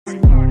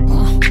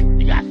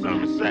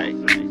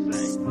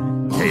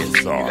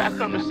You got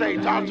something to say,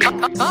 talk to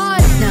me.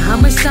 Now how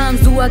much times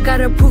do I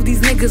gotta prove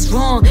these niggas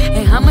wrong?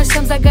 And how much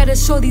times I gotta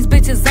show these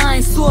bitches I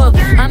ain't soft?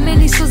 How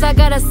many shows I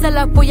gotta sell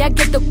out before y'all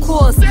get the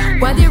course?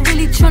 Why they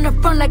really tryna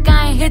front like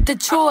I ain't hit the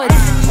chores?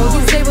 All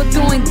these they were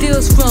doing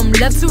deals from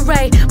left to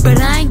right, but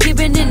I ain't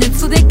giving in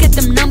until they get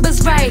them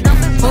numbers right.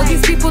 All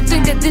these people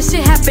think that this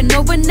shit happened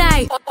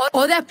overnight.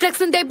 All that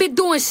flexing they be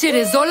doing shit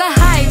is all a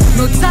hype.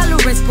 No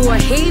tolerance for a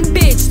hating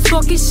bitch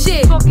talking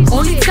shit.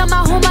 Only time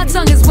I hold my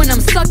tongue is when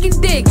I'm sucking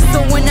dick.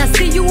 So when I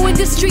see you in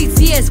the streets,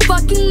 yeah, it's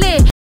fucking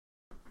lit.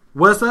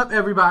 What's up,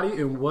 everybody,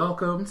 and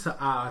welcome to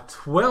our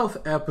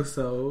 12th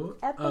episode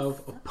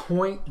of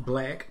Point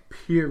Black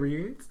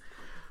Periods.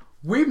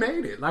 We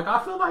made it. Like,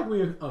 I feel like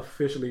we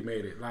officially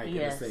made it. Like,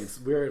 yes. In a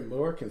sense, we're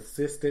more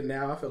consistent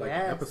now. I feel like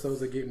the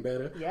episodes are getting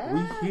better.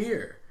 Yes. We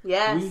here.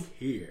 Yes. We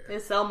here.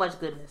 It's so much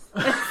goodness.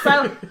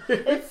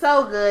 It's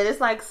so good.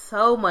 It's like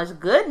so much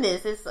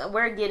goodness.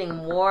 We're getting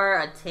more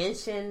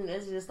attention.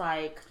 It's just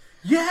like,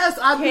 yes,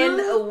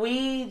 can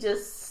we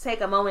just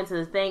take a moment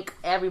to thank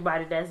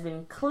everybody that's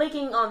been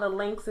clicking on the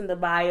links in the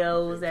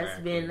bios, that's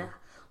been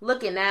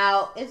looking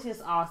out. It's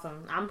just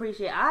awesome. I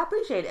appreciate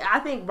it. I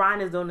think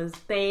Brian is doing his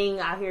thing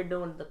out here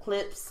doing the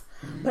clips,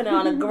 putting it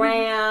on the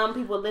gram.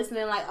 People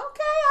listening like,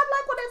 okay, I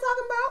like what they're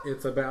talking about.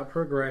 It's about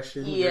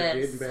progression. Yes.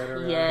 We're getting better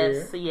out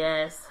here.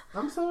 Yes.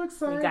 I'm so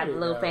excited. We got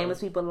little famous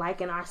people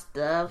liking our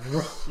stuff.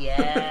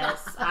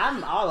 Yes.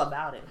 I'm all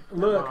about it.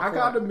 Look, I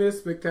gotta miss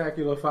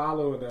Spectacular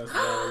following us,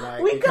 though.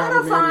 Like, we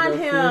gotta find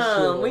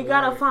him. We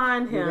gotta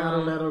find him. We gotta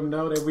let them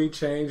know that we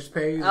changed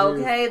pages.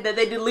 Okay, that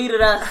they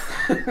deleted us.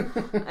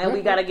 And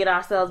we gotta get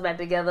ourselves back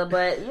together.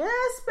 But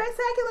yes,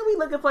 Spectacular, we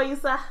looking for you,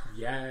 sir.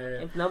 Yeah.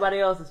 If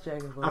nobody else is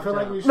checking for you. I feel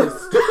like we should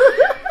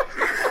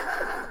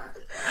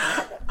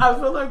I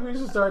feel like we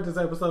should start this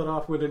episode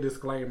off with a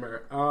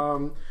disclaimer.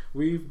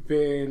 We've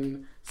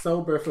been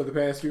sober for the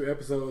past few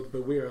episodes,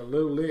 but we are a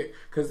little lit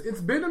because it's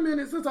been a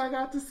minute since I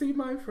got to see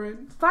my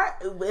friends.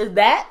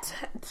 That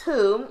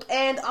too,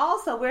 and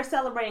also we're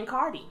celebrating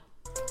Cardi.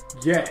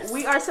 Yes,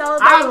 we are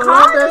celebrating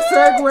Cardi. I love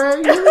that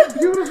segue. You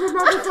beautiful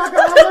motherfucker.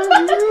 I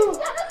love you.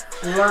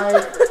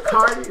 Like,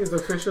 Cardi is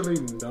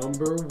officially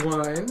number one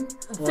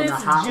on the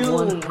Hot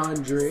June.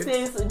 100.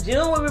 Since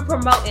June, we've been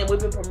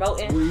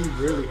promoting. We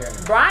really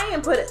have.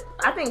 Brian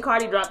I think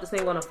Cardi dropped the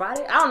single on a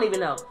Friday. I don't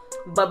even know.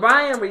 But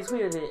Brian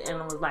retweeted it and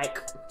was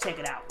like, check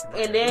it out.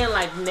 Right. And then,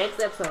 like,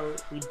 next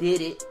episode, we did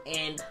it.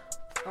 And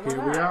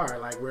here we are.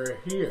 Like, we're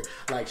here.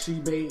 Like, she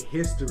made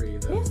history.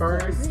 The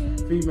first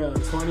female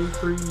in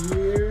 23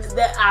 years.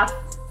 That I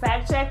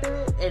fact-checked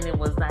it, and it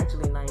was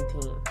actually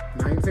 19.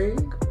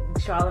 19?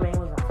 Charlamagne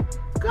was wrong.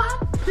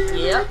 God damn it.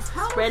 Yep.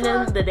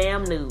 Spreading the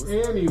damn news.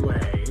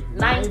 Anyway.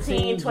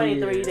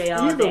 1923, they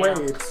all Either down. way,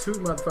 it's too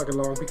motherfucking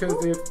long because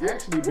there's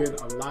actually been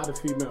a lot of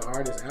female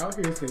artists out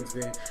here since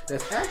then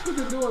that's actually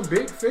been doing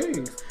big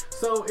things.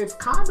 So it's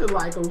kind of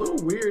like a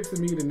little weird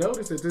to me to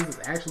notice that this is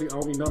actually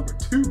only number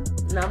two.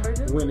 Number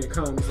two? When it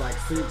comes, like,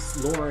 since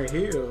Lauryn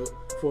Hill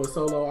for a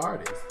solo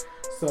artist.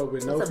 So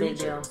with no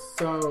features.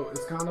 So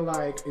it's kind of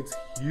like, it's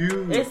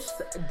huge. It's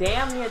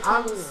damn near 2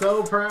 I'm years.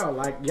 so proud.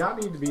 Like, y'all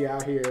need to be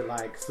out here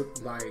like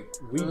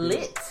we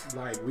lit.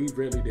 Like, we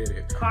really did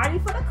it. Cardi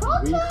for the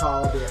culture. We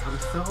called it. I'm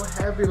so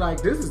happy.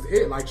 Like, this is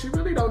it. Like, she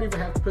really don't even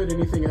have to put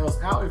anything else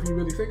out if you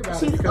really think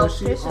about it, because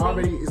she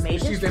already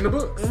is. She's in the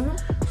books.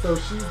 Mm-hmm. So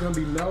she's gonna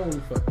be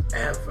known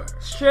forever.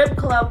 Strip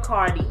Club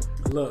Cardi.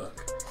 Look.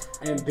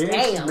 And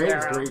then she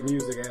makes great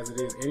music as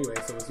it is anyway,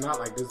 so it's not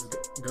like this is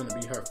going to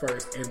be her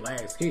first and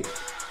last hit.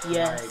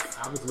 Yes.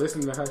 Like, I was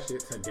listening to her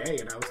shit today,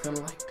 and I was kind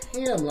of like,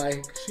 damn,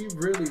 like, she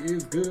really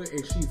is good,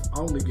 and she's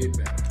only getting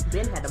better.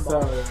 Ben had the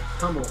ball. So,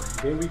 come on.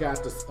 Then we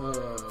got this,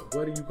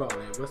 what do you call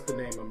it? What's the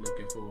name I'm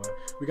looking for?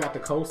 We got the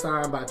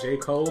co-sign by J.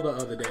 Cole the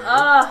other day.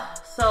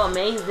 So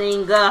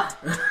amazing.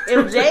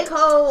 If J.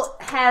 Cole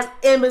has,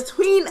 in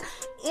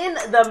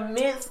the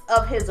midst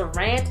of his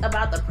rant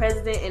about the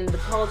president and the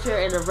culture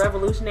and the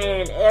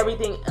revolutionary and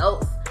everything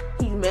else,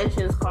 he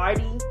mentions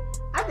Cardi.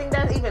 I think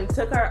that even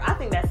took her. I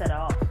think that set her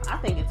off. I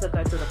think it took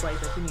her to the place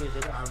that she needed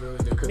to go. I really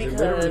do, because it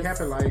literally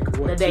happened like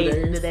what,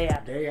 the day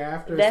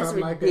after. That's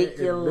something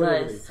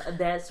ridiculous. Like that.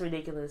 That's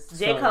ridiculous.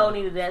 J. Cole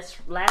needed that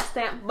last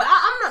stamp, but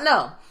I'm not.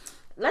 No.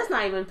 Let's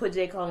not even put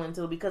J. Cole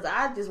into it, because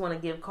I just want to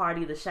give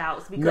Cardi the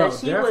shouts, because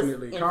she was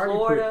in Cardi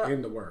Florida put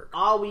in the work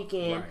all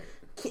weekend. Right.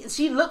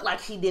 She looked like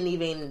she didn't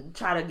even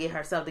try to get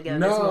herself together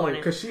this morning. No,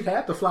 because she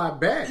had to fly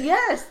back.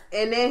 Yes,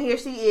 and then here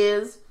she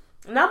is,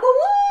 number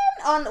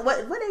one on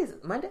what day is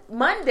it?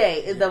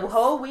 Monday. Yes. The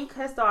whole week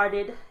has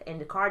started,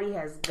 and Cardi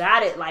has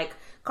got it. Like,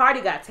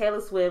 Cardi got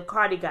Taylor Swift,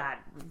 Cardi got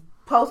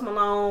Post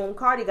Malone,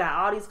 Cardi got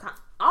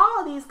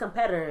all these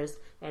competitors,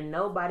 and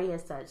nobody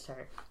has touched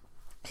her.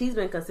 She's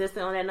been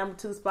consistent on that number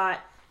 2 spot,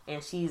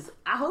 and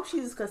I hope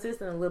she's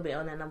consistent a little bit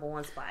on that number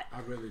 1 spot. I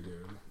really do.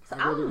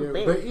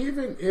 But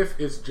even if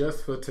it's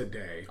just for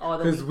today,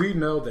 because we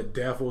know the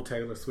devil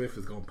Taylor Swift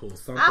is going to pull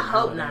something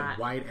out of that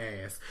white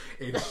ass,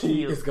 and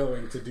she is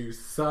going to do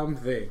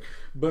something.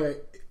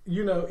 But,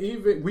 you know,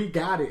 even we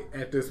got it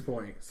at this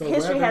point. So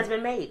history has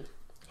been made.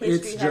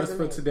 it's just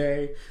for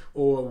today,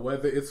 or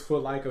whether it's for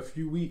like a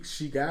few weeks,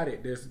 she got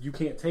it. You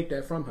can't take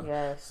that from her.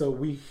 Yes. So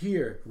we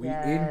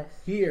in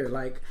here.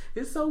 Like,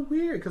 it's so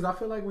weird because I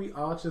feel like we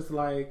all just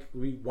like,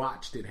 we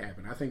watched it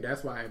happen. I think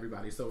that's why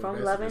everybody's so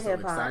invested and so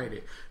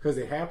excited, because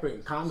it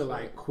happened kind of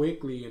like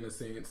quickly in a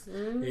sense.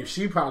 If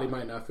she probably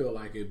might not feel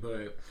like it,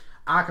 but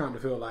I kind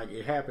of feel like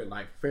it happened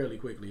like fairly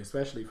quickly,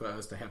 especially for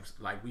us to have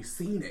like we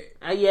seen it.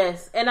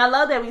 Yes, and I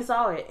love that we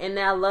saw it, and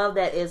I love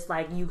that it's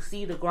like you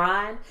see the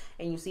grind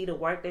and you see the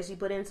work that she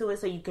put into it,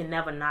 so you can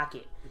never knock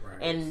it.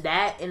 Right. And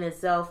that in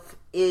itself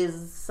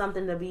is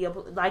something to be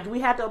like, we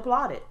have to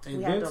applaud it.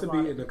 And then to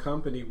be in the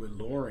company with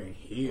Lauryn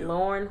Hill.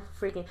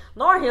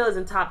 Lauryn Hill is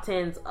in top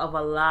 10s of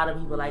a lot of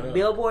people. Like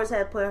Billboards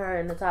had put her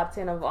in the top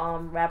 10 of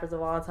rappers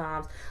of all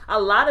times. A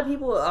lot of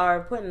people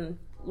are putting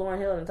Lauryn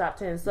Hill in the top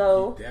 10,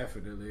 so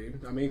definitely.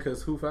 I mean,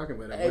 because who fucking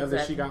with her?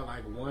 Whether she got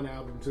like 1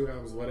 album, 2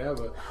 albums,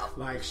 whatever.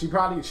 Like, she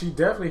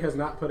definitely has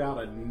not put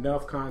out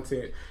enough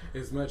content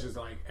as much as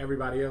like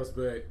everybody else.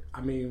 But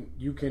I mean,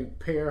 you can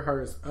pair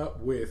hers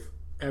up with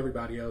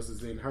everybody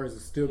else's, and hers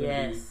is still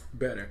gonna be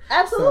better.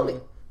 Absolutely.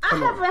 So, I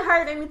haven't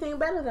heard anything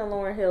better than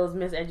Lauryn Hill's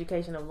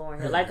Miseducation of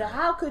Lauryn Hill. Like,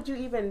 how could you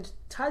even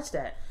touch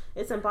that?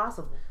 It's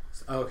impossible.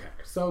 Okay,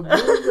 so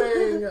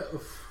moving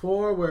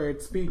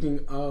forward,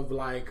 speaking of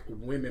like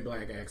women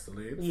black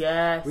excellence,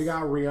 yes, we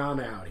got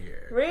Rihanna out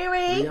here.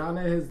 Riri.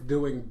 Rihanna is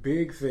doing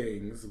big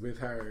things with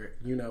her,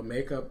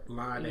 makeup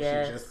line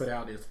that she just put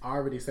out. Is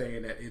already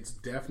saying that it's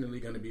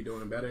definitely going to be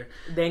doing better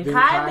than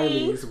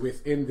Kylie's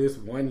within this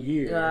 1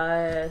 year.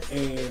 Yes,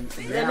 and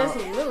then this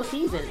little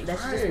season that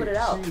she just put it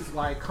out. She's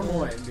like, come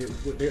on,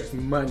 there's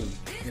money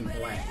in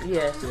black.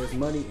 Yes, there's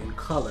money in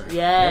color.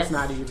 Yes, let's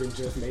not even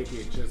just make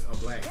it just a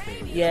black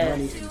thing. Yes.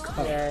 Money in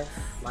color. Yes.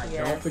 Like,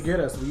 don't forget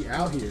us. We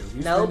out here.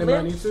 We spending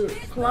money too.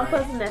 Plump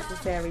is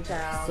necessary,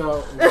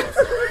 child.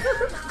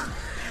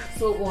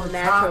 So on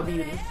natural top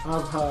beauty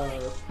of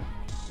her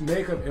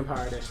makeup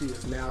empire that she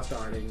is now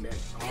starting, that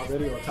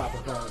already on top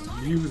of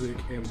her music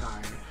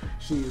empire,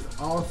 she is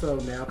also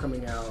now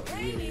coming out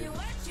with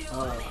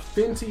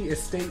Fenty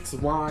Estates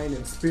Wine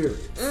and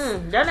Spirits.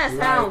 Doesn't that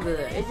sound good?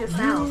 It just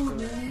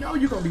sounds good. You know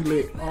you're going to be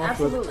lit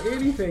off of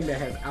anything that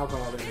has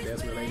alcohol in it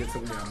that's related to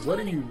Rihanna. What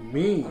do you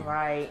mean?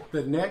 Right.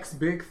 The next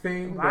big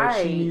thing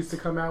that she needs to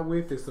come out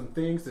with is some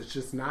things that's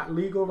just not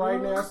legal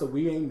right now, so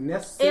we ain't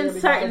necessarily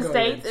in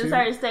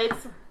certain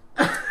states.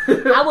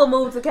 I will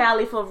move to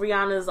Cali for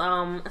Rihanna's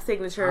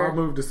signature. I'll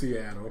move to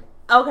Seattle.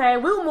 Okay,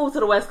 we'll move to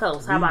the West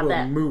Coast. How about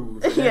that?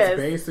 Move. That's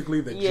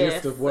basically the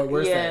gist of what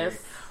we're saying.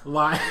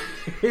 Like,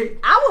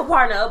 I would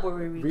partner up with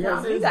Riri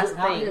because we got some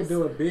out things. Here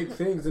doing big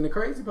things, and the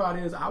crazy part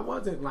is, I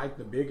wasn't like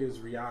the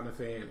biggest Rihanna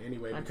fan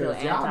anyway,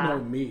 because y'all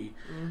know me.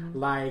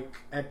 Like,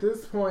 at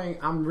this point,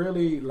 I'm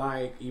really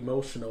like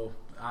emotional.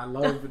 I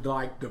love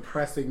like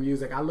depressing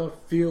music. I love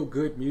feel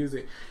good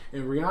music,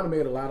 and Rihanna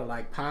made a lot of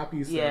like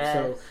poppy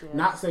stuff.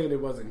 Not saying it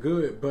wasn't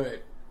good,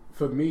 but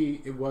for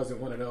me, it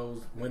wasn't one of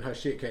those. When her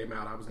shit came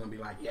out, I was gonna be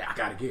like, yeah, I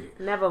gotta get it.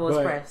 Never was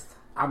pressed.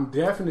 I'm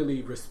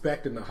definitely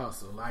respecting the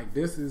hustle. Like,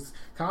 this is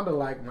kind of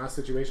like my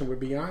situation with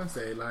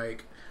Beyonce.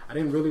 Like, I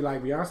didn't really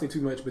like Beyonce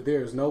too much, but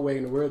there is no way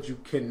in the world you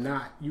can't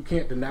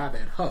deny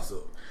that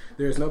hustle.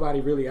 There's nobody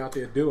really out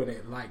there doing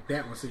it like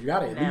that one, so you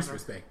gotta at least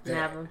respect that.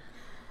 Never.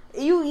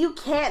 You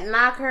can't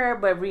knock her,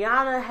 but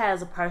Rihanna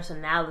has a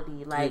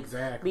personality. Like,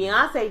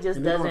 Beyonce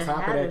just doesn't have it. On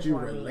top of that, you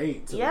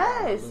relate to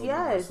yes.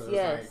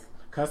 Like,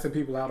 cussing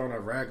people out on a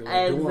regular.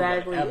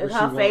 Exactly.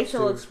 Her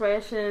facial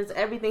expressions,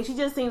 everything. She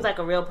just seems like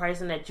a real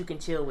person that you can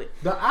chill with.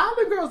 The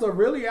Island Girls are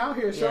really out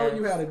here showing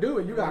you how to do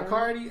it. You got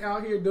Cardi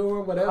out here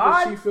doing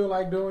whatever she feel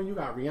like doing. You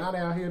got Rihanna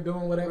out here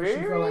doing whatever she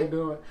feel like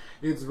doing.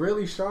 It's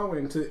really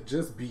showing to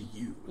just be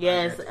you.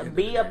 Yes. Like,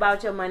 be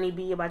about your money,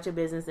 be about your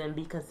business, and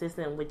be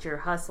consistent with your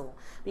hustle.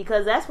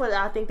 Because that's what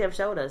I think they've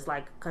showed us,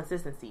 like,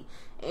 consistency.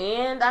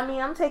 And I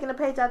mean, I'm taking a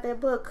page out their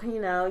book.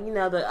 You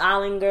know, the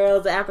Island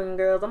Girls, the African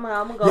Girls. I'm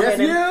gonna go ahead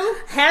and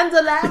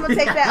handle that. I'm gonna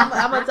take that.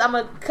 I'm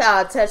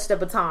gonna touch the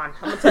baton.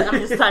 I'm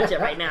just touch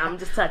it right now. I'm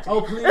just touching.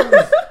 Oh,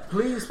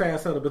 please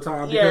pass her the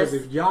baton, because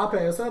if y'all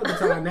pass her the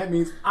baton, that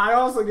means I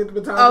also get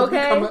the baton.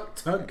 Okay, we come up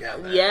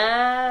together.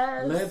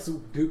 Yes, let's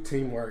do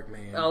teamwork,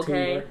 man.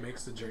 Okay, teamwork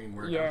makes the dream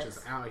work. I'm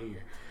just out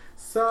here.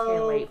 So,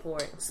 can't wait for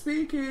it.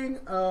 Speaking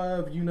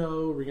of,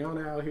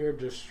 Rihanna out here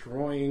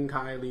destroying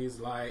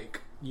Kylie's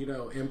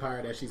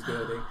empire that she's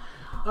building.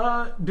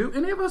 Do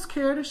any of us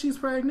care that she's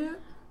pregnant?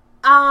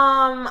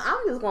 I'm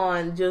just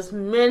going to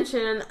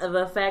mention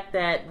the fact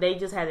that they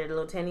just had their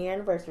little 10-year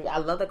anniversary. I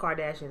love the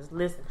Kardashians.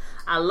 Listen,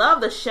 I love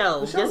the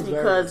show just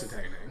because.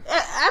 Very entertaining.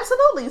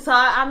 Absolutely. So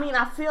I mean,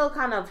 I feel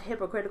kind of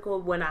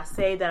hypocritical when I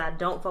say that I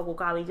don't fuck with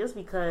Kylie, just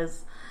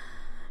because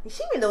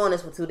she been doing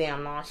this for too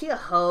damn long. She a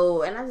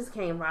hoe, and I just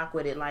can't rock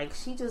with it. Like,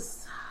 she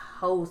just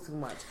hoes too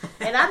much,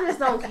 and I just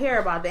don't care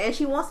about that. And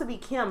she wants to be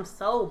Kim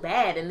so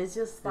bad, and it's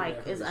just like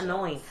it's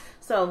annoying.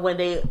 So when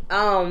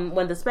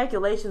the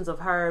speculations of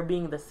her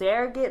being the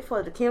surrogate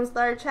for the Kim's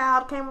third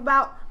child came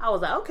about, I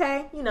was like,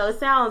 okay, it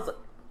sounds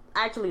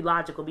actually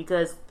logical,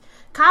 because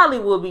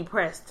Kylie will be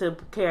pressed to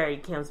carry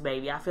Kim's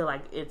baby. I feel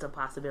like it's a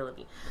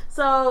possibility.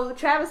 So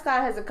Travis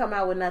Scott hasn't come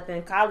out with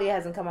nothing. Kylie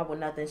hasn't come up with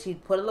nothing. She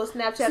put a little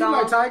Snapchat on.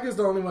 Like Tiger's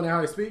the only one out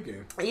here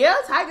speaking. Yeah,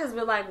 Tiger's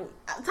been like,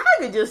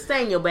 Tiger, just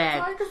stay in your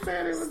bag. Tiger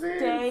said it was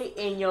Stay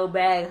in your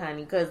bag,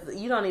 honey, because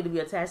you don't need to be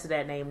attached to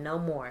that name no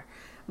more.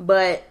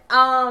 But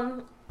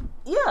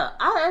yeah,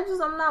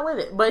 I'm not with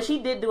it. But she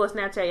did do a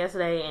Snapchat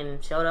yesterday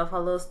and showed off her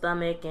little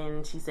stomach,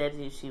 and she said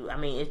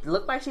it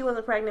looked like she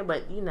wasn't pregnant,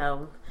 but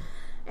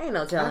ain't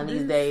no telling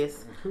these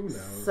days. Who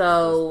knows?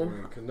 So,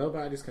 because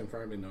nobody's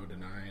confirming nor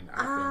denying.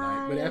 I feel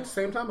like, but at the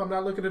same time, I'm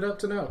not looking it up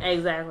to know.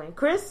 Exactly.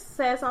 Chris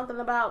said something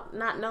about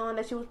not knowing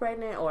that she was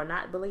pregnant or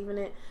not believing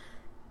it.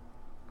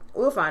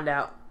 We'll find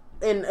out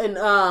in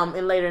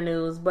later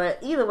news. But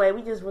either way,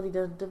 we just really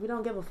don't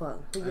give a fuck.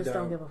 We just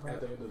don't give a fuck.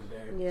 At the end of the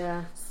day.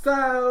 Yeah.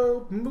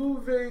 So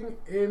moving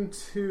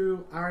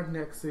into our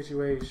next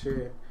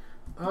situation.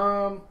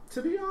 To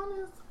be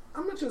honest,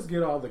 I'm gonna just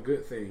get all the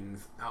good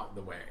things out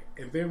the way,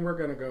 and then we're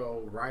gonna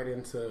go right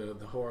into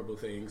the horrible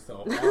things. So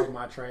all of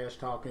my trash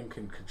talking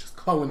can just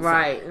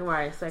coincide.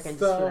 Right. Second.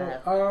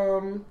 So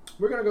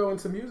we're gonna go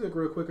into music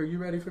real quick. Are you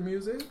ready for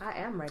music? I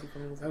am ready for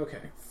music.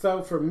 Okay.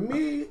 So for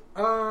me,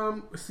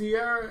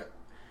 Ciara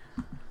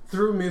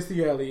through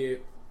Missy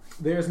Elliott.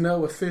 There's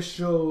no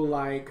official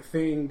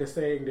thing to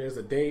saying there's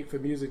a date for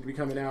music to be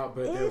coming out,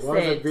 but there was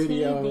a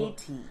video.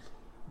 TBT.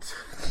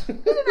 Did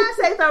I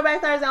say Throwback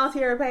Thursday on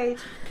Tierra page?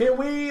 Can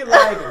we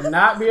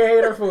not be a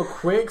hater for a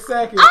quick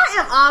second? I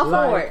am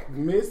all for it.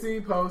 Missy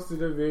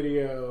posted a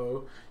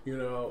video,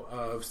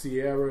 of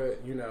Ciara,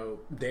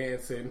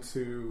 dancing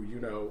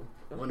to,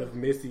 one of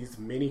Missy's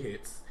mini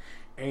hits,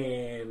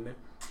 and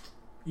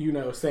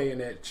saying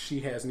that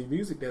she has new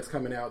music that's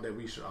coming out that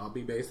we should all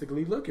be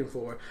basically looking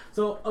for.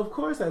 So of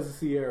course, as a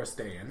Ciara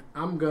stan,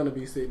 I'm gonna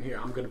be sitting here.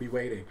 I'm gonna be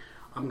waiting.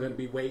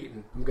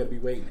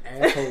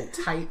 Asshole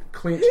tight,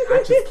 clench.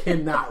 I just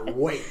cannot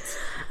wait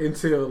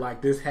until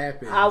this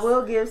happens. I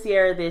will give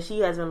Ciara this. She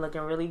has been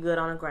looking really good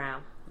on the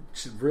ground.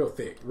 She's real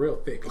thick, oatmeal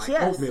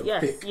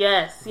thick.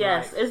 Yes.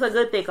 It's a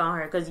good thick on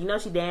her because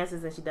she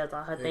dances and she does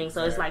all her things,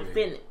 so it's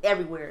fitting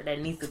everywhere that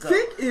needs to go.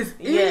 Thick is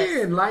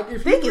in.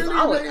 If thick you is really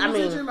always.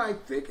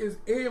 Thick is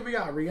in. We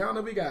got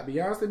Rihanna, we got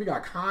Beyonce, we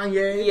got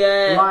Kanye.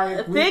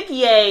 Yeah, Thick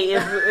Yay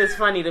is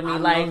funny to me. I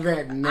love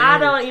that name. I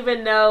don't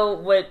even know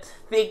what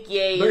Thick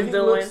Yay is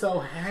doing. Looks so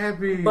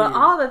happy. But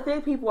all the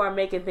thick people are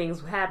making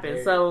things happen.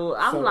 Yeah, so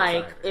I'm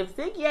excited. If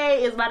Thick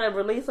Yay is about to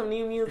release some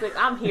new music,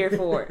 I'm here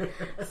for it.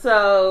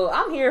 So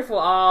I'm here for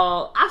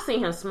all. I've seen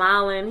him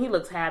smiling. He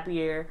looks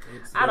happier.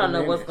 I don't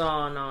know what's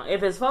going on.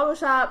 If it's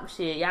Photoshop,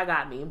 shit, y'all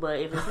got me. But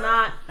if it's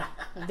not,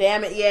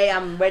 damn it, Yay,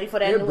 I'm ready for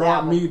that new album. It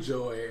brought me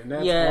joy, and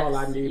that's all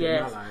I need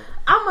in my life.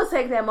 I'm going to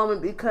take that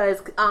moment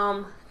because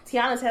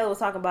Tiana Taylor was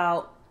talking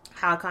about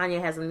how Kanye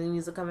has some new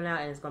music coming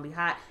out and it's going to be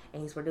hot,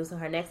 and he's producing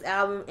her next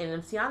album. And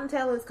if Tiana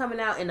Taylor is coming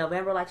out in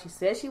November like she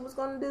said she was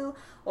going to do,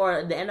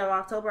 or the end of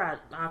October,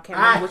 I can't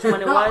remember which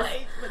one it was.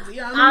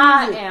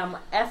 I am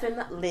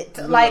effing lit.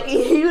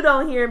 You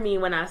don't hear me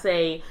when I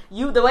say,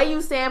 the way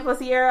you stand for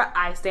Ciara,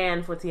 I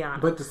stand for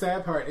Tiana. But the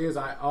sad part is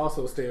I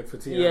also stand for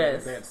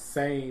Tiana that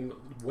same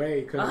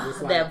way, because it's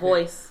that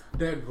voice.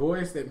 That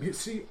voice that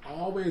she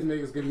always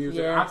makes good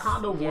music. I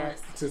kind of want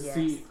to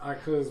see,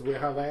 because with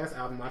her last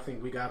album, I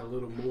think we got a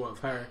little more of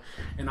her,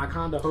 and I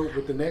kind of hope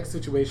with the next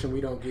situation we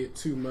don't get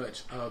too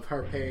much of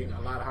her paying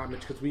a lot of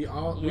homage, because we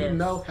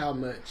know how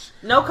much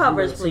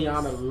covers, please.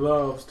 Tiana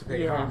loves to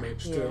pay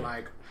homage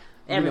to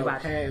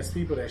everybody, past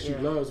people that she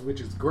loves,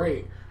 which is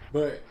great.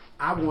 But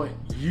I want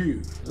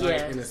you,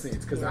 in a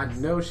sense, because I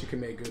know she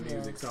can make good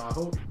music. So I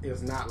hope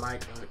it's not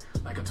like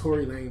a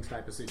Tory Lanez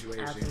type of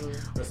situation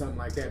or something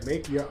like that.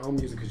 Make your own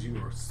music because you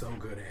are so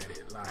good at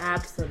it.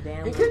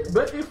 Absolutely.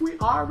 But if we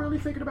are really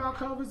thinking about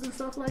covers and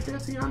stuff like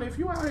that, Tiana, if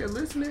you out here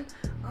listening,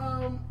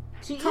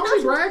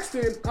 Tony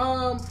Braxton,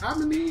 I'm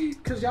gonna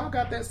need, because y'all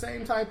got that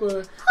same type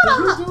of.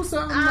 You do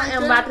something I like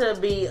am that. about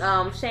to be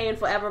shamed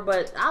forever,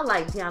 but I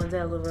like Tiana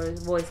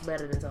Taylor's voice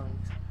better than Tony's.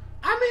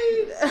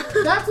 I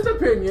mean, that's an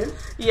opinion.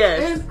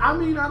 Yes. And I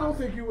mean, I don't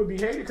think you would be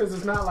hated because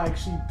it's not like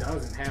she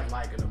doesn't have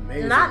an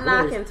amazing Not voice,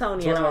 knocking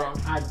Tony at all.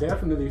 I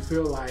definitely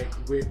feel like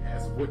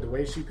with the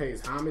way she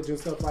pays homage and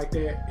stuff like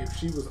that, if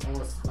she was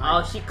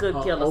on she could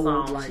kill a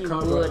song. She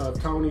cover would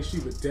of Tony, she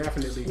would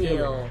definitely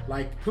kill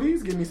it.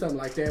 Please give me something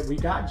like that. We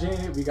got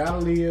Jan, we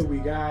got Aaliyah, we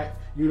got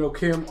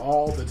Kim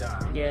all the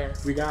time.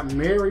 Yes. We got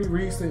Mary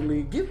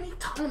recently. Give me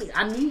Tony.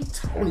 I need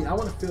Tony. I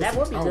want to feel that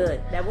would be Tony.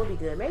 good. That would be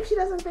good. Maybe she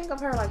doesn't think of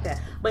her like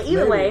that. But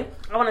either way,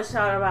 I want to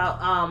shout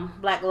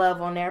about Black Love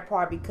on their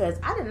part, because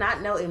I did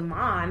not know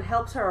Iman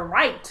helps her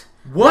write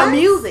the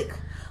music.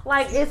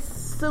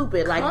 It's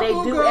stupid.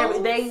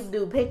 They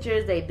do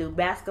pictures, they do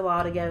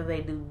basketball together, they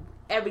do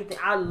everything.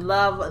 I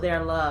love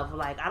their love.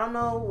 I don't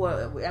know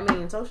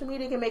what social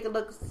media can make it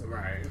look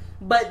right,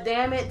 but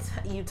damn it,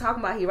 you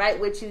talking about he right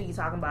with you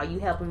talking about you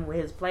helping him with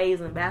his plays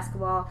in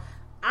basketball.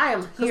 I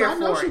am here for it. I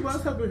know she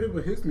was helping him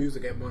with his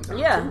music at one time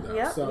too,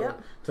 though. So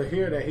to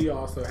hear that he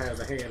also has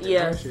a hand in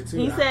her shit too.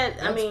 He said,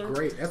 that's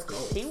great. That's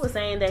gold. He was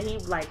saying that he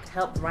like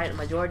helped write a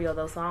majority of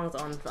those songs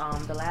on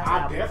the last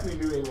album. I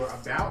definitely knew they were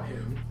about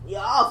him.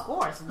 Yeah, of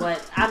course.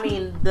 But I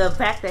mean, the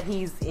fact that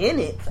he's in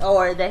it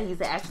or that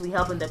he's actually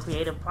helping the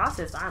creative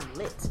process, I'm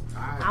lit.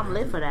 I'm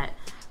lit for that.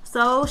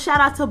 So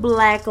shout out to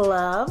Black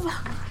Love.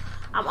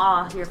 I'm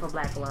all here for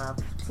Black Love.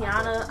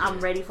 Tiana, I'm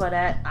ready for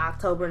that.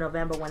 October,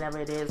 November, whenever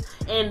it is.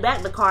 And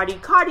back to Cardi.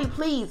 Cardi,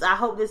 please, I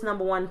hope this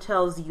 #1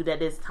 tells you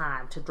that it's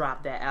time to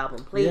drop that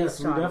album. Please,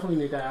 yes, Charlie. we definitely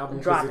need that album.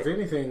 Because if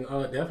anything,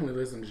 definitely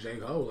listen to J.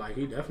 Cole. Like,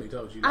 he definitely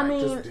told you,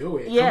 just do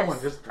it. Yes. Come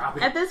on, just drop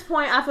it. At this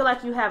point, I feel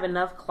like you have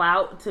enough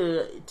clout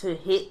to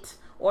hit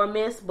or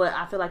miss, but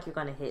I feel like you're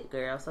going to hit,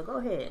 girl. So go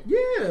ahead.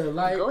 Yeah,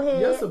 like, go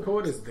ahead. Your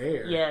support is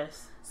there.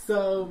 Yes.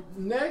 So,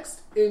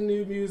 next in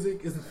new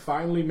music is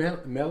finally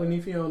Melanie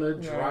Fiona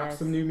dropped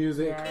some new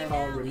music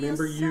called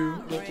Remember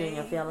You. Get you in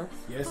your feelings.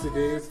 Yes, it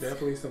is.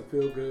 Definitely some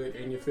feel good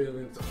in your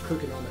feelings.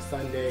 Cooking on a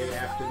Sunday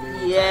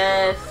afternoon.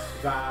 Yes.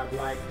 Vibe.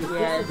 Like, if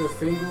this is a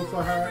single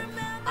for her,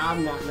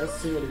 I'm not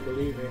necessarily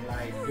believing,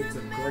 like, it's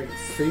a great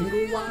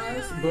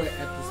single-wise, but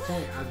at this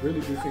point, I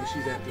really do think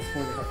she's at this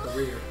point in her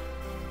career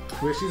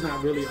where she's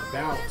not really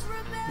about,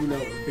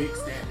 big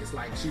status.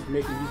 Like, she's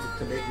making music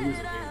to make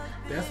music. And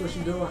that's what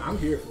she's doing. I'm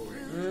here for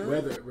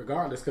it.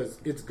 Regardless, because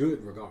it's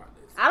good regardless.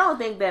 I don't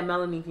think that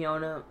Melanie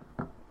Fiona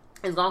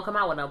is going to come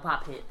out with no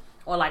pop hit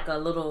or like a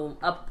little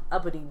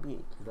uppity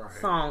beat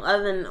song.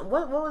 Other than,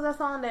 what was that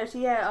song that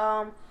she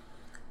had?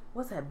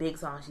 What's that big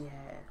song she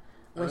had?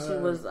 When she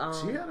was,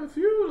 she had a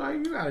few, like,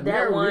 you got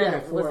that one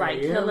was like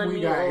Killing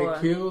Me or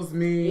It Kills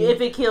Me. If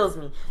It Kills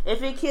Me.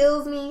 If It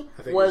Kills Me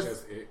I think it's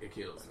just It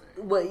Kills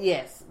Me. But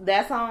yes,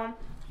 that song,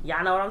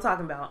 y'all know what I'm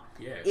talking about.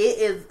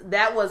 Yes.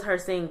 That was her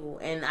single.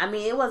 And I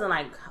mean, it wasn't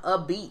like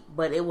upbeat,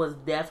 but it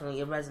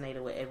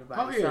resonated with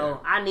everybody. Oh, yeah.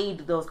 So I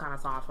need those kind of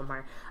songs from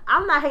her.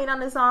 I'm not hating on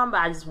this song,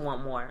 but I just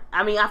want more.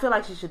 I mean, I feel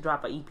like she should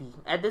drop an EP.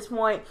 At this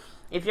point,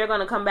 if you're going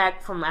to come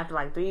back from after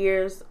like 3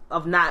 years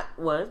of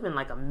it's been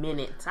like a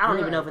minute. I don't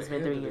even know if it's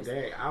been 3 years.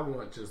 I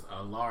want just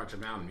a large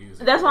amount of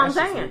music. That's what I'm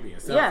saying.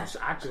 Yeah.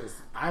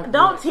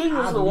 Don't tease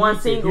us with one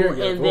single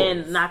and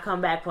then not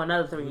come back for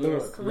another 3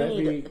 years. We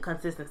need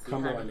consistency.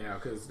 Come on now,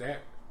 because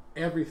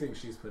everything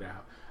she's put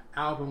out,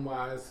 album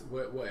wise,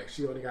 what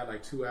she only got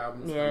like 2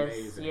 albums.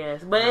 Amazing.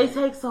 Yes, but it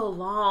takes so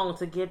long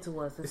to get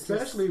to us.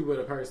 Especially with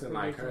a person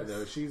like her,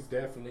 though. She's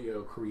definitely a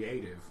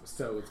creative,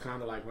 so it's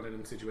kind of like one of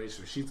them situations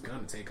where she's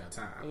gonna take her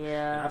time.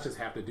 Yeah, and I just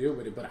have to deal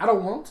with it, but I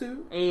don't want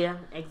to. Yeah,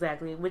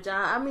 exactly. Which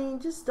I mean,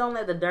 just don't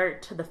let the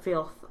dirt to the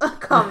filth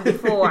come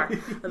before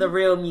the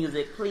real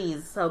music,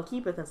 please. So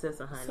keep it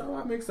consistent, honey. So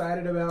I'm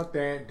excited about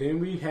that. Then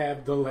we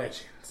have the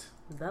legend,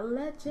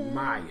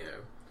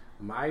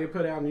 Maya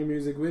put out new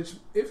music, which,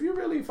 if you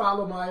really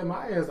follow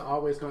Maya has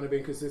always kind of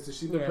been consistent.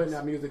 She's been putting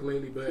out music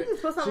lately, but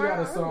she got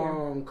a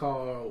song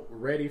called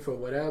Ready for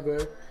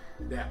Whatever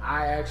that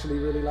I actually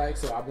really like,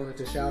 so I wanted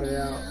to shout it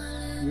out,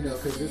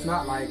 because it's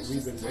not like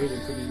we've been waiting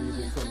for new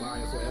music from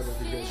Maya forever,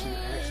 because she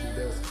actually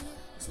does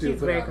still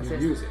put out new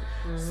music.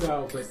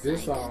 So, but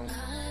this song,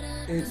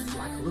 it's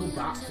like a little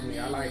box to me.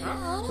 I like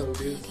it. So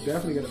it's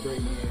definitely going to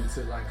bring me in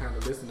to like kind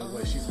of listen to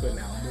what she's putting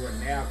out more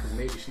now, because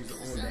maybe she's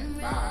on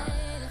that vibe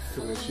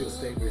to where she'll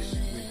stay where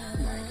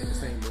like in the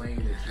same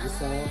lane as this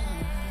song.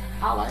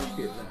 I like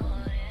it though.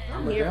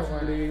 I'm gonna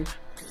definitely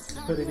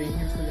put it in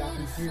here so y'all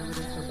can hear it and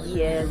stuff like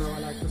that. I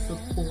like the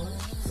support.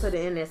 Put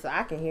it in there so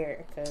I can hear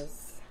it,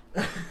 because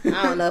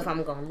I don't know if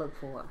I'm gonna look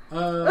for it.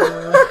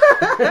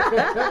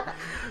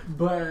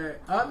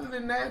 But other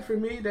than that, for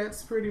me,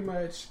 that's pretty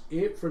much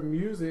it for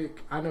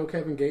music. I know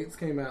Kevin Gates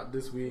came out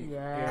this week, and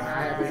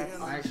I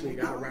haven't actually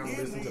got around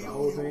to listen to the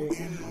whole thing.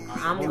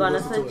 I'm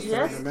gonna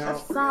suggest a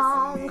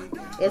song.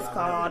 It's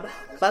called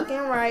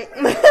 "Fucking Right,"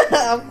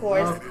 of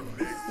course.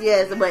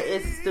 Yes, but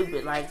it's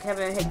stupid. Like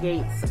Kevin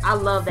Gates, I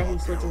love that he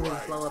switches his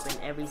flow up in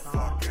every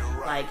song.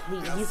 Like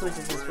he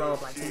switches his flow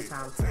up like 3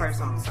 times per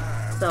song.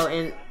 So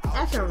in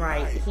Fucking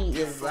Right, he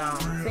is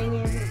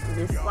singing.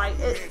 It's like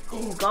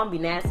he's gonna be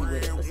nasty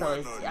with it. So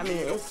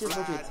it's just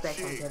what you expect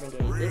from Kevin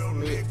Gates. It's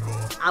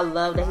lit. I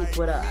love that he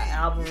put an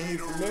album. He's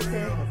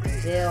missing, he's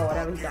in jail,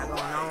 whatever he got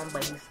going on,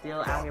 but he's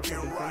still out here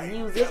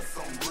producing music.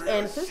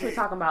 And since we're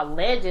talking about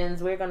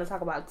legends, we're gonna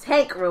talk about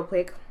Tank real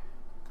quick.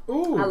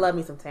 Ooh. I love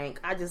me some Tank.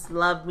 I just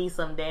love me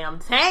some damn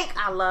Tank.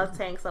 I love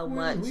Tank so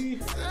much.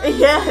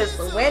 Yes,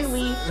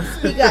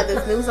 he got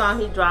this new song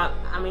he dropped.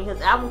 I mean,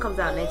 his album comes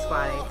out next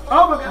Friday.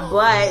 Oh my god!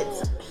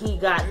 But he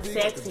got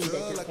Sexy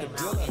that just came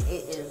out, and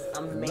it is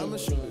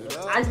amazing.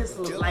 I just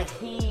like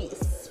he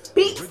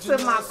speaks to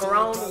my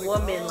grown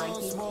woman, like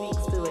he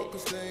speaks to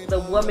it. The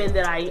woman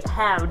that I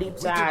have deep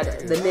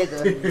inside, the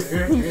nigga,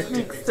 he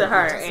speaks to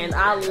her, and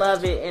I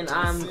love it, and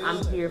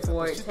I'm here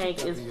for it.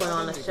 Tank is putting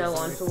on a show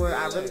on tour.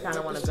 I really kind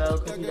of want to go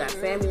because he got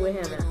Sammy with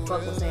him, and I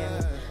fuck with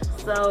Sammy.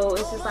 So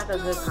it's just like a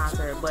good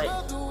concert. But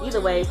either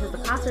way, since the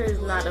concert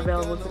is not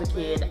available to the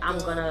kid, I'm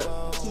gonna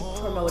keep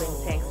promoting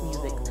Tank's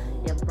music.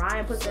 If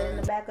Brian puts that in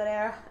the back of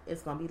there,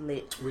 it's gonna be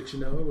lit. Which you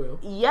know it will.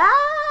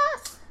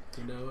 Yes!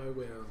 You know it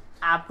will.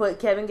 I put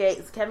Kevin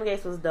Gates. Kevin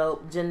Gates was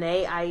dope.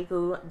 Janae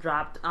Aiko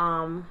dropped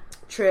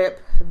Trip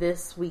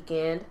this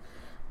weekend.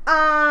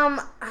 I'm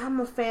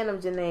a fan of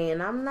Janae,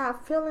 and I'm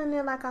not feeling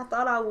it like I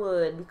thought I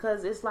would,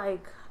 because it's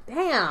like,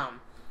 damn.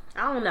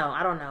 I don't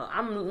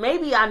know.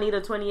 Maybe I need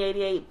a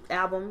 2088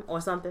 album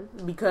or something,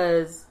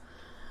 because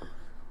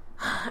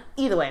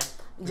either way,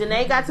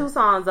 Janae got 2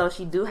 songs though.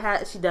 She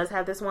does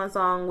have this one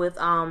song with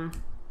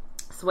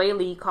Sway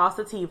Lee called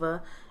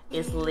Sativa.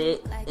 It's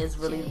lit. It's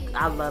really,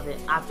 I love it.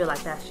 I feel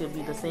like that should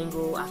be the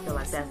single. I feel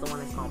like that's the one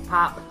that's gonna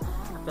pop.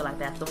 I feel like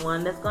that's the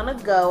one that's gonna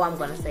go. I'm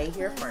gonna say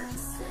here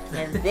first.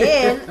 And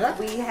then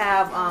we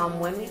have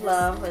When We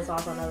Love. It's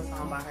also another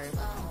song by her.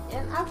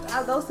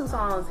 And those 2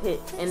 songs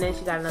hit. And then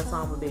she got another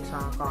song with Big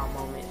Sean called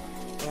Moment.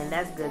 And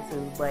that's good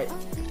too. But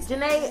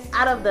Janae,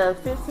 out of the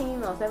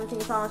 15 or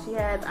 17 songs she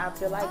had, I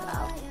feel like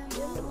I'll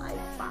give it like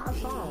 5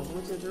 songs,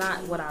 which is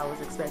not what I was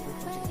expecting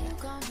from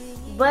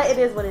Janae. But it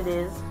is what it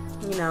is.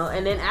 You know,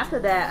 and then after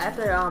that,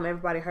 after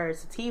everybody heard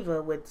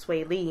Sativa with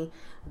Sway Lee,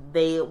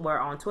 they were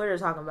on Twitter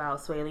talking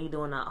about Sway Lee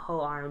doing a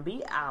whole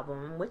R&B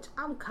album, which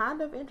I'm kind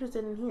of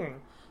interested in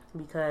hearing,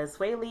 because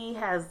Sway Lee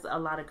has a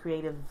lot of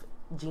creative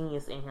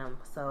genius in him.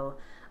 So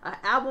a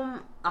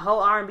whole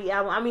R&B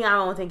album. I mean, I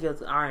don't think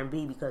it's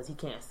R&B because he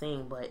can't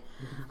sing, but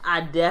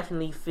I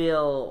definitely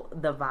feel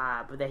the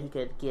vibe that he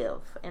could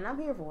give, and I'm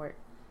here for it.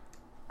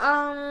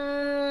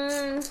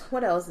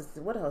 What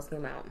else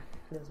came out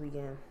this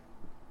weekend?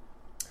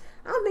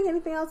 I don't think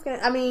anything else came.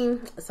 I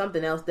mean,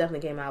 something else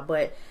definitely came out,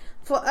 but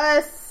for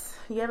us,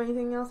 you have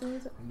anything else in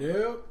music?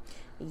 Nope.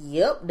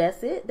 Yep,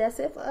 that's it. That's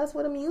it for us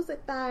with a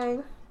music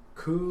thing.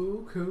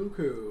 Cool.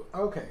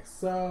 Okay,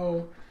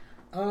 so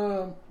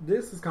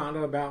this is kind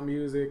of about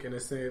music in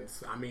a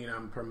sense. I mean,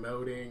 I'm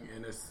promoting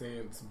in a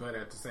sense, but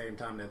at the same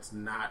time, that's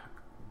not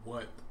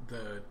what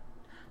the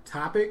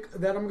topic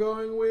that I'm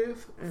going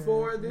with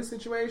for this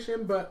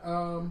situation. But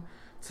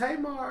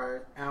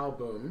Tamar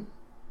album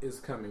is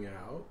coming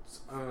out.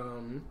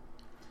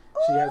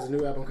 She has a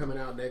new album coming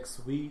out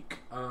next week.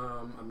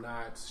 I'm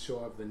not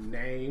sure of the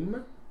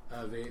name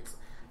of it.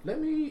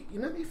 Let me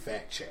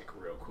fact check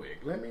real quick.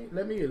 Let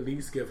me at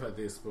least give her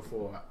this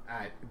before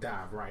I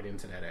dive right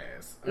into that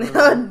ass.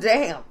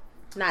 Damn.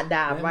 Not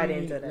dive right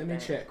into that. Let me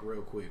check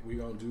real quick. We're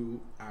gonna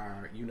do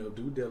our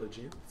due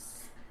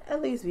diligence.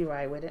 At least be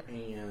right with it.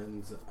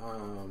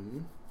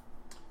 And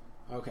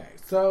okay.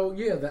 So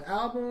yeah, the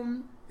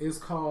album is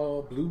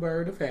called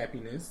Bluebird of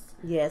Happiness.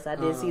 Yes, I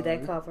did see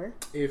that cover.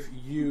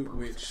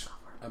 Which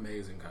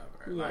amazing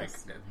cover. Yes. Like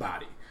that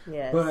body.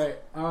 Yes.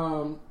 But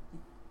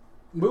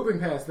moving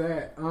past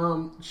that,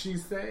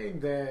 she's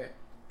saying that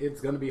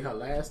it's gonna be her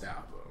last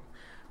album,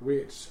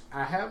 which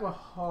I have a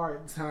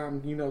hard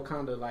time,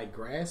 kind of like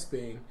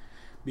grasping,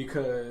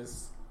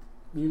 because,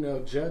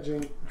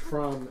 judging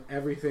from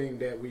everything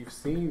that we've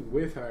seen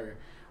with her,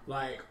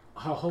 like,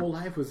 her whole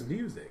life was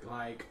music.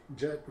 Like,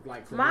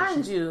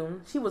 mind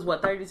you, she was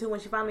 32 when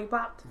she finally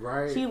popped.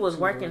 Right. She was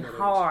working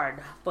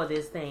hard for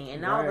this thing,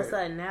 and all of a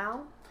sudden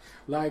now,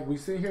 like, we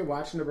sit here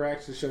watching the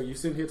Braxton show. You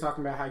sitting here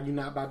talking about how you're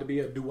not about to be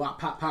a doo-wop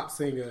pop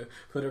singer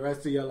for the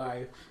rest of your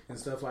life and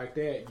stuff like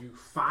that. You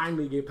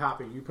finally get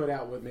popping. You put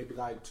out maybe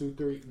like 2,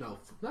 3, no,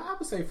 I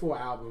would say 4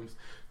 albums.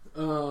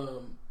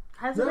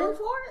 Has it been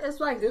 4? It's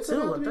like 2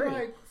 or 3.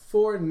 Like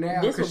 4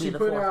 now. This will be the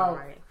 4th one,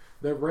 right?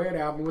 The Red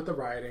album with the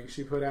writing.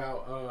 She put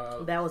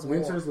out that was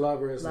Winter's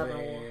Lover's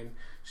Land.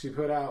 She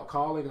put out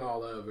Calling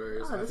All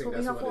Lovers. I think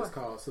that's what it's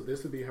called. So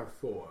this would be her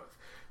 4th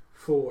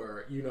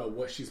for,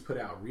 what she's put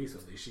out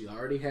recently. She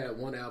already had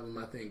one album,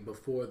 I think,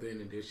 before then,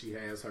 and then she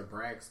has her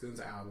Braxton's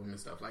album and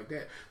stuff like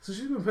that. So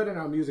she's been putting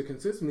out music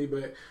consistently,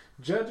 but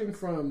judging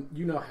from,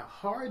 how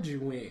hard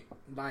you went,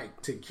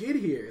 like, to get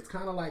here, it's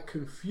kind of like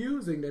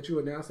confusing that you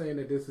are now saying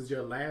that this is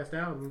your last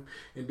album,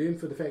 and then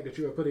for the fact that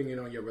you are putting it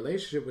on your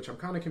relationship, which I'm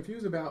kind of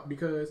confused about,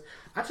 because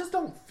I just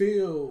don't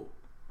feel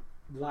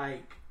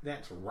like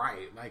that's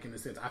right, like, in a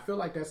sense. I feel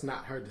like that's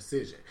not her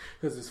decision,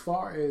 because as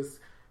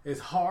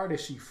hard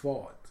as she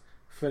fought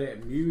for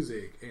that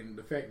music, and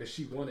the fact that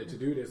she wanted to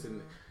do this,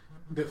 and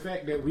the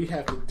fact that we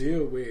have to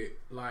deal with,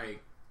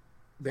 like,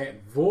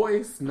 that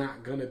voice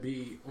not gonna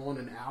be on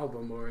an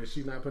album, or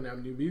she's not putting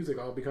out new music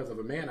all because of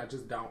a man, I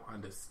just don't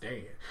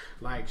understand.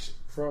 Like,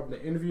 from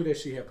the interview that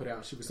she had put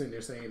out, she was sitting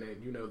there saying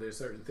that, there's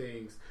certain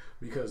things,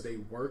 because they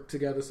work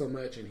together so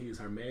much and he's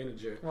her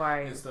manager,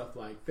 right, and stuff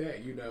like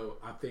that,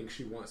 I think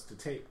she wants to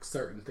take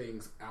certain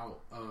things out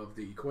of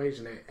the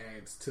equation that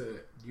adds to,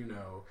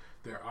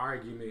 their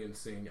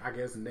arguments and, I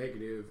guess,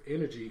 negative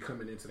energy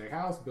coming into the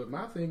house. But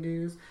my thing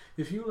is,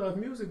 if you love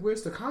music,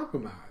 where's the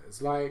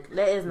compromise? Like,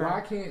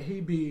 why can't he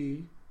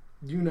be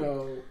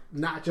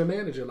not your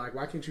manager? Like,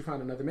 why can't you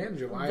find another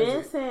manager? Why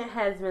Vincent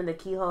has been the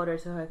key holder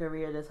to her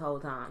career this whole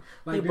time.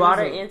 Like, he brought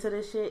her into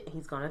this shit.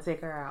 He's gonna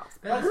take her out.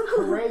 That's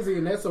crazy,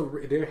 and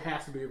there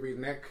has to be a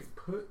reason that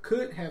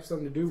could have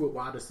something to do with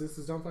why the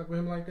sisters don't fuck with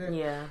him like that.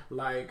 Yeah,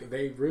 like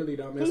they really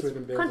don't mess with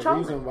him. There's a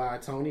reason why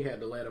Tony had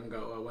to let him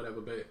go or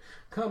whatever. But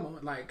come on,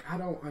 like I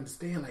don't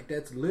understand. Like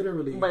that's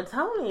literally. But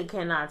Tony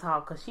cannot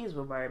talk because she's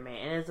with Birdman,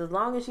 and it's as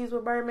long as she's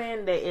with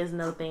Birdman, there is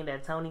no thing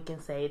that Tony can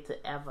say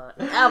to ever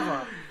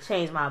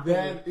change my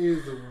opinion. That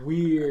is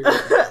weird.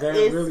 That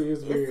really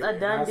is weird. It's a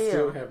done deal. I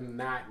still have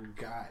not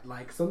got,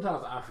 like,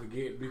 sometimes I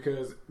forget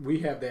because we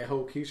have that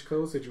whole Keisha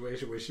Cole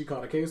situation where she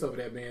caught a case over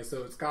that man,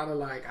 so it's kind of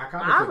like, I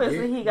kind of obviously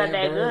forget he got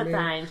that good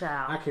man. thing,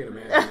 child. I can't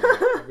imagine that.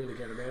 I really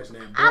can't imagine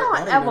that. But I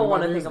don't ever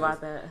want to think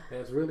about that.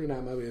 That's really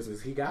not my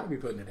business. He got to be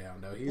putting it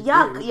down, though. He's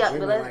but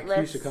like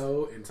Keisha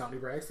Cole and Tony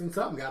Braxton,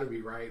 something got to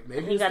be right.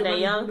 Maybe he got that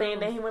young thing,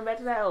 then he went back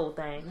to that old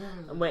thing.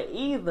 But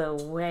either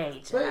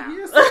way, child. But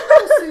yes,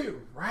 don't sit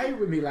right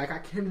with me. Like, I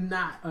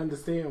cannot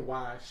understand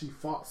why she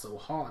fought so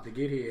hard to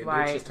get here, and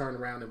then just turned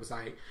around and was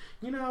like,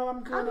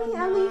 I'm gonna.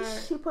 At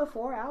least she put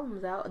 4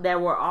 albums out that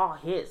were all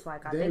hits.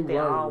 Like I think they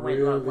all went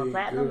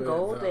platinum, good,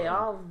 gold. Though. They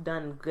all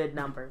done good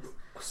numbers.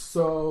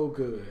 So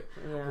good.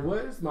 Yeah.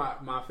 What is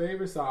my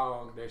favorite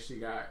song that she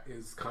got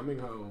is "Coming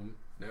Home."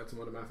 That's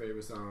one of my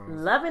favorite songs.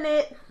 Loving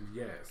It.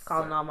 Yes.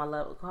 Calling all my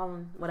love.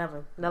 Calling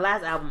whatever. The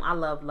last album, I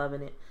loved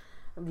Loving It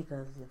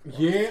because.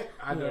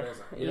 I know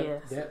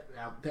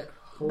that.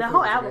 The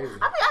whole album. Amazing.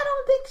 I mean, I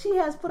don't think she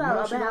has put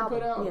out a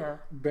bad album.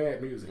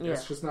 Bad music.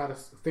 That's just not a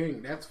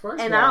thing. That's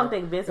first. And I don't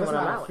think Vincent would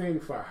allow it. That's not a thing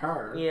for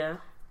her. Yeah.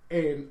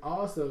 And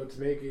also, to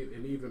make it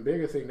an even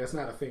bigger thing, that's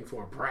not a thing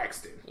for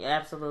Braxton. Yeah,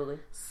 absolutely.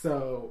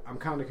 So, I'm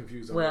kind of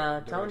confused.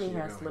 Tony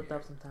has slipped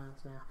up sometimes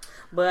now.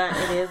 But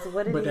it is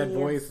what it is. But that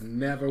voice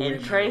never went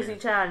And Tracy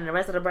Child and the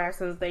rest of the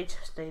Braxtons,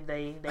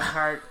 they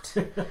hurt.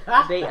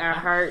 They are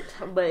hurt.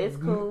 But it's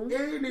cool.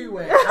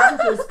 Anyway, I'm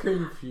just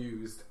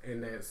confused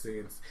in that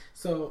sense.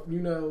 So,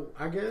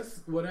 I guess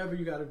whatever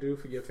you got to do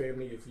for your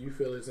family, if you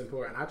feel it's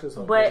important, I just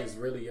hope that it's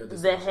really your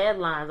decision. The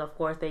headlines, of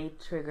course, they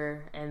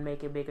trigger and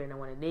make it bigger than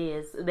what it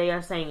is. They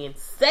are saying it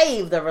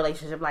saved the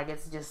relationship, like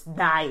it's just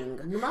dying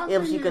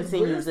if she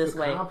continues this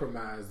way.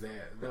 Compromise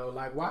that though,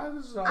 like why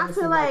is it always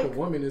like the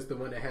woman is the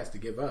one that has to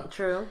give up?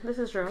 True, this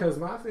is true. Because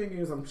my thing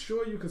is, I'm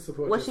sure you can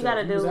support. What she got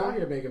to do? He's out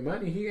here making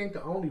money. He ain't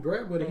the only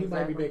breadwinner. Exactly.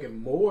 He might be making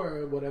more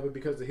or whatever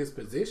because of his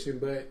position,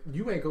 but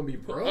you ain't gonna be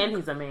broke. And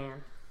he's a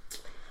man.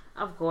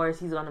 Of course,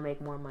 he's gonna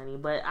make more money,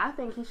 but I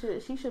think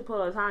she should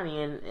pull a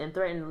Tiny and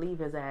threaten to leave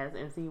his ass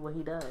and see what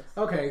he does.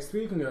 Okay,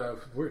 speaking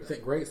of, great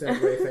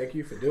segue. Thank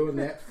you for doing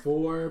that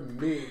for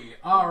me.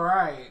 All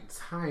right,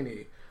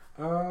 Tiny.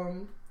 What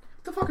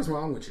the fuck is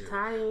wrong with you?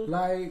 Tiny,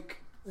 like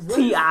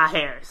T.I.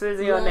 Harris is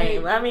your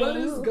name. I mean, what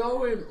is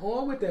going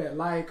on with that?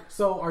 Like,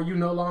 so are you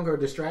no longer a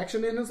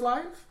distraction in his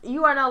life?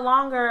 You are no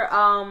longer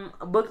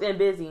booked and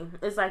busy.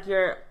 It's like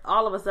you're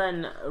all of a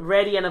sudden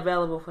ready and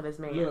available for this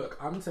man. Look,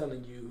 I'm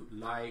telling you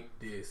like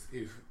this.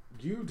 If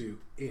you do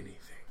anything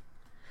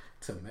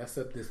to mess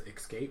up this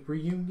Escape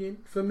reunion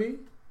for me,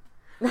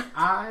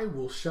 I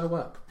will show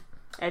up.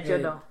 At your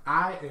door.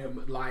 I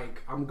am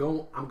like, I'm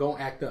going to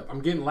act up. I'm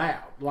getting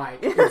loud. Like,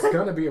 it's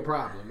going to be a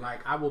problem.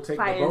 Like, I will take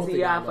the both of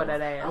y'all for that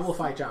ass. I will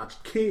fight y'all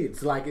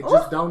kids. Like, it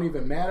just don't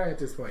even matter at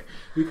this point.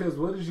 Because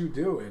what is you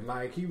doing?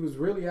 Like, he was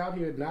really out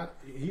here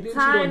he didn't cheat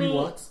on you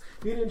once.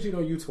 He didn't cheat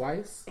on you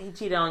twice. He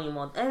cheated on you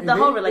once. The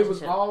whole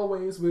relationship. It was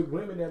always with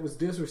women that was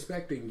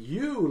disrespecting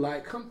you.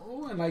 Like, come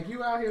on. Like,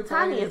 you out here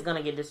Tiny is going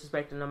to get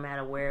disrespected no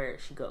matter where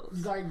she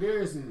goes. Like,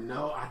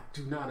 I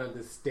do not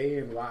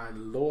understand why a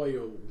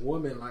loyal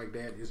woman like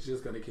that is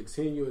just going to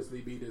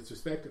continuously be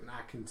disrespected. And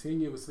I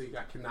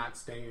cannot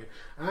stand.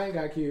 I ain't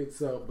got kids,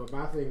 but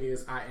my thing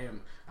is,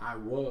 I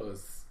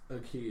was a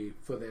kid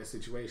for that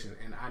situation.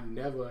 And I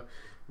never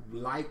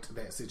liked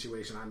that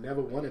situation. I never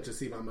wanted to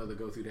see my mother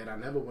go through that. I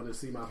never wanted to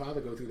see my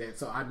father go through that.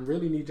 So I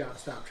really need y'all to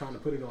stop trying to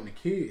put it on the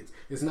kids.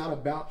 It's not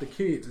about the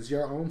kids. It's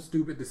your own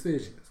stupid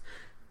decisions.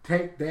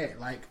 Take that.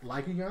 Like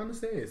Iyanla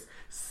says,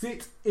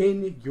 sit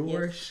in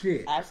your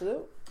shit.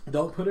 Absolutely.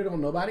 Don't put it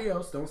on nobody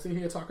else. Don't sit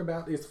here and talk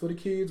about it's for the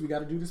kids. We got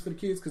to do this for the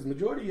kids because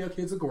majority of your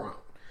kids are grown.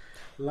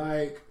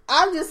 Like,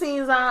 I've just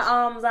seen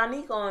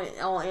Zanique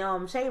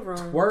on Shade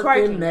Room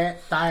twerking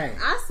that thing.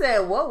 I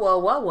said,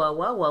 whoa,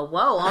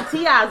 on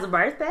T.I.'s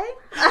birthday?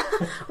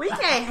 We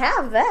can't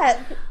have that.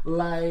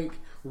 Like,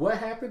 what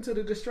happened to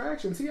the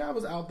distraction? T.I.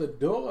 was out the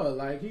door.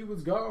 Like, he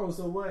was gone.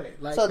 So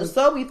what? Like,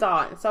 so we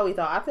thought.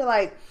 I feel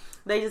like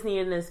they just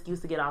needed an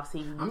excuse to get off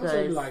TV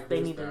because they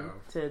need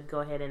to go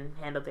ahead and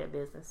handle their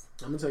business.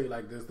 I'm going to tell you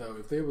like this, though.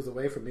 If there was a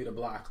way for me to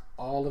block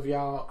all of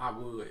y'all, I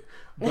would.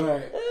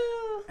 But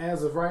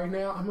as of right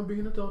now, I'm going to be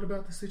an adult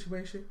about the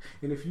situation.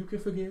 And if you can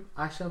forgive,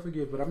 I shall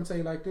forgive. But I'm going to tell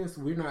you like this.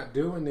 We're not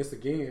doing this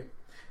again.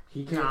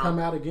 He can't come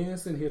out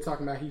against and here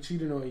talking about he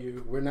cheated on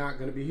you. We're not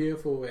going to be here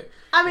for it.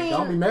 I mean, and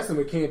don't be messing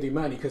with Candy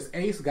Money because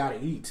Ace got to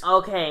eat.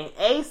 Okay,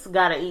 Ace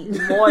got to eat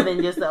more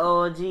than just the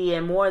OG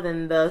and more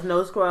than the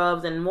no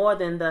scrubs and more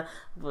than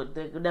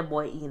that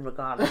boy eating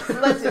regardless.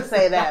 Let's just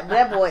say that.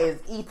 That boy is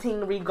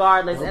eating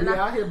regardless. Don't and be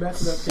out here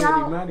messing up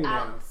Candy Money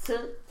now.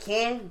 To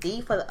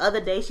Candy for the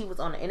other day, she was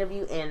on an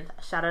interview and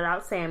shouted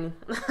out Sammy.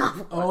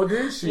 Oh,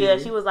 did she? Yeah,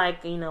 she was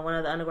like, one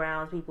of the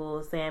underground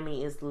people.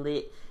 Sammy is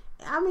lit.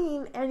 I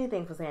mean,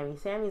 anything for Sammy.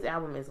 Sammy's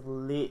album is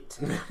lit.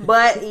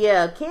 But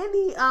yeah,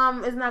 Candy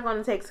is not going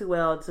to take too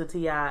well to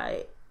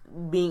T.I.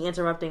 being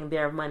interrupting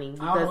their money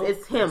because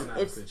it's him.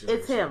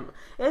 It's him.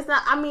 It's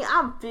not. I mean,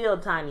 I feel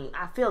Tiny.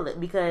 I feel it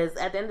because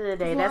at the end of the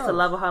day, that's the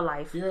love of her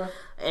life. Yeah,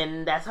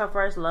 and that's her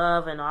first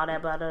love and all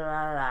that. Blah blah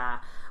blah blah.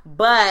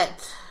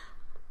 But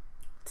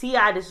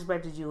T.I.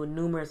 disrespected you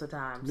numerous of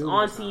times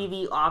on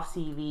TV, off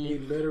TV. He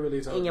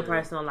literally told in your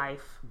personal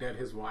life that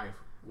his wife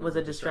was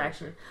a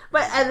distraction.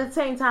 But at the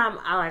same time,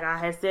 like I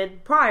had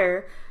said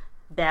prior,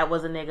 that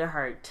was a nigga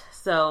hurt.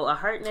 So a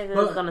hurt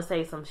nigga is gonna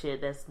say some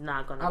shit that's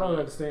not gonna. I don't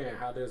understand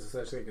how there's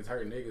such thing as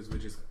hurt niggas,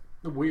 which is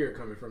weird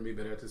coming from me.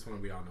 But at this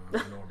point, we all know I'm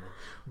not normal.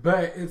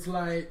 But it's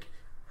like,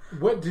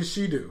 what did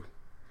she do?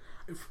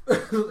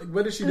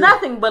 What did she do?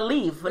 Nothing but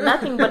leave.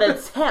 Nothing but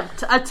attempt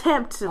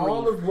to leave.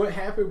 All of what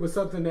happened was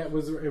something that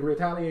was in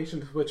retaliation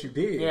to what you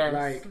did.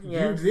 Yes,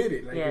 you did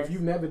it. If you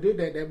never did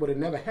that, that would have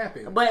never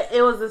happened. But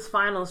it was this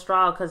final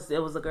straw because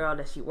it was a girl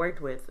that she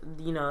worked with.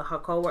 Her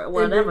coworker,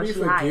 whatever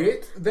she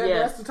hired.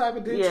 That's the type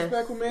of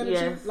disrespectful man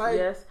that you like.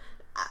 Yes,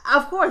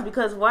 of course,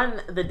 because one,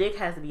 the dick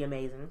has to be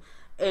amazing.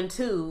 And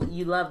two,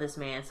 you love this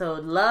man. So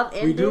love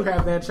and we do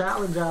have that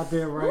challenge out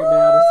there right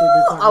now to sit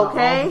and talk about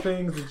all the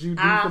things that you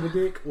do for the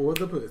dick or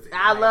the pussy.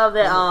 I love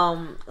that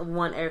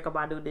one Erykah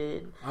Badu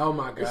did. Oh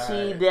my god.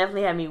 She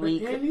definitely had me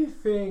weak.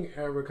 Anything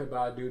Erykah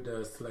Badu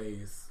does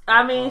slays.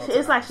 I mean,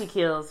 it's like she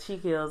kills. She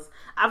kills.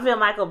 I feel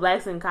Michael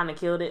Blackson kind of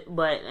killed it,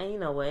 but you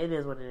know what? It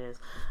is what it is.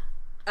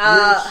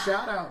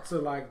 Shout out to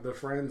like the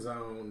Friend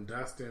Zone,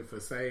 Dustin, for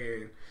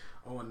saying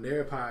on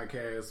their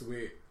podcast,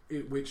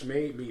 which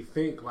made me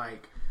think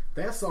like,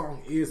 that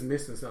song is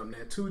missing something.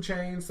 That 2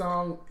 Chainz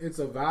song, it's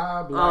a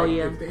vibe. Like,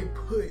 if they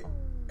put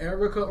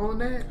Erykah on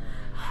that,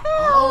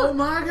 oh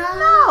my god,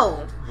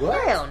 no,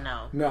 what? Hell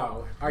no,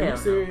 no. Are you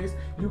serious?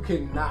 No. You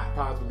cannot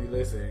possibly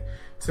listen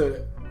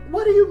to.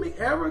 What do you mean?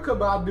 Erykah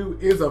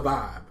Badu is a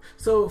vibe.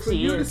 So for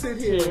you to sit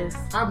here,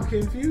 I'm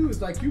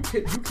confused. Like you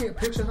can't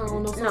picture her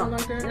on no song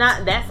like that.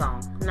 Not that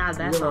song.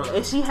 Song.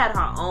 If she had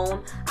her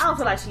own, I don't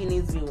feel like she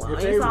needs to be one.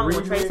 Any song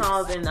with Trey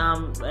Songz and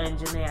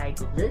Janae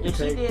Aiko. If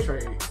she did, Trey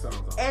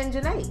Songz and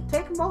Janae,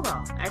 take them both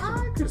off.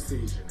 Actually, I could see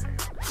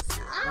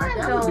Janae.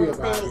 I don't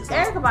think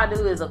Erykah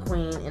Badu is a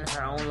queen in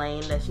her own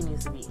lane. That she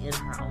needs to be in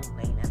her own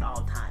lane at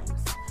all times.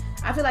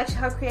 I feel like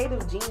her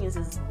creative genius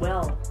is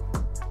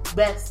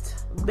best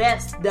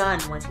done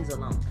when she's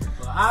alone.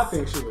 Well, I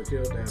think she would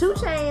kill that. 2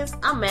 Chainz,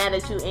 I'm mad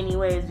at you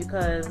anyways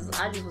because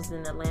I just was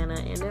in Atlanta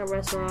and that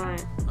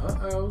restaurant.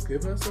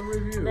 Give us a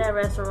review. That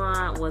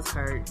restaurant was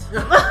hurt.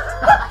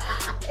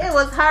 It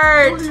was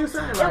hurt. What are you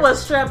saying? It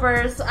was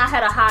strippers. I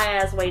had a high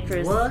ass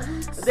waitress. What?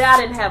 I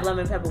didn't have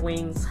lemon pepper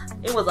wings.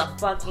 It was a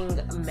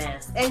fucking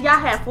mess. And y'all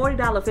had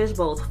 $40 fish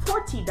bowls.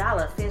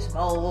 $40 fish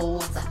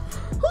bowls.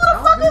 Who the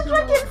fuck is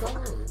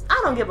drinking? I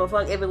don't give a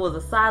fuck if it was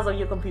the size of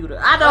your computer.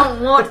 I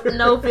don't want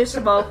no fish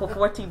bowl for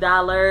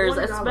 $40,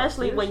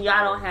 especially when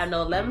y'all don't have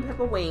no lemon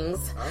pepper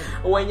wings.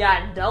 When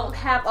y'all don't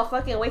have a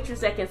fucking waitress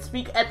that can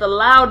speak at the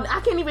loud. I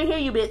can't even hear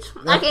you, bitch.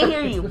 I can't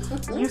hear you.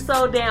 You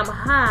so damn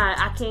high,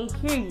 I can't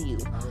hear you.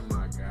 Oh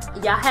my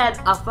god. Y'all had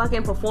a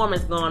fucking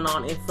performance going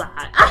on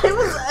inside.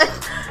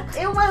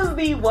 It was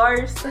the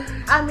worst.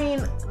 I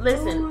mean,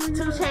 listen, 2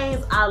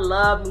 Chainz, I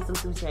love me some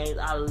 2 Chainz.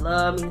 I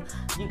love me.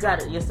 You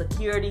got your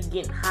security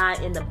getting high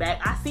in the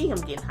back. I see him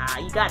getting high.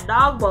 You got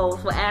dog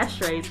bowls for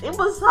ashtrays. It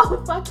was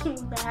so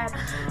fucking bad.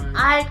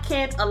 I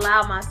can't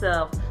allow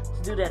myself to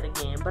do that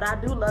again. But I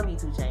do love you,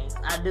 2 Chainz.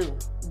 I do.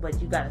 But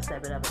you gotta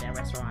step it up in that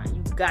restaurant.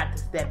 You got to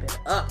step it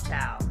up,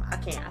 child. I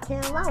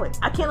can't allow it.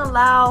 I can't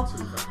allow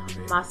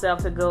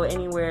myself to go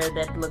anywhere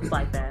that looks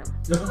like that.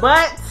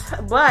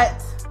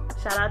 But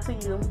shout out to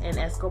you and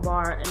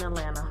Escobar in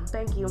Atlanta.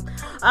 Thank you.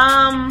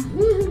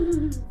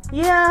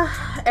 Yeah,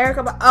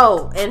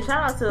 Erykah. And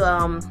shout out to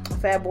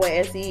Fatboy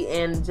SE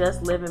and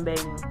Just Living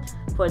Baby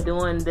for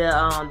doing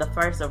the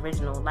first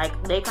original.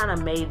 Like they kind of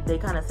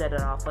set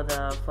it off for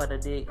the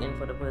dick and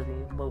for the pussy.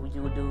 What would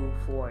you do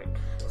for it?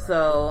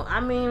 So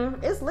I mean,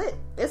 it's lit.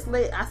 It's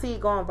lit. I see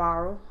it going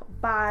viral.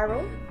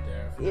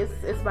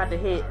 It's about to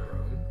hit.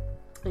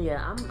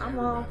 Yeah, I'm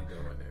all.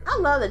 I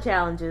love the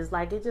challenges.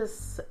 Like it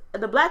just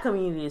the black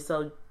community is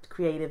so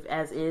creative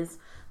as is.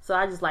 So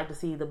I just like to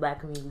see the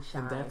black community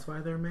shine. And that's why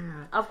they're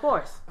mad. Of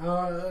course.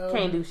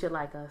 Can't do shit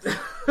like us.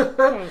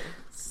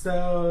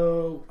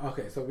 So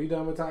we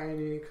done with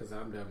Tiny? Because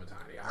I'm done with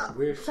Tiny. I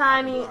wish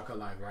Tiny. I could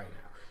like right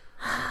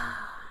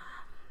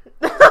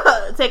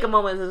now. Take a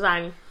moment to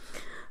Tiny.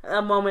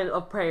 A moment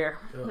of prayer.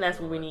 Oh, That's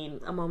what we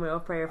need. A moment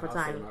of prayer for I'll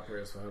Tiny. say my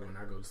prayers for her when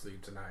I go to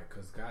sleep tonight,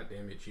 because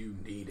goddamn it, you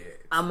need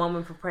it. A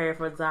moment for prayer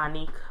for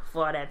Zanique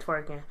for all that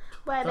twerking.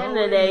 But at the end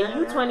of the day,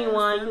 you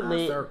 21, you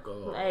lit.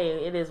 Circle.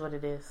 Hey, it is what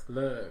it is.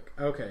 Look,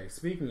 okay,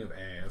 speaking of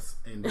ass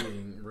and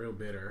being real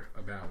bitter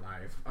about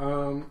life,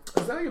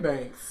 Azalea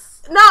Banks.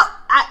 No,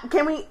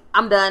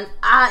 I'm done.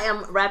 I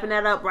am wrapping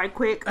that up right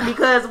quick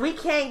because we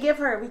can't give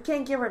her that. We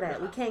can't give her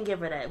that.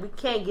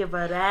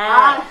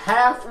 I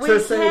have to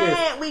say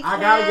this. I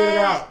gotta get it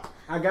out.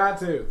 I got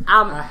to.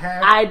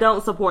 I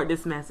don't support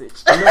this message.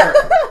 Look,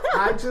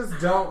 I just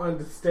don't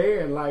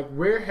understand. Like,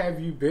 where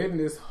have you been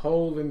this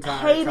whole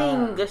entire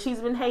time? She's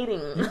been hating.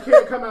 You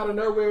can't come out of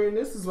nowhere, and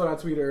this is what I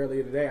tweeted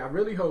earlier today. I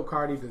really hope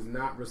Cardi does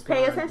not respond.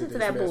 Pay attention to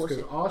that bullshit.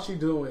 Because all she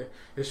doing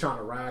is trying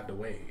to ride the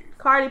wave.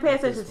 Cardi, pay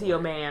attention to your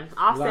man.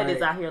 Offset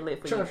is out here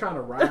lit for you. Trying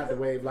to ride the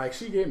wave. Like,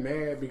 she get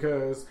mad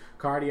because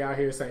Cardi out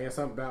here saying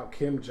something about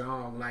Kim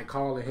Jong, like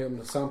calling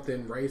him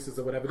something racist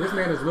or whatever. This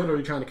man is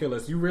literally trying to kill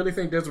us. You really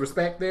think there's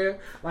respect there?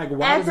 Like,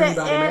 why does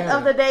anybody matter? At the end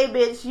of the day,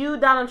 bitch, you,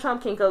 Donald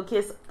Trump, can go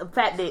kiss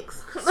fat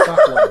dicks.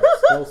 Suck ones.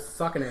 Go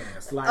sucking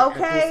ass. Like,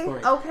 okay, at this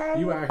point, okay.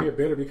 You out here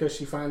bitter because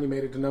she finally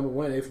made it to number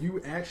one. If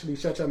you actually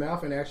shut your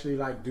mouth and actually,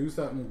 like, do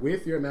something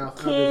with your mouth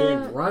other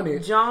than run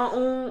it.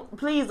 Jong-un,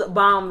 please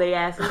bomb their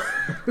asses.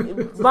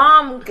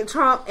 Bomb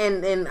Trump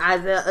and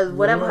Isaiah,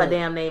 whatever her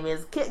damn name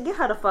is. Get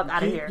her the fuck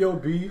out of here. Keep your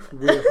beef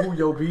with who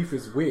your beef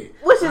is with.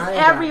 Which is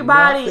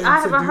everybody.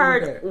 I haven't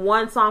heard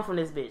one song from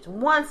this bitch.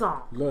 One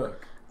song.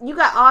 Look. You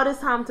got all this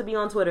time to be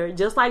on Twitter,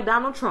 just like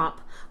Donald Trump,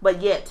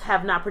 but yet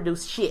have not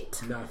produced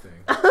shit. Nothing.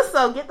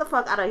 So get the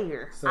fuck out of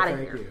here. So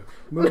thank you.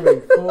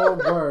 Moving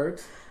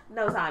forward.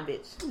 No time,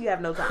 bitch. You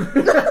have no time.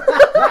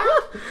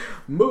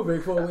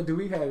 Moving forward, do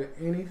we have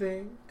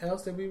anything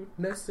else that we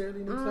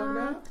necessarily need to talk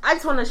about? I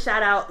just want to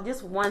shout out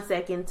just 1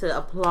 second to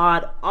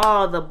applaud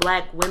all the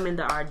black women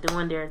that are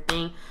doing their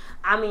thing.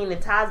 I mean,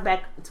 it ties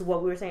back to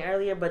what we were saying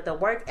earlier, but the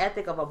work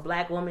ethic of a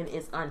black woman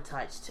is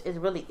untouched. It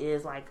really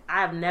is. Like,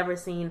 I've never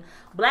seen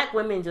black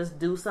women just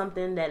do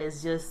something that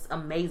is just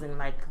amazing.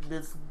 Like,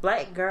 this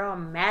black girl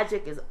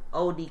magic is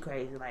OD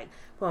crazy. Like,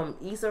 from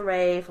Issa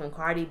Rae, from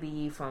Cardi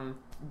B, from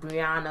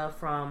Brianna,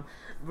 from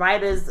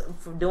writers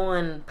from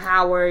doing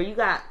Power. You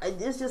got,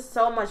 it's just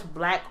so much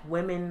black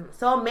women,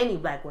 so many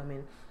black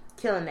women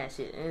killing that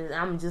shit. And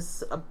I'm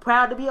just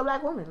proud to be a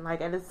black woman.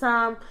 Like, at this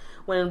time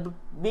when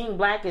being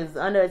black is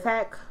under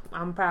attack,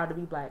 I'm proud to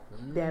be black.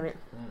 Damn it.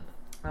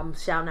 I'm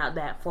shouting out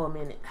that for a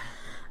minute.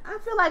 I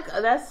feel like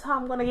that's how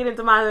I'm going to get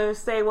into my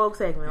Stay Woke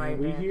segment right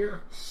now. We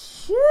here?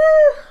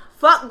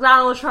 Fuck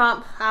Donald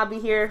Trump. I'll be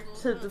here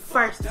to the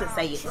first to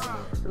say it.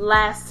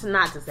 Last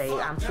not to say it,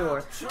 I'm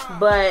sure.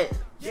 But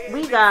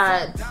we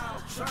got...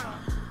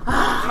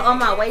 on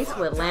my way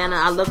to Atlanta,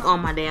 I look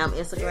on my damn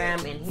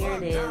Instagram, and here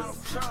it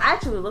is. I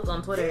actually look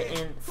on Twitter,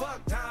 and,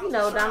 you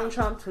know, Donald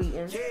Trump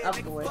tweeting,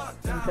 of course,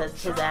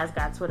 because his ass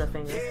got Twitter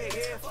fingers.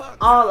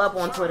 All up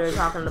on Twitter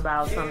talking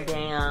about some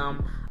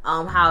damn...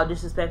 how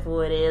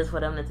disrespectful it is for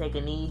them to take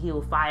a knee. He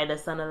will fire the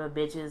son of the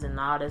bitches and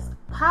all this.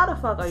 How the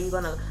fuck are you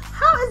gonna...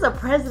 How is a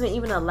president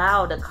even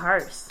allowed to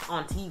curse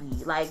on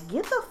TV? Like,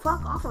 get the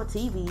fuck off of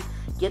TV.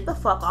 Get the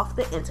fuck off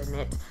the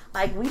internet.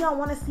 Like, we don't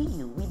want to see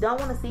you. We don't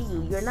want to see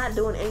you. You're not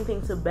doing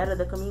anything to better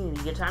the community.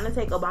 You're trying to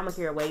take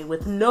Obamacare away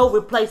with no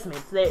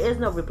replacement. There is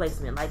no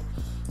replacement. Like,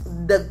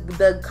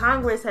 the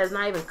Congress has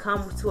not even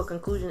come to a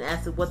conclusion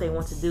as to what they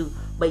want to do,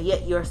 but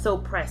yet you're so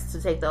pressed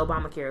to take the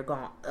Obamacare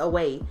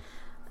away.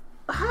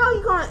 How are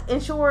you going to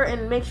ensure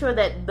and make sure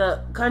that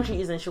the country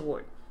is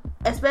insured?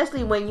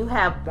 Especially when you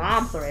have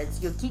bomb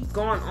threats. You keep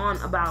going on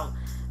about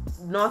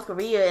North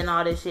Korea and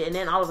all this shit, and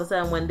then all of a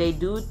sudden when they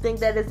do think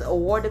that it's a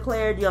war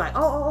declared, you're like,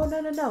 oh,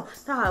 no.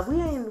 Nah,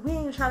 we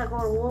ain't trying to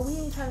go to war. We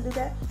ain't trying to do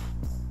that.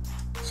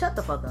 Shut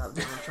the fuck up,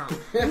 Donald Trump.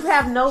 You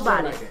have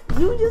nobody.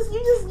 You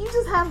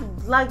just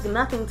have like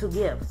nothing to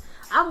give.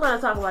 I'm going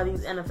to talk about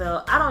these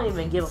NFL. I don't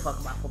even give a fuck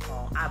about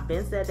football. I've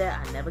been said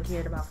that. I never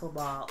cared about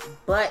football.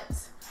 But,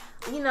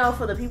 you know,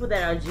 for the people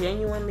that are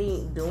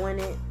genuinely doing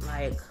it,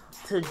 like,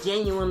 to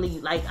genuinely,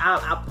 like,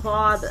 I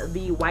applaud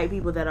the white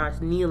people that are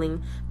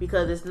kneeling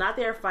because it's not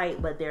their fight,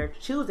 but they're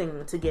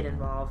choosing to get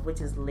involved, which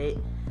is lit.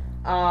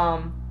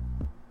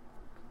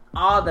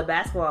 All the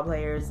basketball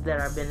players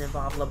that have been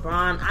involved.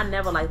 LeBron, I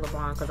never liked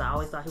LeBron because I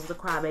always thought he was a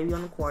crybaby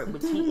on the court,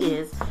 which he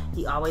is.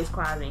 He always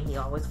cries and he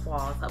always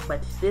falls.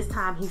 But this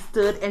time he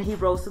stood and he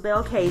rose to the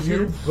occasion.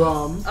 You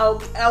bum.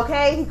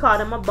 Okay, he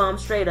called him a bum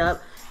straight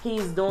up.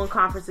 He's doing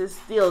conferences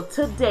still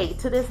to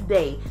this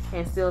day,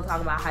 and still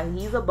talking about how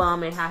he's a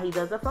bum and how he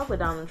doesn't fuck with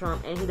Donald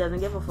Trump and he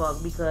doesn't give a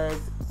fuck because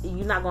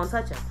you're not going to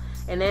touch him.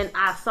 And then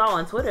I saw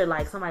on Twitter,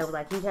 like, somebody was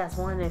like, he has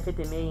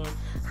 450 million.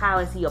 How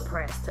is he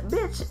oppressed?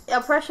 Bitch,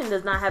 oppression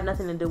does not have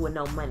nothing to do with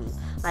no money.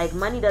 Like,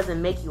 money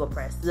doesn't make you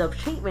oppressed. The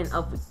treatment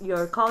of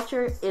your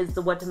culture is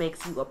what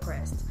makes you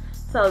oppressed.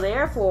 So,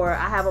 therefore,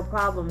 I have a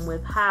problem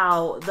with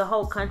how the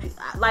whole country,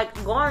 like,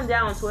 going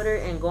down Twitter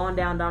and going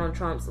down Donald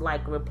Trump's,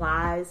 like,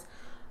 replies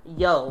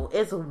yo,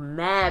 it's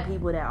mad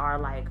people that are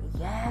like,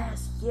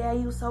 yes, yeah,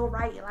 you so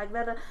right, like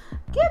that.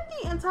 Get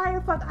the entire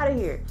fuck out of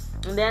here.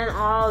 And then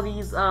all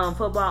these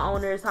football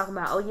owners talking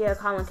about, oh yeah,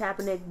 Colin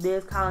Kaepernick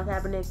this, Colin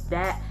Kaepernick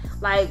that.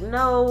 Like,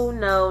 no,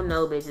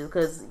 bitches.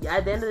 Because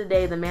at the end of the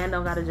day, the man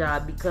don't got a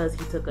job because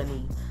he took a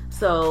knee.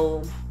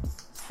 So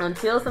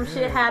until some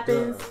shit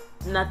happens,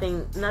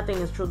 nothing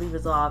is truly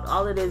resolved.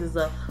 All it is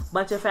a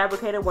bunch of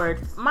fabricated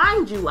words.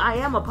 Mind you, I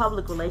am a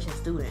public relations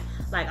student.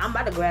 Like, I'm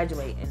about to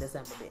graduate in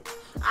December, bitch.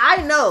 I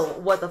know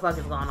what the fuck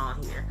is going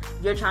on here.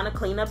 You're trying to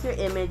clean up your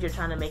image. You're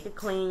trying to make it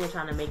clean. You're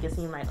trying to make it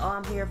seem like, oh,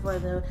 I'm here for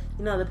the,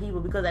 the people.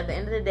 Because at the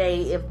end of the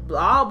day, if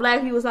all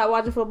black people start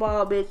watching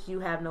football, bitch, you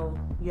have no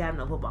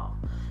football.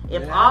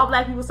 If all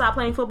black people stop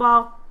playing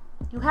football,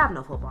 you have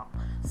no football.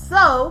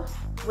 So,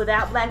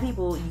 without black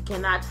people, you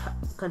cannot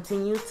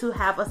continue to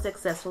have a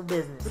successful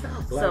business.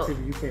 Without black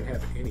people, you can't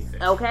have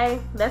anything. Okay?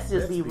 Let's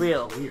be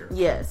real. Clear.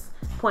 Yes.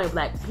 Point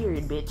blank,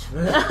 period, bitch.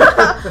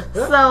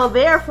 So,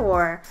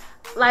 therefore,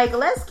 like,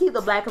 let's keep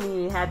the black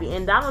community happy.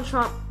 And Donald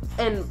Trump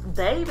and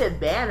David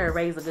Banner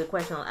raised a good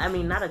question. I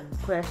mean, not a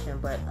question,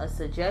 but a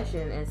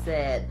suggestion, and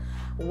said,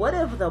 what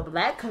if the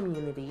black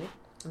community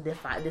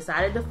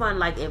decided to fund,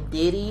 like, if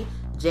Diddy,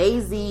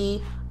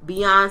 Jay-Z,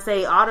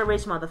 Beyonce, all the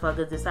rich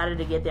motherfuckers decided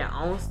to get their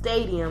own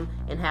stadium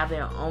and have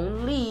their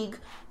own league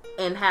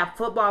and have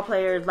football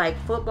players, like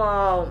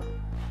football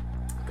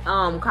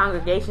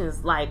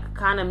congregations, like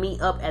kind of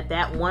meet up at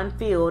that one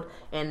field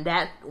and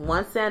that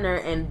one center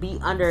and be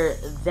under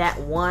that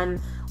one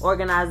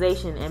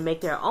organization and make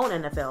their own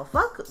NFL.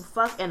 Fuck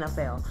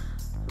NFL.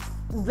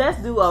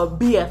 Let's do a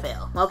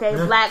BFL, okay?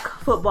 Black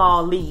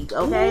Football League,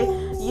 okay?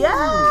 Ooh.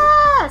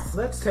 Yes!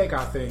 Let's take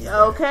our thing.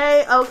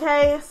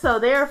 Okay. So,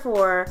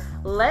 therefore,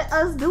 let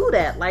us do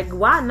that. Like,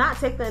 why not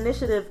take the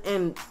initiative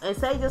and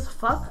say just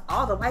fuck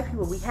all the white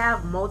people? We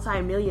have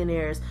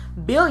multi-millionaires,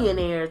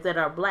 billionaires that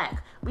are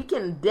black. We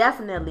can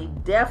definitely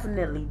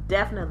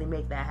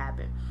make that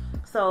happen.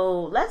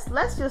 So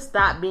let's just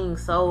stop being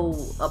so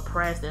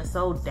oppressed and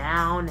so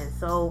down and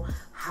so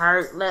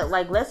hurt.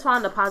 Let's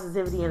find the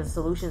positivity and the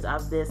solutions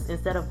of this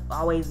instead of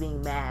always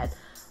being mad.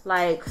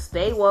 Like,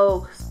 stay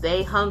woke,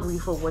 stay hungry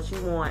for what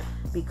you want,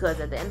 because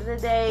at the end of the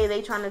day,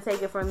 they trying to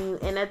take it from you,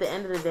 and at the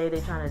end of the day,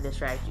 they trying to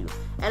distract you.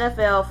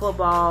 NFL,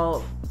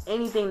 football,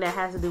 anything that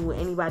has to do with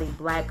anybody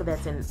black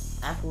that's in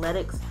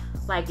athletics,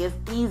 like, it's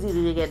easy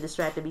to get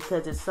distracted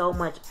because there's so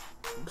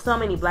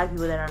many black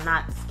people that are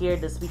not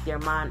scared to speak their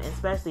mind,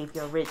 especially if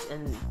you're rich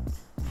and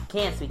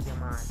can't speak your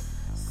mind.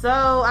 So,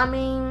 I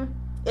mean,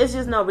 it's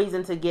just no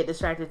reason to get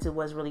distracted to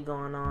what's really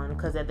going on,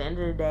 because at the end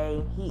of the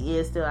day, he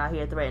is still out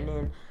here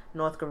threatening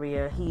North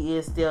Korea. He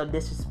is still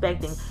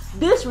disrespecting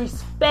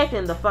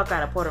the fuck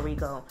out of Puerto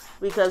Rico,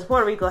 because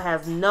Puerto Rico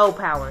has no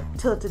power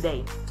till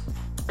today.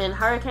 And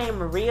Hurricane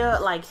Maria,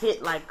 like,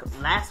 hit, like,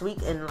 last week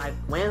and, like,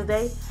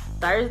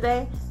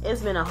 Thursday,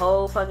 it's been a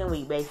whole fucking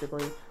week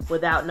basically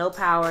without no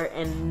power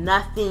and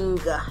nothing,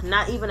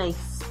 not even a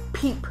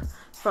peep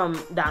from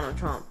Donald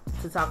Trump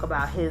to talk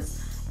about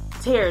his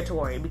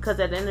territory, because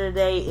at the end of the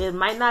day, it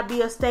might not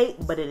be a state,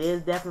 but it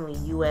is definitely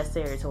U.S.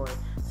 territory.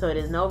 So it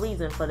is no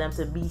reason for them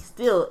to be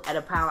still at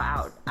a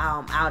power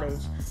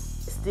outage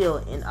still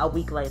in a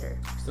week later.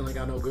 Still ain't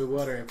got no good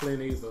water in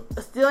Flint either.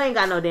 Still ain't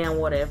got no damn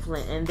water in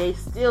Flint, and they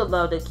still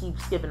love to keep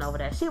skipping over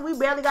that shit. We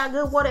barely got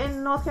good water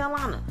in North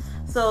Carolina.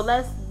 So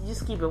let's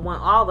just keep it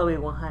all the way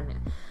 100.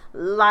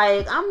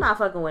 Like, I'm not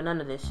fucking with none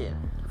of this shit.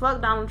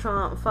 Fuck Donald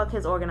Trump. Fuck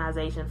his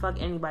organization.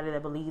 Fuck anybody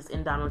that believes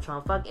in Donald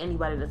Trump. Fuck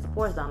anybody that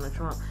supports Donald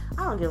Trump.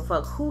 I don't give a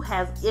fuck who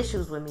has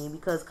issues with me,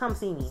 because come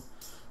see me.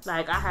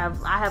 Like, I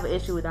have an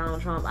issue with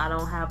Donald Trump. I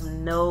don't have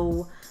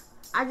no...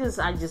 I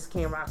just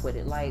can't rock with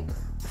it. Like,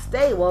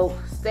 stay woke,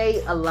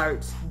 stay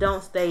alert,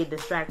 don't stay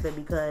distracted,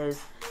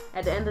 because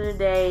at the end of the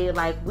day,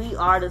 like, we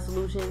are the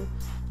solution,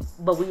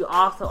 but we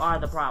also are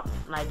the problem.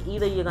 Like,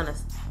 either you're gonna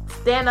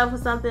stand up for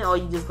something, or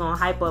you just gonna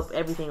hype up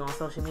everything on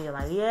social media,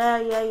 like,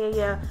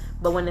 yeah.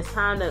 But when it's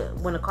time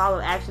when the call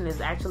of action is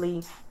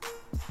actually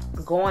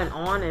going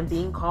on and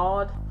being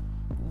called,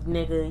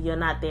 nigga, you're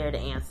not there to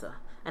answer.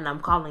 And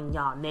I'm calling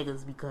y'all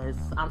niggas because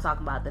I'm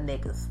talking about the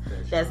niggas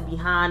that's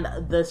behind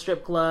the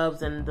strip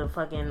clubs and the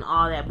fucking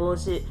all that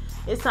bullshit.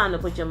 It's time to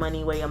put your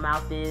money where your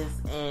mouth is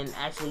and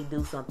actually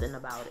do something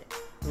about it.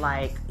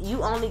 Like,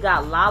 you only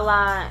got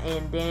Lala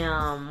and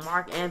damn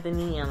Mark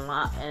Anthony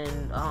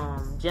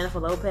and Jennifer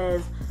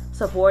Lopez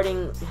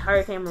supporting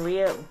Hurricane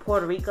Maria,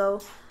 Puerto Rico.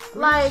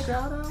 Like,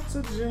 shout out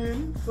to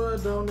Jen for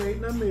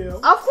donating a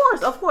meal. Of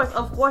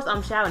course,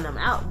 I'm shouting them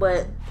out,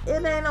 but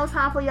it ain't no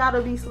time for y'all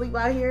to be asleep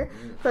out here,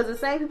 because the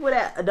same people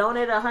that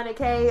donated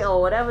 $100K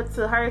or whatever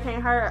to Hurricane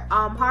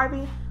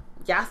Harvey,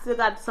 y'all still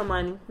got some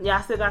money.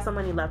 Y'all still got some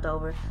money left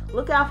over.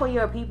 Look out for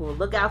your people.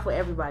 Look out for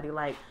everybody.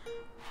 Like,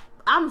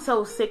 I'm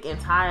so sick and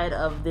tired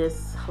of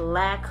this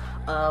lack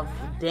of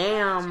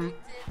damn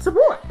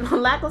support.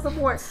 Lack of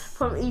support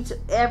from each and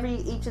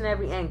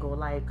every angle.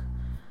 Like,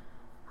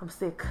 I'm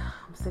sick.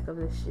 I'm sick of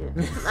this shit.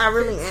 I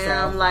really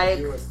am. Like,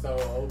 you are so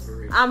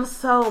over it. I'm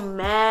so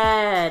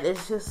mad.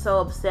 It's just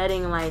so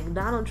upsetting. Like,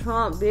 Donald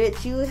Trump,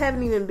 bitch, you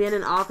haven't even been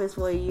in office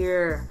for a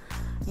year.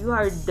 You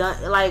are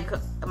done. Like,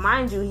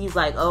 mind you, he's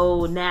like,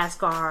 oh,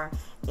 NASCAR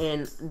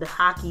and the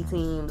hockey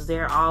teams,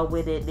 they're all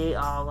with it. They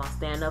all gonna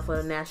stand up for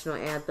the national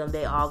anthem.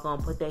 They all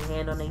gonna put their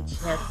hand on their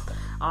chest.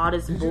 All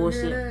this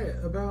bullshit. Did you hear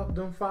that about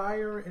them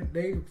fire and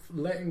they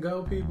letting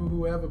go people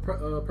who ever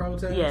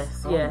protest?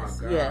 Yes, oh yes,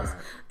 my God. yes.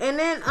 And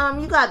then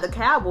you got the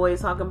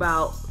Cowboys talking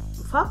about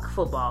fuck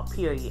football,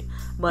 period.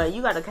 But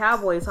you got the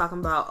Cowboys talking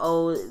about,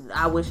 oh,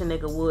 I wish a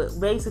nigga would.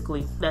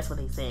 Basically, that's what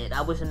they said.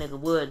 I wish a nigga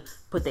would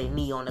put their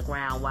knee on the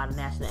ground while the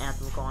national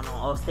anthem's going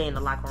on, or stay in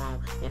the locker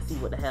room and see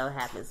what the hell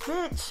happens.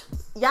 Bitch,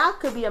 y'all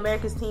could be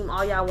America's team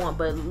all y'all want,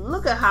 but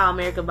look at how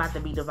America about to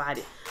be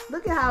divided.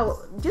 Look at how,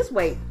 just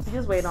wait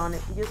on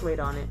it.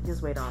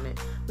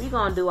 We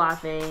gonna do our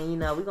thing, we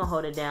gonna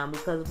hold it down,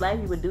 because black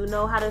people do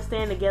know how to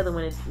stand together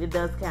when it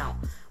does count.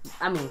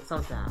 I mean,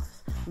 sometimes.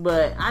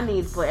 But I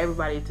need for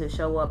everybody to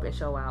show up and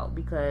show out,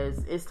 because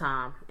it's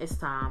time. It's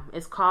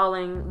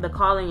calling. The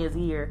calling is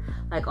here.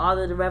 Like, all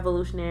of the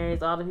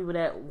revolutionaries, all the people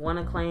that want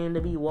to claim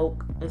to be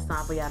woke, it's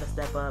time for y'all to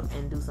step up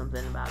and do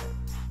something about it.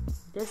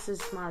 This is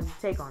my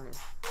take on it.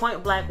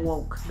 Point blank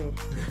woke, bitch.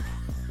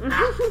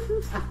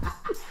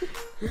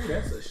 Ooh,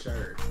 that's a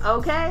shirt.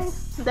 Okay?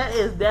 That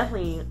is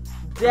definitely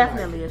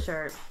a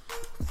shirt.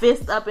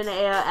 Fist up in the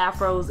air,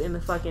 afros in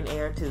the fucking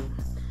air too.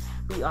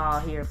 We all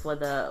here for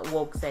the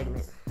woke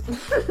segment.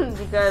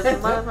 Because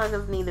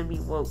motherfuckers need to be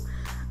woke.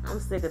 I'm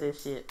sick of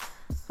this shit.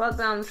 Fuck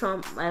Donald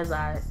Trump, as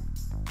I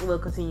will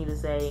continue to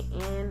say.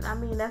 And I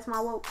mean, that's my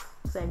woke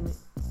segment.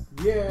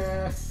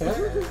 Yeah.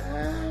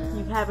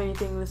 You have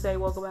anything to say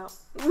woke about?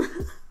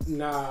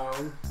 No,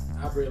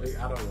 I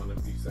don't want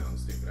to be sounding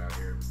stupid out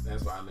here.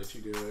 That's why I let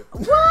you do it.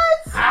 What?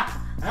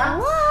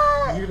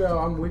 What?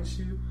 I'm with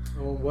you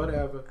on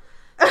whatever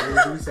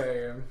you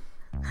saying.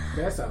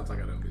 That sounds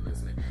like I don't be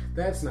listening.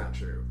 That's not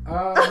true.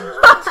 I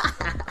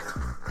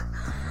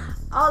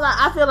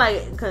feel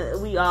like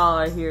we all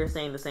are here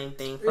saying the same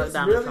thing. Fuck it's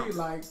Donald really Trump.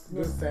 like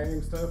the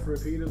same stuff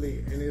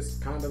repeatedly, and it's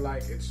kind of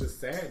like it's just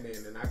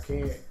saddening, and I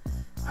can't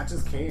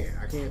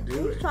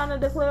do it. He's trying to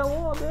declare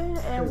war, man,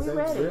 and we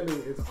ready.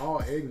 It's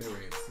all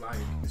ignorance, like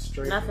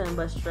straight. Nothing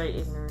but straight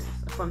ignorance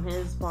from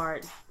his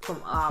part, from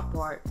our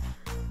part.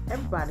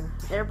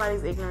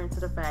 Everybody's ignorant to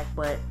the fact,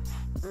 but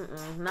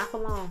not for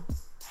long.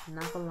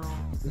 Not for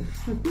long.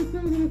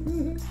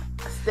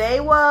 Stay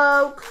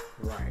woke.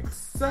 Right.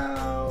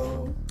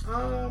 So,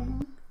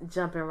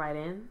 jumping right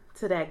in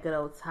to that good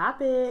old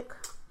topic.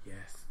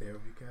 Yes, there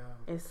we go.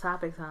 It's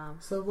topic time.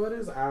 So, what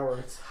is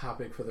our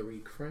topic for the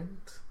week, friend?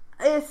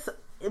 It's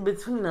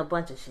between a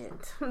bunch of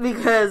shit,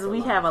 because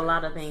we have a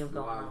lot of things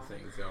going on.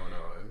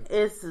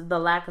 It's the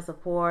lack of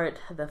support,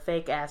 the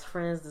fake ass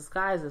friends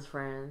disguised as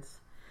friends,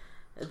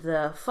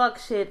 the fuck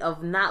shit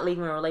of not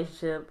leaving a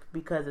relationship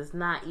because it's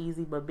not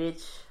easy, but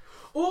bitch.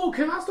 Oh,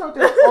 can I start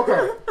there?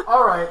 Okay.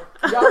 All right.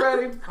 Y'all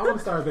ready? I want to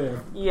start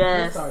there.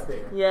 Yes. Let's start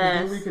there.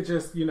 Yes. Then we could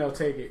just,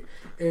 take it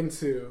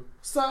into.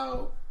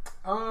 So,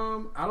 I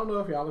don't know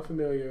if y'all are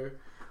familiar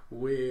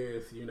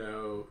with,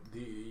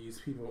 these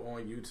people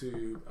on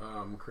YouTube,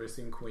 Chris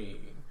and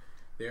Queen.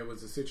 There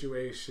was a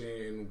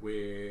situation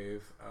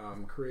with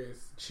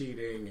Chris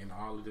cheating and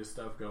all of this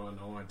stuff going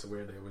on, to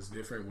where there was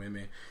different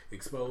women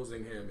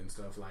exposing him and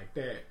stuff like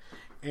that.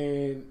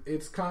 And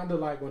it's kind of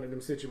like one of them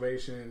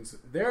situations.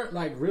 They're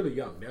like really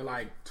young. They're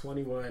like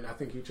 21. I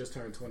think he just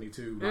turned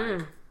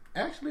 22.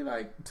 Actually,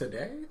 like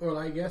today or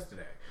like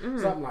yesterday,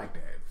 something like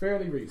that.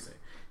 Fairly recent.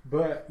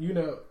 But,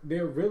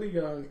 they're really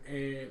young,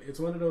 and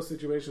it's one of those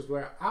situations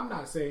where I'm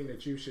not saying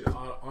that you should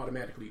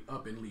automatically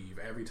up and leave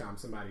every time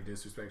somebody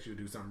disrespects you or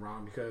do something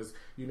wrong, because,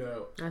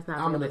 That's not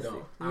I'm realistic. an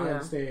adult. I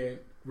understand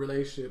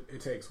relationship,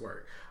 it takes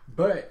work.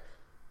 But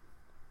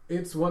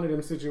it's one of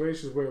them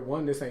situations where,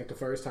 one, this ain't the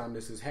first time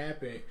this has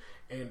happened,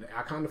 and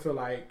I kind of feel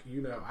like,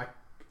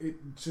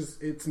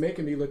 it's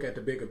making me look at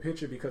the bigger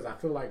picture, because I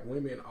feel like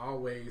women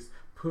always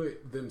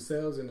put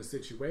themselves in a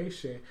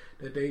situation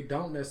that they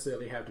don't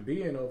necessarily have to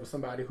be in over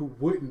somebody who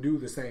wouldn't do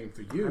the same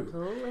for you.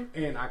 Absolutely.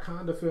 And I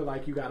kind of feel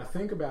like you got to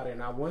think about it.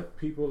 And I want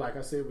people, like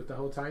I said with the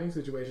whole Tiny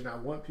situation, I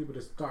want people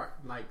to start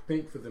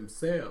think for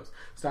themselves.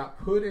 Stop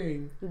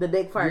putting the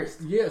dick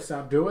first.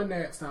 Stop doing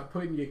that. Stop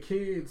putting your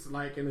kids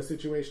in a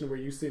situation where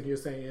you sitting here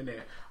saying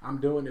that I'm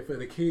doing it for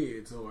the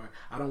kids, or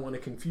I don't want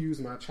to confuse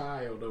my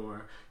child,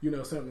 or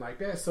something like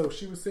that. So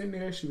she was sitting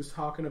there. She was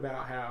talking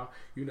about how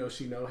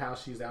she know how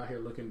she's out here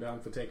looking dumb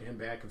for taking him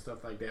back and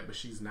stuff like that, but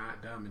she's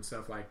not dumb and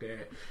stuff like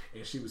that.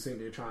 And she was sitting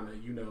there trying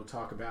to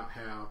talk about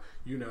how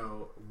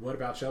what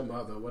about your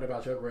mother, what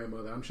about your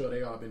grandmother, I'm sure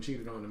they all been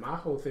cheated on. And my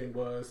whole thing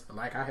was,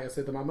 like I had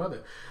said to my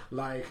mother,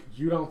 like,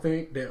 you don't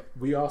think that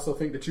we also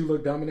think that you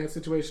look dumb in that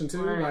situation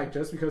too? Right. Like,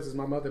 just because it's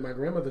my mother and my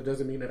grandmother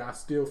doesn't mean that I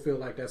still feel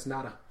like that's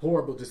not a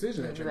horrible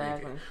decision that you're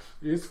making.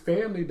 It's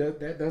family,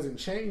 that doesn't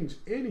change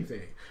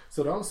anything.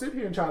 So don't sit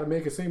here and try to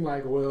make it seem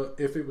like, well,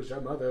 if it was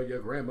your mother, your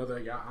grandmother,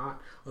 your aunt,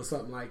 or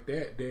something like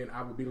that, then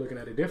I would be looking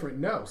at it different.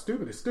 No,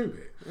 stupid is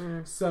stupid.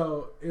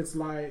 So it's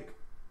like,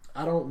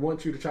 I don't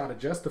want you to try to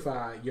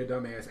justify your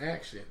dumbass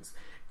actions.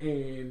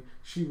 And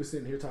she was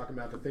sitting here talking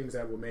about the things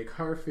that will make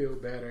her feel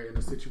better in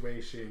a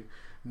situation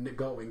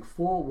going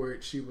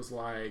forward. She was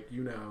like,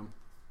 you know,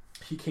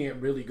 he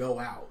can't really go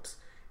out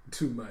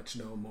too much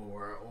no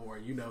more, or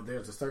you know,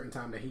 there's a certain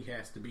time that he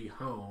has to be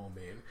home.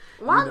 And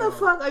why the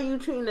fuck are you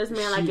treating this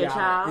man like your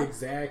child?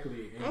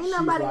 Exactly. And ain't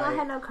nobody gonna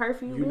have no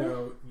curfew. You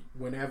know,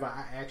 whenever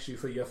I ask you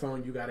for your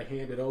phone, you gotta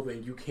hand it over,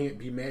 and you can't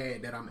be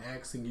mad that I'm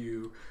asking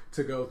you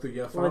to go through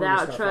your phone.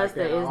 Without and stuff trust,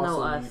 like that. there is I also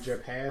no us. need your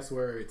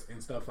passwords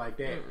and stuff like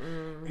that.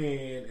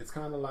 And it's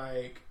kind of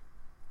like,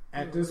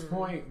 at this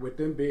point, with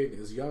them being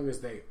as young as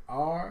they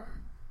are,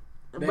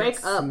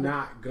 that's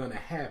not gonna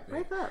happen.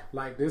 Break up.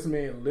 Like, this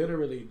man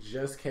literally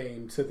just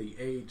came to the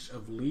age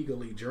of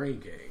legally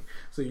drinking.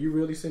 So you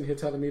really sitting here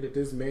telling me that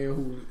this man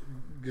who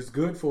is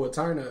good for a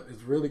turn up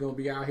is really gonna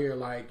be out here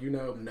like, you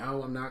know,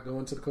 no, I'm not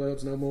going to the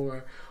clubs no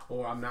more,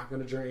 or I'm not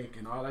gonna drink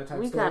and all that type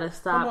of stuff. We gotta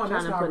stop. Come on, trying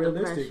that's to not put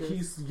realistic. The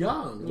He's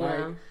young. Yeah.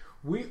 Like,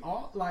 we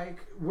all, like,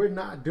 we're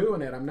not doing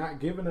that. I'm not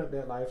giving up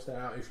that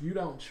lifestyle if you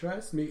don't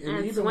trust me.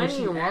 And even when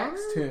she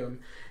asked him,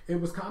 it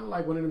was kind of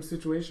like one of them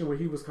situations where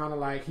he was kind of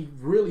like, he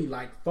really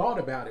like thought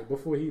about it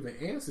before he even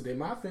answered it.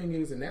 My thing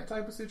is, in that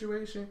type of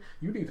situation,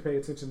 you need to pay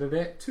attention to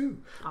that too,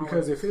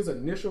 because if his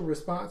initial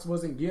response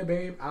wasn't, yeah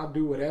babe, I'll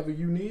do whatever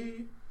you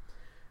need,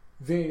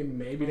 then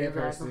maybe that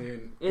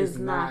person is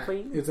not for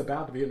you. It's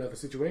about to be another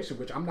situation,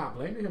 which I'm not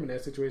blaming him in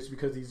that situation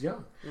because he's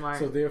young. Right.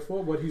 So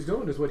therefore, what he's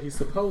doing is what he's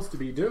supposed to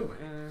be doing.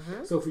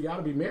 So for y'all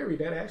to be married,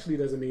 that actually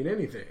doesn't mean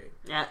anything.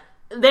 Yeah,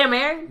 they're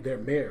married. They're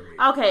married.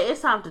 Okay, it's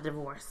time to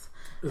divorce.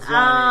 It's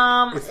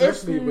like,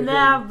 it's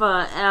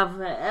never,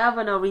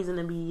 ever no reason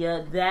to be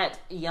that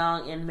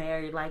young and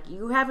married. Like,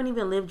 you haven't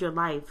even lived your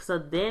life, so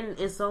then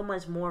it's so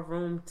much more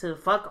room to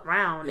fuck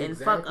around and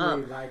fuck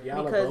up, like,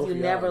 because you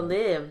never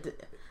lived.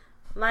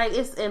 Like,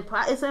 it's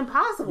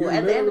impossible. You're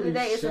at the end of the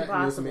day, it's shutting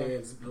impossible.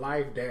 This man's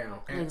life down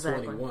at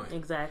 21.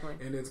 Exactly.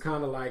 And it's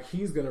kind of like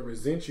he's going to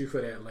resent you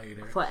for that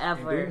later.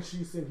 Forever. And then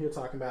she's sitting here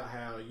talking about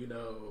how, you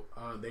know,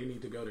 they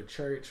need to go to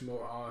church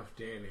more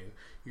often and,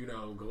 you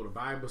know, go to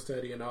Bible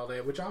study and all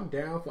that, which I'm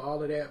down for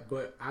all of that,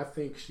 but I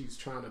think she's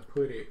trying to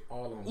put it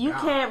all on You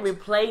God. can't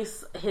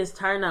replace his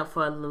turn up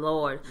for the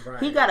Lord.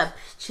 Right. He got to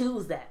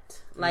choose that.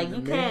 Like,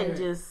 you can't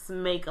just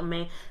make a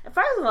man.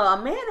 First of all,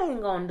 a man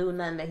ain't gonna do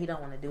nothing that he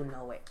don't want to do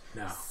no way.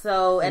 No.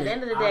 So at the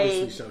end of the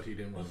day, obviously showed he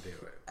didn't want to do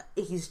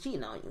it. He's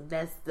cheating on you.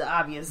 That's the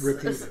obvious,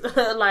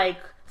 like,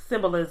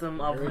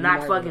 symbolism of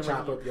not fucking with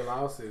chop you. Up your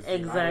losses.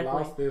 Exactly. I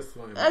lost this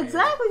one. Man.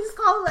 Exactly. Just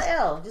call it an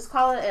L. Just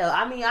call it an L.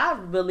 I mean, I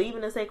believe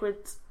in a sacred,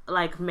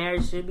 like,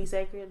 marriage should be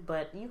sacred,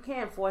 but you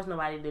can't force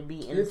nobody to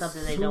be in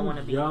something they don't want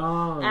to be.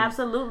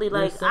 Absolutely.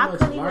 Like, so I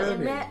couldn't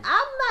learning.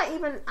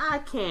 I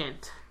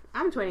can't.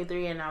 I'm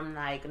 23 and I'm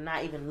like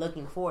not even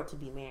looking forward to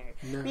be married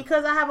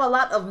because I have a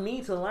lot of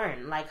me to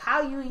learn. Like,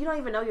 how you don't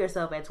even know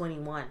yourself at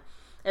 21,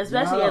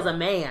 especially as a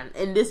man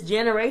in this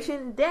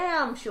generation.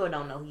 Damn sure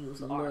don't know who you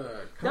are.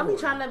 Don't be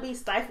trying to be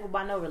stifled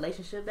by no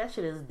relationship. That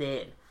shit is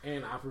dead.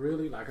 And I've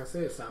really, like I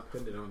said, stop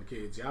putting it on the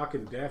kids. Y'all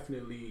can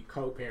definitely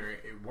co-parent.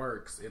 It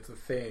works. It's a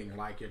thing.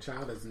 Like, your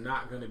child is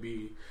not going to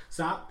be...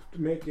 Stop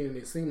making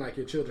it seem like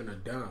your children are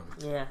dumb.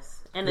 Yes.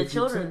 And if the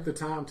children... you took the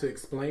time to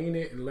explain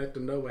it and let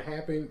them know what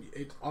happened,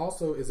 it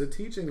also is a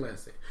teaching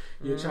lesson.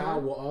 Your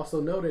child will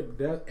also know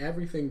that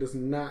everything does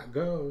not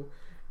go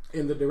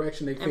in the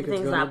direction they think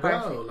it's going to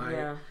go.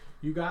 Like,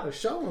 you got to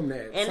show them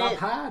that. And stop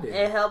hiding.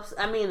 It helps.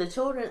 I mean, the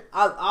children...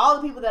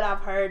 All the people that I've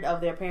heard of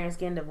their parents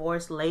getting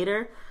divorced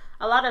later...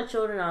 A lot of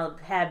children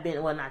have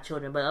been, well, not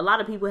children, but a lot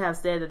of people have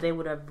said that they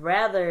would have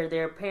rather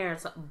their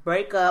parents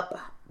break up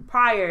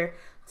prior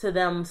to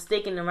them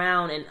sticking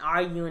around and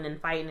arguing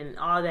and fighting and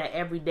all that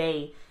every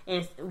day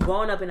and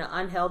growing up in an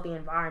unhealthy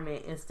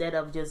environment instead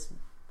of just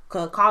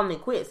calling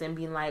it quits and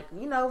being like,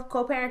 you know,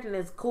 co-parenting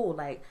is cool.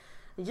 Like,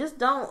 just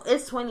don't,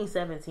 it's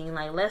 2017.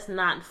 Like, let's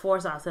not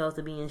force ourselves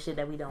to be in shit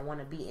that we don't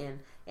want to be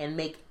in and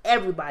make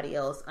everybody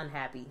else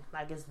unhappy.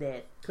 Like, it's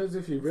dead. Because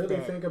if you really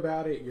think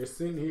about it, you're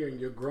sitting here and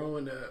you're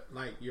growing up,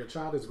 like, your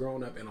child is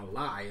growing up in a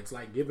lie. It's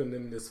like giving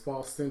them this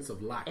false sense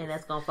of life. And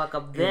that's going to fuck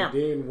up them.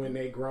 And then when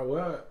they grow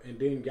up and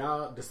then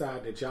y'all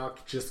decide that y'all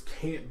just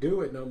can't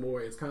do it no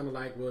more, it's kind of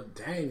like, well,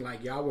 dang,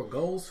 like, y'all were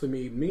goals for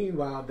me.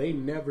 Meanwhile, they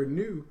never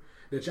knew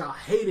that y'all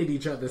hated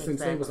each other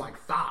since they was like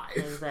 5.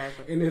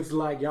 Exactly. And it's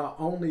like the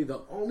only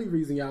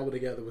reason y'all were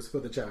together was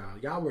for the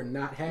child. Y'all were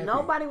not happy.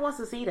 Nobody wants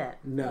to see that.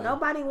 No.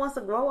 Nobody wants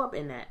to grow up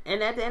in that.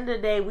 And at the end of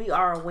the day, we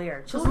are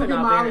aware. Children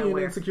are very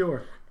aware.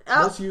 Insecure.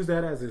 Let's use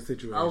that as a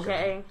situation.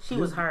 Okay. She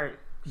was hurt.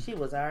 She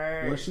was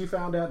hurt. When she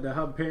found out that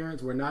her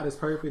parents were not as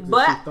perfect as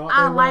but she thought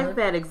I they like were.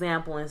 that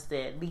example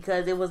instead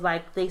because it was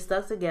like they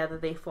stuck together.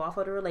 They fought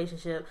for the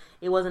relationship.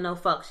 It wasn't no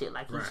fuck shit.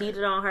 Like he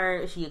cheated on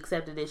her. She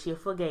accepted it. She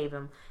forgave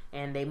him.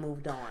 And they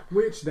moved on.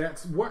 Which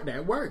that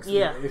works.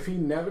 Yeah. If he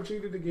never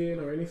cheated again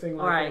or anything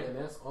like that, and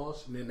that's all,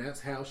 then that's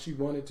how she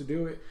wanted to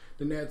do it.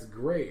 Then that's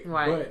great.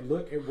 Right. But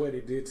look at what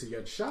it did to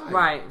your child.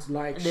 Right.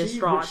 Like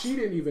she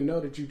didn't even know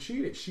that you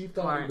cheated. She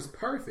thought it was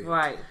perfect.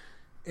 Right.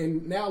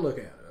 And now look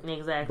at her.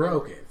 Exactly.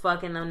 Broken.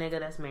 Fucking no nigga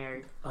that's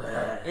married.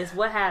 It's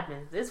what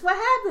happens. It's what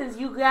happens.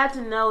 You got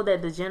to know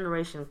that the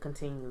generation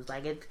continues.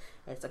 Like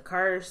it's a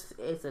curse.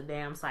 It's a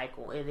damn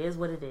cycle. It is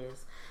what it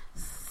is.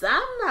 So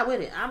I'm not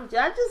with it.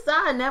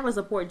 I never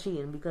support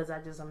cheating because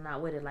I'm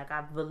not with it. Like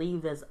I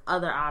believe there's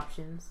other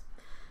options.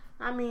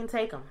 I mean,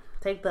 take them.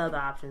 Take the other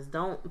options.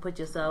 Don't put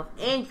yourself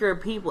and your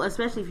people,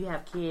 especially if you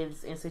have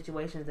kids, in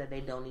situations that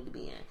they don't need to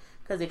be in.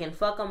 Because it can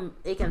fuck them.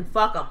 It can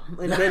fuck them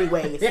in many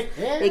ways.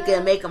 It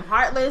can make them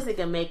heartless. It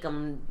can make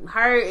them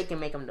hurt. It can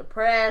make them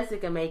depressed.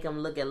 It can make them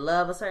look at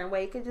love a certain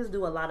way. It can just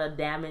do a lot of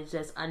damage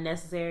that's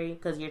unnecessary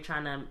because you're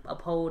trying to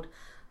uphold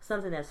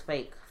something that's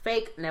fake.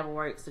 Fake never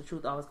works. The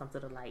truth always comes to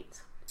the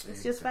light.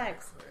 It's just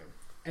facts.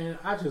 And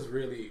I just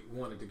really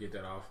wanted to get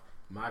that off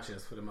my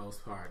chest for the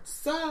most part.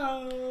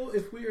 So,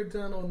 if we are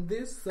done on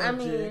this subject, I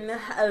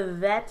mean,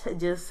 that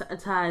just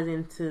ties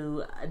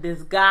into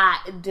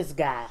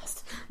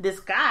disguised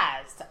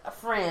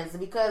friends.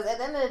 Because at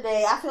the end of the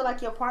day, I feel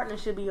like your partner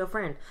should be your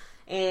friend.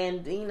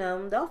 And, you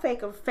know, don't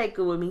fake it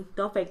with me.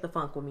 Don't fake the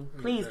funk with me.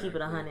 Please keep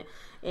it 100.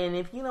 And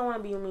if you don't want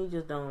to be with me,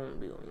 just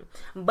don't be with me.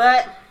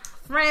 But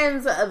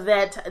friends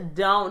that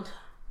don't,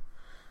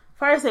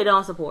 first, they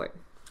don't support.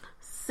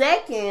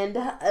 Second,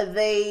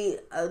 they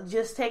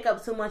just take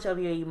up too much of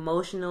your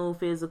emotional,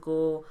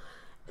 physical,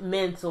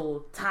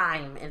 mental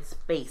time and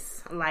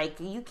space. Like,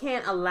 you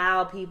can't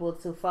allow people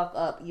to fuck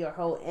up your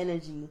whole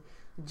energy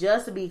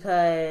just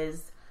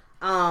because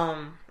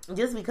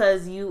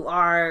you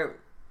are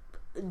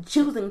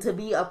choosing to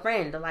be a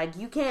friend. Like,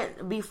 you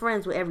can't be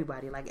friends with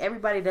everybody. Like,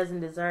 everybody doesn't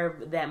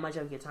deserve that much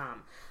of your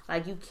time.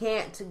 Like, you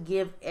can't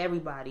give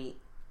everybody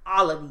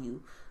all of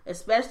you,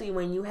 especially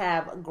when you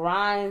have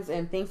grinds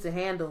and things to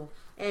handle.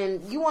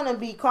 And you want to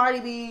be Cardi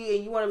B,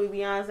 and you want to be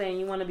Beyonce, and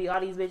you want to be all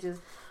these bitches,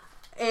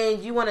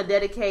 and you want to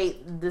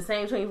dedicate the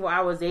same 24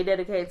 hours they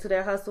dedicate to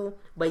their hustle,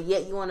 but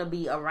yet you want to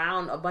be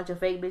around a bunch of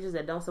fake bitches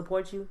that don't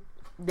support you?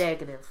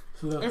 Negative.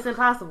 It's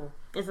impossible.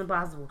 It's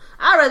impossible.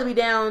 I'd rather be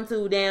down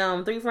to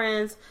 3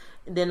 friends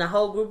than a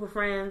whole group of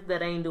friends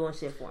that ain't doing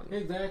shit for me.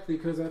 Exactly,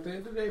 because at the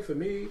end of the day, for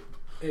me,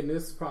 and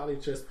this is probably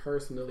just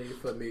personally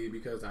for me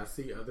because I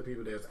see other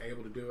people that's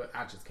able to do it,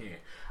 I just can't.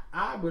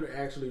 I would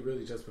actually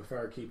really just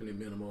prefer keeping it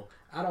minimal.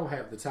 I don't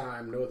have the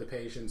time nor the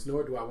patience,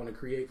 nor do I want to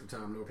create the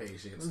time nor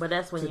patience. But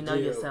that's when you know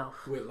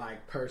yourself. With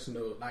like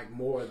personal, like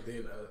more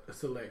than a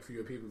select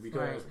few people,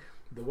 because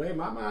the way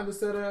my mind is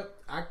set up,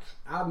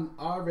 I'm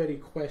already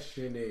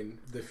questioning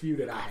the few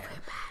that I have,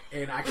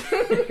 and I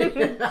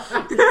can't.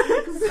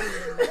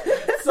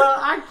 So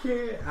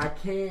I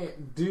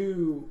can't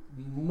do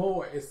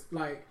more. It's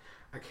like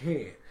I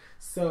can't.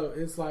 So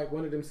it's like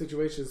one of them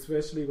situations,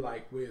 especially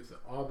like with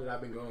all that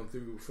I've been going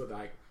through for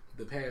like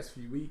the past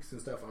few weeks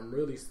and stuff. I'm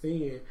really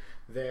seeing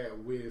that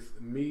with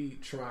me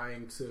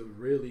trying to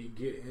really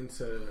get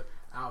into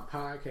our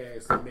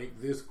podcast and make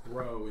this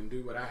grow and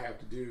do what I have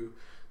to do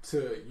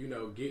to, you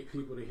know, get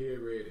people to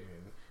hear it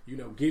and, you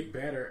know, get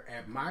better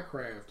at my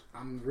craft.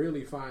 I'm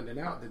really finding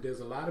out that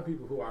there's a lot of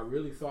people who I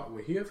really thought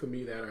were here for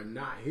me that are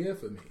not here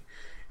for me.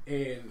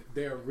 And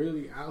they're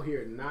really out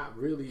here not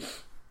really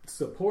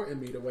supporting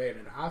me the way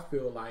that I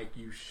feel like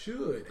you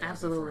should as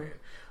Absolutely. a friend.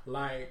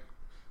 Like,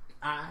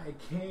 I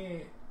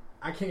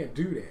can't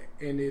do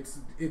that, and it's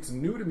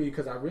new to me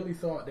because I really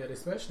thought that,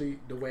 especially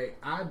the way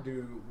I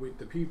do with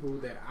the people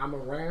that I'm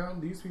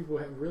around, these people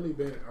have really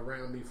been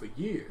around me for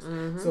years.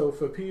 Mm-hmm. So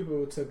for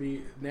people to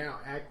be now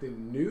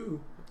acting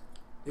new,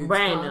 it's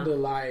kind of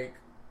like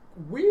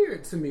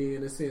weird to me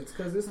in a sense,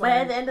 because it's but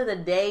at the end of the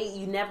day,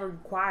 you never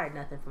required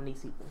nothing from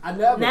these people. I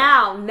never.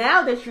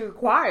 Now that you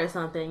require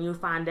something, you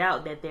find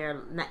out that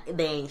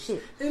they ain't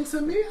shit. And to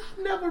me,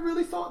 I never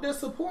really thought their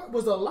support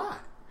was a lot.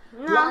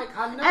 No. Like,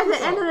 I never at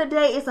the end of the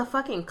day, it's a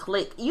fucking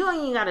click. You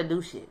ain't even gotta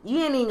do shit. You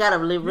ain't even gotta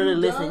really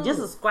listen. Just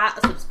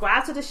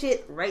subscribe to the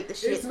shit, rate the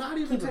shit. It's not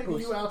even taking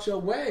you out your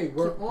way.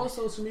 We're on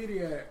social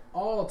media at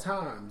all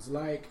times.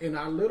 Like, and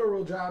our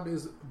literal job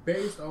is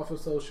based off of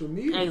social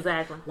media.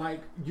 Exactly. Like,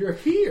 you're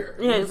here.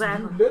 Yeah,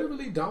 exactly. You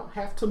literally don't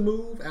have to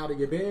move out of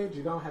your bed.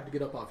 You don't have to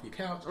get up off your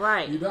couch.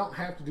 Right. You don't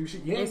have to do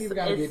shit. You ain't even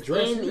gotta get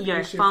dressed. It's in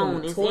your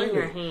phone. It's in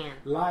your hand.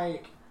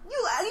 Like,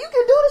 you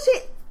can do the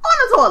shit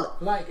on the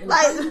toilet. Like, and the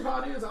crazy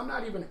part is, I'm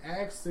not even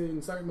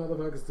asking certain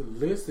motherfuckers to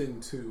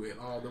listen to it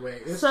all the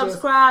way. It's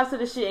subscribe to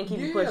the shit and keep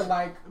it pushing.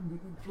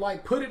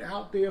 Like put it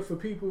out there for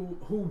people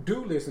who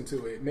do listen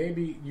to it.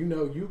 Maybe,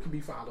 you could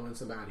be following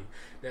somebody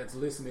that's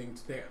listening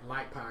to that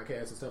like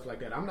podcasts and stuff like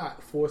that. I'm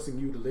not forcing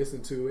you to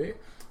listen to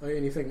it or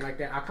anything like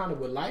that. I kind of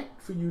would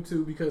like for you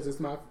to, because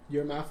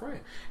you're my friend,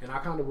 and I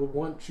kind of would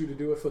want you to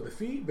do it for the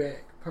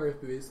feedback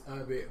purpose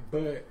of it,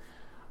 but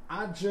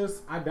I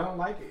don't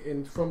like it.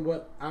 And from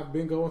what I've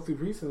been going through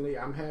recently,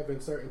 I'm having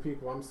certain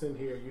people, I'm sitting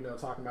here,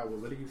 talking about, well,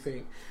 what do you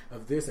think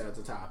of this as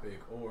a topic?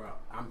 Or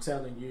I'm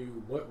telling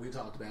you what we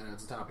talked about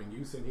as a topic. And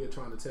you sitting here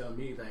trying to tell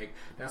me, like,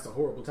 that's a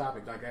horrible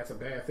topic. Like, that's a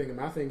bad thing. And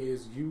my thing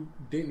is, you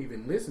didn't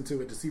even listen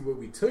to it to see where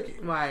we took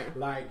it. Right.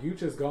 Like, you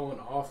just going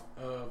off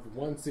of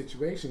one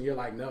situation. You're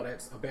like, no,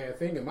 that's a bad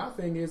thing. And my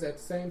thing is, at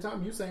the same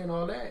time, you saying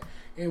all that,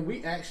 and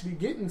we actually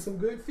getting some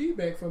good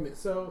feedback from it.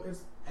 So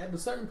it's, at a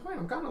certain point,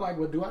 I'm kind of like,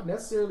 well, do I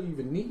necessarily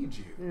even need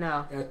you?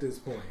 No. At this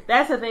point.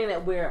 That's the thing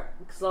that we're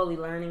slowly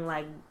learning.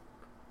 Like,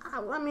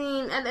 I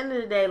mean, at the end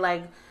of the day,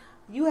 like,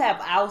 you have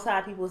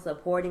outside people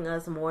supporting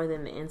us more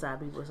than the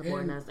inside people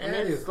supporting us. And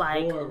it's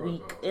like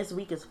weak. It's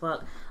weak as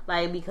fuck.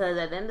 Like, because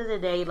at the end of the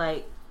day,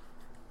 like,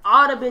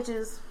 all the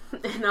bitches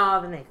and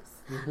all the niggas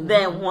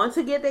that want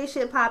to get their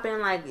shit popping,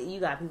 like, you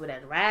got people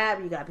that rap,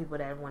 you got people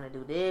that want to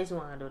do this, you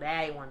want to do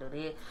that, you want to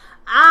do this.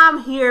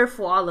 I'm here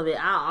for all of it.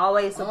 I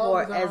always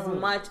support as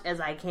much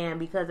as I can,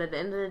 because at the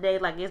end of the day,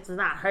 like, it's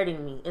not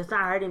hurting me. It's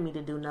not hurting me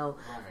to do no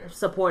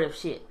supportive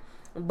shit.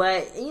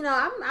 But,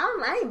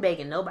 I ain't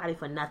begging nobody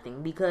for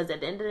nothing, because at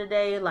the end of the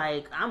day,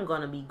 like, I'm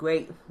gonna be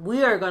great.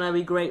 We are gonna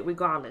be great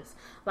regardless,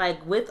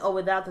 like, with or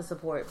without the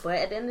support. But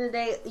at the end of the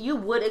day, you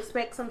would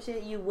expect some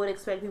shit. You would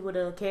expect people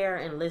to care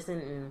and listen.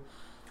 And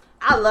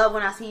I love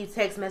when I see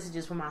text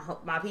messages from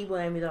my people,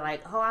 and they're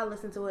like, oh, I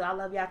listen to it, I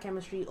love y'all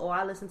chemistry, or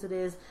I listen to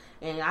this,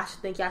 and I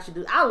think y'all should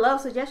do. I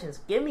love suggestions.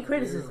 Give me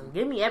criticism.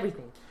 Give me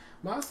everything.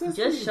 My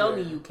sister just show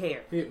me you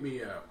care. Hit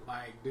me up.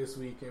 Like, this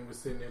weekend, was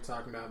sitting there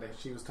talking about that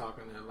she was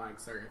talking to,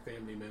 like, certain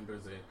family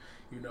members,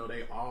 and,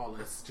 they all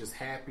is just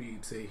happy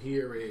to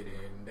hear it,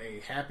 and they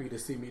happy to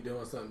see me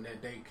doing something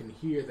that they can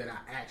hear that I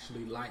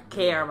actually like,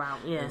 care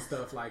about, and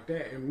stuff like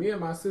that. And me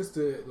and my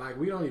sister, like,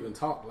 we don't even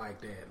talk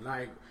like that.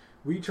 Like,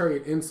 we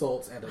trade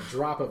insults at a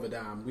drop of a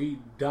dime. We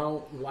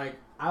don't, like,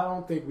 I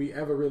don't think we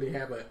ever really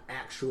have an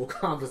actual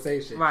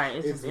conversation.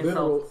 Right. It's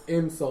literal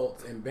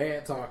insults and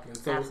bad talking.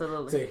 So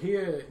absolutely. To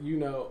hear,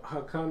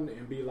 her come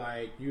and be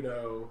like,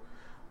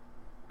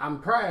 I'm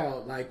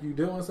proud, like, you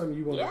doing something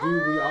you want to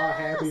do. We all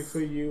happy for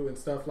you and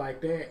stuff like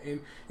that.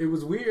 And it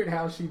was weird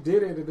how she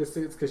did it in a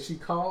sense, because she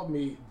called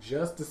me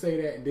just to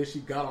say that, and then she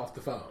got off the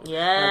phone.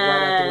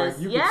 Yes.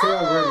 You could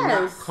tell we're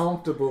not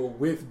comfortable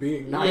with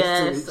being nice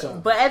to each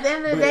other. But at the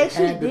end of the day,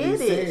 she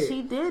did it.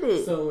 She did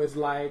it. So it's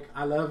like,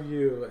 I love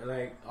you,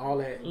 like, all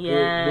that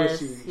good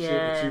mushy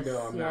shit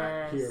that I'm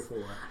not here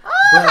for.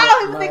 I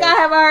don't even think I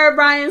have heard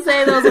Brian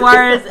say those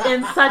words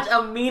in such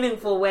a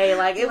meaningful way.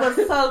 Like, it was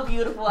so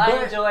beautiful.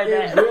 I enjoyed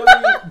that. It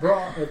really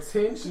brought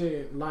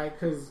attention, like,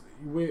 because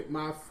with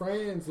my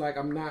friends, like,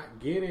 I'm not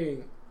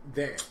getting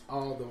that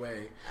all the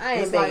way. I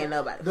ain't begging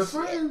nobody. The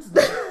friends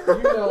that,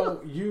 who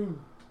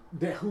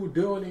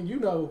doing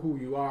it, who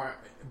you are,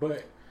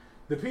 but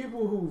the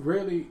people who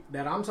really,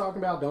 that I'm talking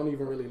about, don't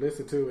even really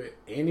listen to it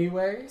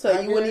anyway. So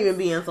you wouldn't even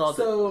be insulted.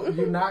 So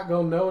you're not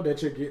going to know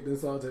that you're getting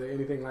insulted or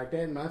anything like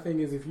that. And my thing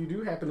is, if you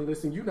do happen to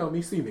listen,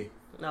 see me.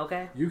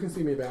 Okay. You can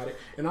see me about it.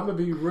 And I'm going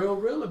to be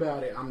real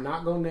about it. I'm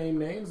not going to name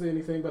names or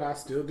anything, but I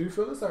still do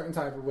feel a certain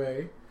type of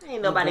way.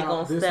 Ain't nobody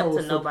going to step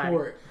to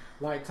nobody.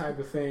 Like, type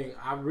of thing.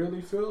 I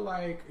really feel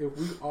like if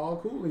we all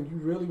cool and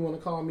you really want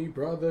to call me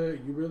brother,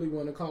 you really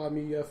want to call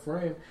me a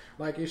friend,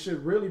 like, it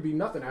should really be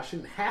nothing. I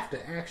shouldn't have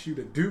to ask you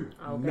to do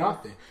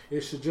nothing.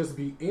 It should just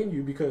be in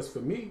you, because for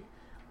me,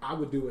 I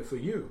would do it for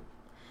you.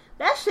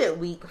 That shit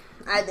weak.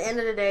 At the end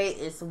of the day,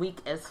 it's weak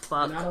as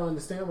fuck. And I don't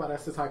understand why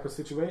that's the type of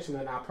situation,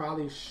 and I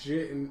probably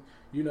shouldn't,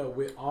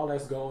 with all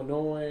that's going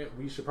on,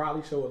 we should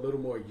probably show a little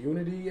more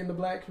unity in the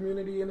black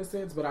community in a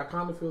sense, but I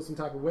kind of feel some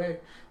type of way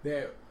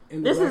that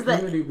in the black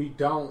community, we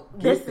don't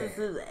get that. This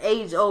is an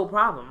age-old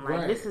problem.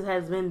 Like, this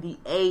has been the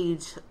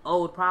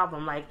age-old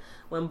problem. Like,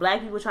 when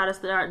black people try to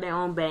start their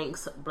own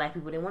banks, black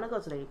people didn't want to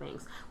go to their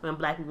banks. When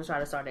black people try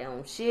to start their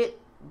own shit,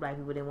 black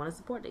people didn't want to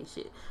support their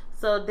shit.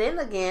 So then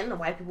again, the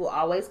white people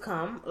always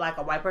come, like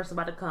a white person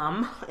about to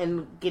come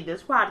and get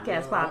this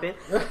podcast popping.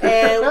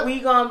 And we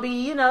gonna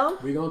be,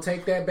 we gonna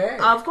take that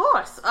back. Of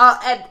course.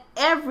 At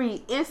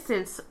every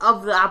instance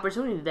of the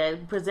opportunity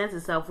that presents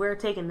itself, we're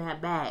taking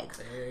that bag.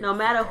 Exactly. No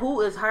matter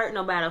who is hurt,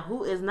 no matter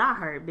who is not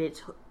hurt,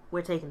 bitch,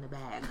 we're taking the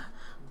bag.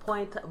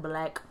 Point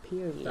blank,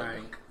 period.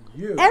 Thank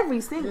you.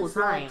 Every single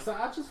time. So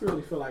I just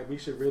really feel like we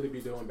should really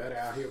be doing better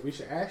out here. We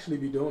should actually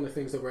be doing the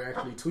things that we're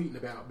actually tweeting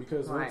about,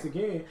 because once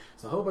again,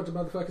 it's a whole bunch of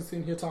motherfuckers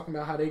sitting here talking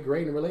about how they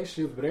great in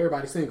relationships, but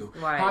everybody's single.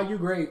 Right. How you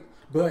great,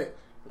 but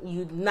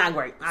you not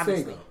great,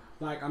 obviously. Single.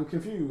 Like, I'm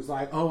confused.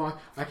 Like, oh,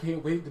 I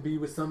can't wait to be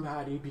with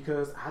somebody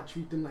because I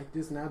treat them like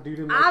this and I do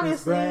them like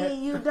Obviously, this.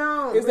 Obviously, you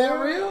don't. Is that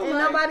real? And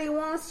like, nobody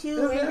wants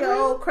you and your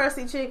old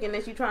crusty chicken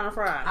that you trying to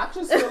fry. I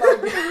just feel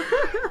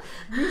like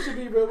you should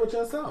be real with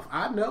yourself.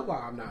 I know why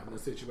I'm not in a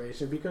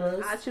situation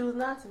because I choose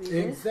not to be.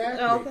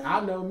 Exactly. Okay. I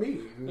know me.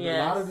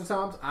 Yes. A lot of the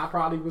times, I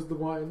probably was the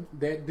one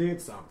that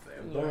did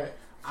something, but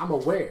I'm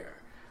aware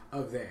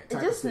of that.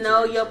 Type just of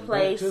know your situation.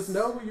 place. But just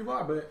know who you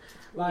are. But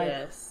like,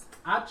 yes.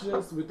 I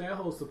just with that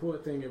whole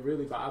support thing, it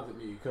really bothered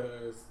me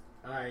because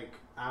like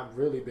I've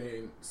really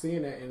been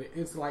seeing that, and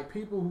it's like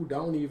people who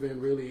don't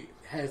even really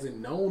hasn't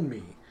known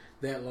me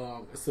that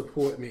long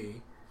support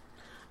me.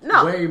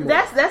 No, way more.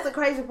 that's the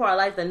crazy part.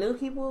 Like the new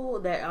people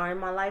that are in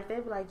my life,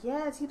 they be like,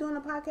 "Yes, you doing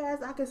a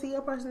podcast? I can see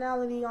your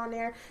personality on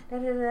there." Da,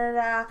 da, da,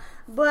 da.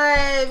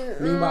 But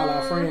meanwhile,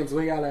 our friends,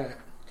 we gotta.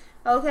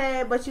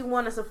 Okay, but you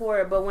want to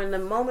support. But when the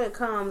moment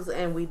comes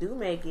and we do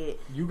make it,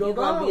 you're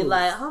gonna be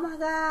like, "Oh my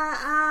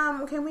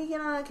god, can we get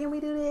on? Can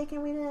we do that?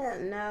 Can we do that?"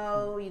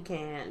 No, you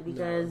can't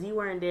because you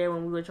weren't there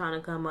when we were trying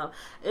to come up.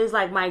 It's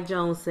like Mike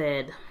Jones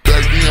said.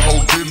 Back then,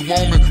 hoes didn't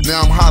want me.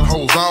 Now I'm hot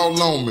hoes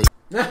all on me.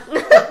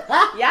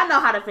 Y'all know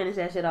how to finish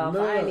that shit off.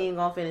 Look, I ain't even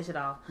gonna finish it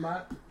off.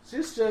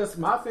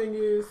 My thing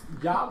is,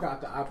 y'all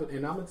got the opposite,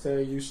 and I'm gonna tell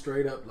you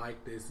straight up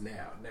like this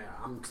now. Now,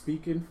 I'm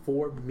speaking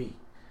for me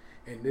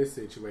in this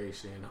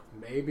situation.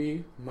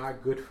 Maybe my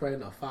good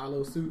friend will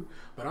follow suit,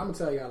 but I'm gonna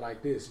tell y'all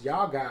like this: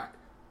 y'all got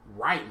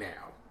right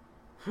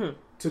now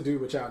to do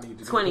what y'all need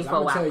to do. 24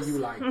 I'm gonna hours. tell you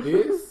like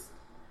this: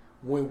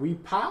 when we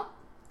pop,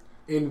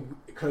 and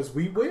because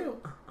we will,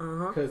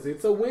 because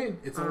it's a win.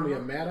 It's only a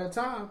matter of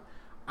time.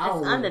 I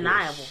don't want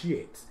undeniable.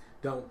 Shit.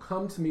 Don't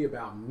come to me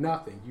about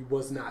nothing. You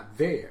was not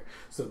there.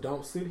 So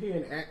don't sit here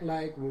and act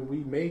like when we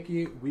make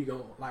it, we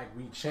gon' like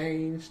we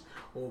changed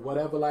or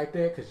whatever like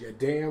that. Because you're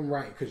damn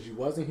right. Because you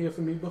wasn't here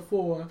for me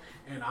before,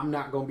 and I'm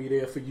not gonna be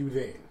there for you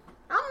then.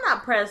 I'm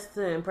not pressed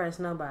to impress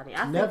nobody.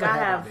 I Never think I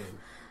have have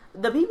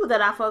been. the people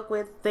that I fuck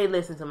with. They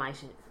listen to my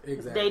shit.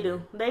 Exactly. They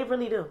do. They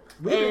really do.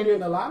 We've been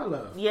getting a lot of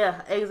love.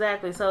 Yeah,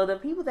 exactly. So the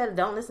people that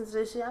don't listen to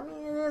this shit, I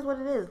mean, it is what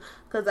it is.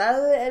 Because at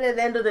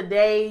the end of the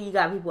day, you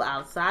got people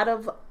outside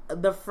of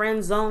the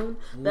friend zone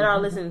that are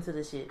listening to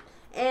this shit.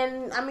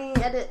 And I mean,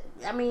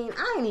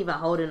 I ain't even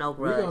holding no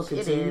grudge. We're gonna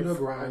continue it is to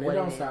grind. It what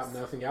don't it stop is.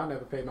 nothing. Y'all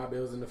never paid my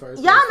bills in the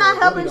first Y'all place. not so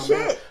it helping don't shit.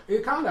 matter.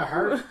 It kind of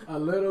hurt a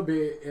little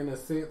bit in a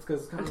sense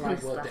because it's kind of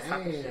like, well, Stop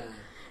talking damn. shit.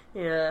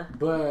 Yeah.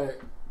 But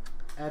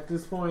at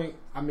this point,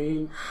 I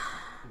mean,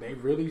 they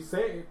really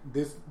said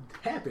this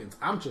happens.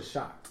 I'm just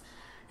shocked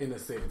in a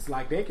sense.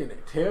 Like, they can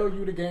tell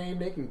you the game,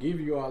 they can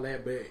give you all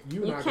that, but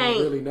you're not going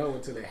to really know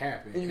until it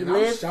happens. You And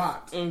live I'm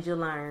shocked. and you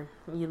learn.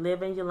 You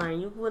live and you learn.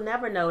 You will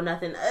never know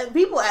nothing.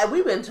 People,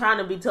 we've been trying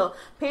to be told.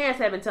 Parents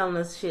have been telling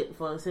us shit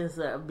since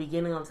the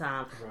beginning of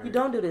time. Right. You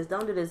don't do this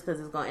because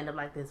it's going to end up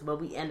like this.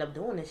 But we end up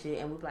doing this shit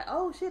and we're like,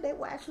 oh shit, they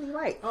were actually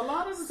right. A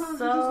lot of the times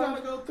So, you just got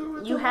to go through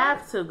it. You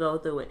have to go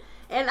through it.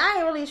 And I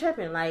ain't really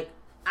tripping. Like,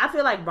 I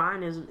feel like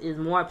Brian is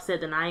more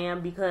upset than I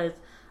am because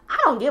I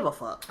don't give a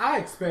fuck. I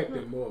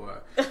expected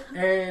more.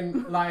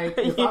 And, like,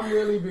 if I'm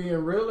really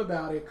being real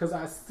about it, because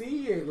I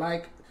see it,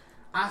 like,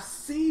 I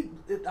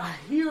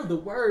hear the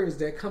words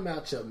that come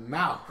out your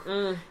mouth.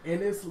 And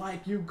it's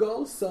like you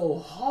go so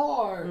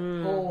hard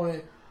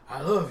on,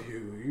 I love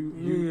you.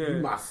 You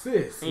my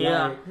sis.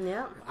 Yeah. Like,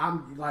 Yeah.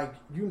 I'm like,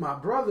 you my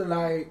brother.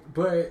 Like,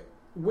 but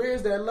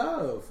where's that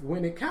love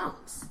when it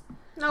counts?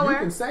 Nowhere. You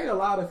can say a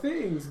lot of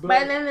things, but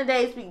But at the end of the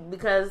day, it's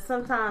because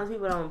sometimes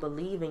people don't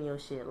believe in your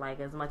shit like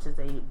as much as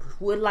they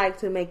would like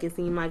to make it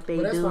seem like they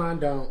that's do. fine.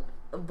 Don't.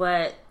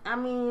 But I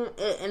mean,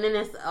 and then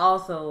it's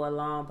also a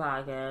long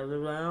podcast.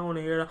 It's like, I don't want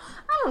to hear it.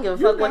 I don't give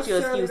a You fuck what your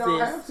necessarily excuse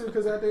don't is. have to,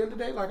 because at the end of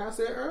the day, like I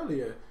said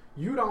earlier,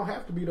 you don't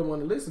have to be the one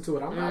to listen to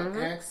it. I'm Mm-hmm.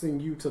 not asking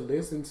you to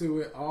listen to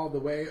it all the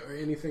way or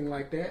anything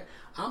like that.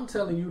 I'm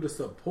telling you to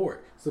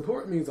support.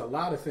 Support means a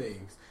lot of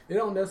things. It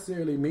don't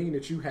necessarily mean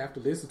that you have to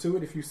listen to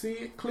it. If you see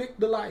it, click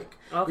the like.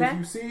 Okay. If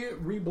you see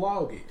it,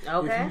 reblog it.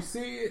 Okay. If you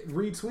see it,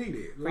 retweet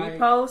it. Like,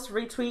 Repost,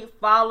 retweet,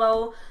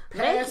 follow.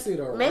 Pass it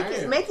around.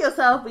 Make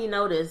yourself be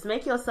noticed.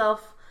 Make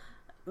yourself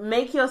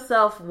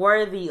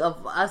worthy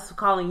of us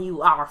calling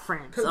you our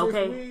friends. Because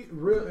Okay.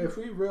 if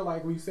we real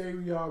like we say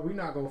we are, we're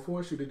not gonna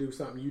force you to do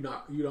something you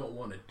don't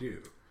want to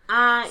do.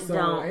 I So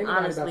don't ain't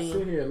nobody about to honestly.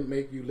 sit here and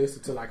make you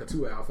listen to like a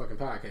 2-hour fucking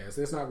podcast.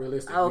 It's not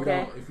realistic.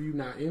 Okay. If you're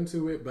not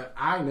into it, but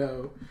I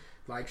know,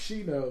 like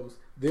she knows,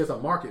 there's a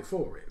market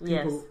for it.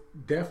 Yes. People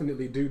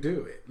definitely do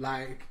it.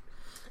 Like,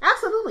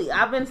 Absolutely.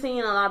 I've been seeing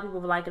a lot of people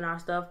liking our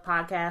stuff.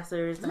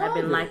 Podcasters have been Love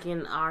it.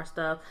 liking our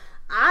stuff.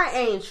 I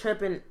ain't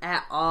tripping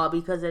at all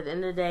because at the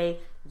end of the day,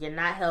 you're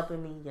not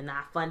helping me. You're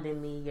not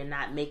funding me. You're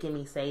not making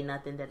me say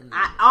nothing.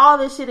 All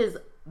this shit is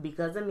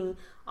because of me.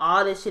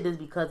 All this shit is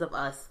because of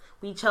us.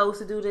 We chose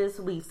to do this.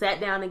 We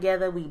sat down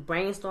together. We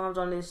brainstormed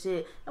on this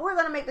shit. And we're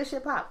going to make this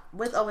shit pop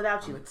with or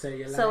without you. tell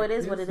you So like it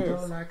is what this, it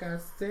is. Though, like I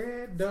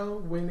said, though,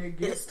 when it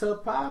gets to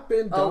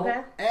popping, don't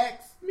Okay.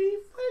 ask me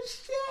for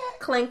shit.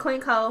 Clink,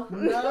 clink, ho.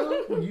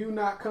 No, you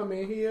not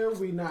coming here.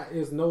 We not.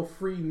 It's no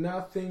free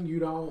nothing. You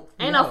don't.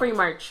 Ain't no free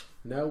merch.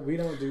 No, we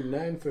don't do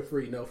nothing for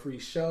free. No free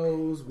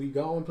shows. We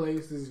going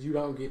places you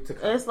don't get to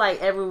come. It's like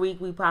every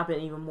week we pop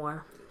it even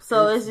more.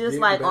 So it's just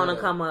like better. on a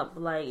come up.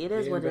 Like it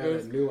is what it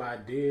is. New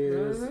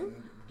ideas.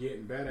 And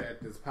getting better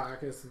at this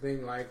podcast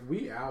thing. Like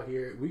we out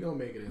here. We gonna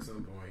make it at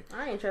some point.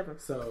 I ain't tripping.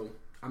 So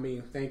I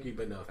mean, thank you,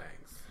 but no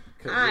thanks.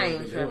 Cause I you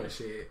ain't been tripping. doing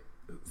shit.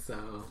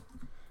 So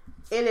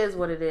it is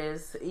what it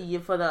is.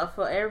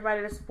 For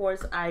everybody that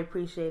supports, I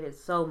appreciate it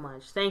so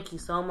much. Thank you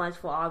so much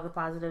for all the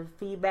positive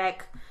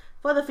feedback.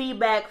 For the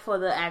feedback, for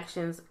the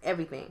actions,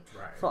 everything.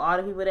 Right. For all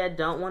the people that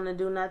don't want to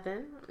do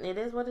nothing, it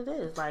is what it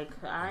is. Like,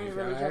 I ain't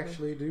really tripping.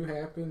 Actually do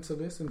happen to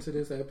listen to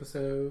this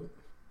episode.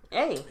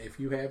 Hey. If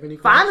you have any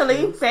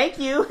questions, thank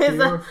you.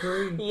 Feel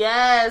free.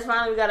 Yes,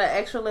 finally we got an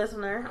extra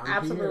listener. I'm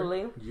Absolutely.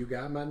 Here. You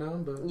got my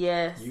number.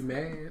 Yes. You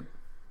mad?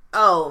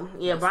 Oh,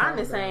 yeah, Brian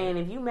is saying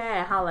if you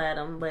mad, holla at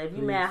him. But if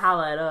you mad,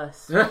 holla at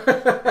us.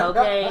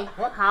 Okay?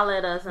 Holla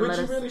at us. And But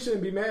you really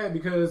shouldn't be mad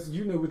because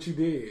you knew what you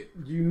did.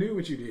 You knew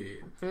what you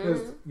did.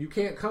 Because you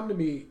can't come to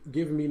me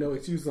giving me no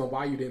excuses on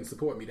why you didn't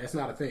support me. That's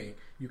not a thing.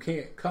 You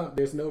can't come.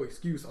 There's no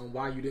excuse on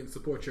why you didn't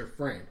support your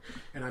friend.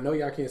 And I know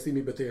y'all can't see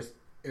me, but there's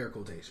air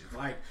quotations.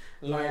 Like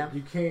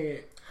you can't.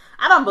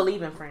 I don't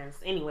believe in friends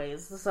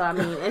anyways. So, I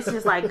mean, it's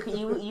just like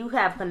you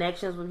have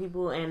connections with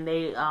people and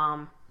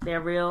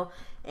they're real.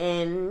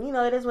 And, you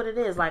know, it is what it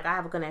is. Like, I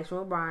have a connection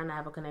with Brian. I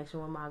have a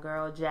connection with my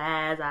girl,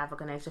 Jazz. I have a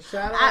connection.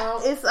 Shout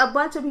out. It's a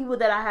bunch of people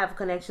that I have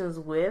connections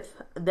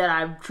with that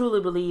I truly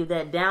believe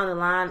that down the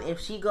line, if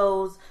she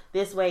goes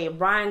this way, if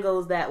Brian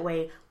goes that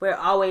way, we're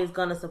always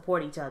going to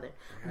support each other.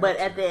 But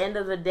at the end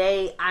of the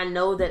day, I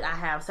know that I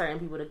have certain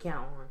people to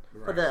count on.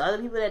 Right. For the other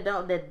people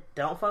that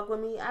don't fuck with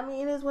me, I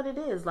mean, it is what it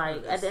is.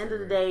 Like, at the end of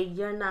the day,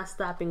 you're not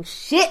stopping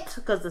shit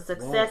because the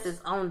success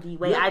is on the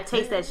way. I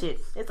taste that shit.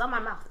 It's on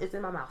my mouth. It's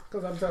in my mouth.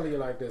 Because I'm telling you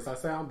like this, I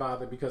sound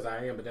bothered because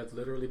I am, but that's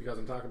literally because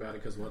I'm talking about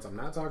it. Because once I'm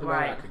not talking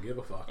about it, I could give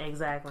a fuck.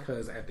 Exactly.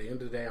 Because at the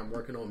end of the day, I'm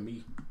working on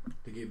me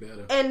to get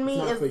better. And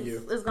me is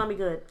going to be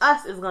good.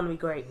 Us is going to be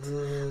great.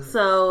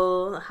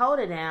 So hold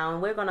it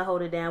down. We're going to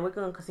hold it down. We're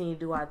going to continue to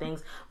do our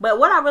things. But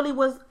what I really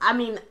was, I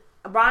mean,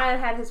 Brian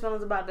had his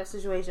feelings about that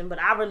situation, but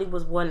I really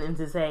was wanting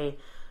to say,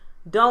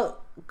 don't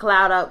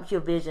cloud up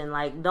your vision.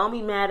 Like, don't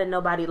be mad at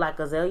nobody like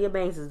Azalea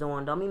Banks is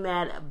doing. Don't be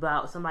mad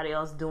about somebody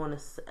else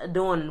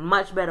doing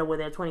much better with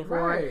their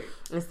 24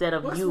 instead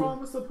of you. What's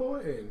wrong with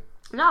supporting?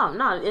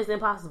 No, it's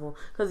impossible.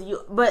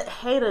 But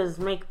haters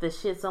make the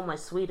shit so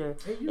much sweeter.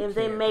 If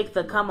they make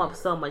the come up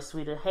so much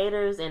sweeter.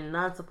 Haters and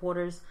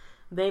non-supporters,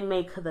 they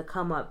make the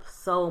come up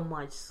so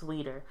much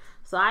sweeter.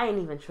 So I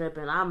ain't even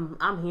tripping.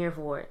 I'm here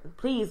for it.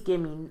 Please give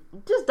me.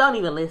 Just don't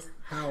even listen.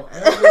 However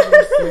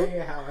you say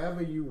it,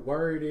 however you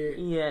word it,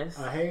 yes,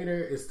 a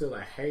hater is still a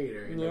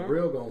hater, and the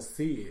real gonna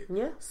see it.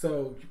 Yeah.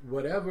 So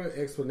whatever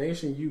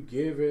explanation you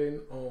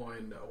given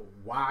on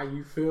why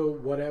you feel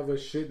whatever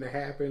shouldn't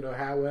have happened or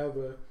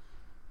however,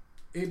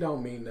 it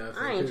don't mean nothing.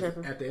 I ain't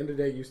tripping. At the end of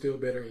the day, you still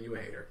bitter and you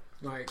a hater.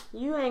 Like,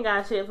 you ain't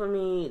got shit for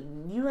me.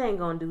 You ain't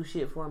gonna do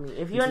shit for me.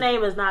 If your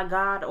name is not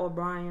God or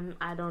Brian,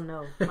 I don't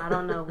know. I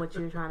don't know what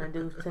you're trying to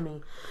do to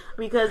me.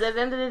 Because at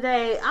the end of the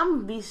day,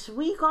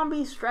 we gonna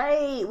be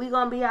straight. We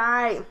gonna be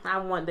alright. I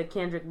want the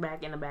Kendrick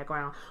back in the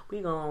background.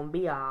 We gonna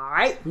be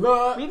alright. We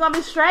gonna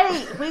be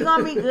straight. We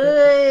gonna be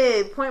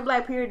good. Point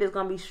Blank Period is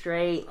gonna be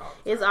straight.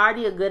 It's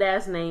already a good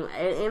ass name.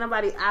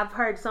 Anybody, I've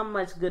heard so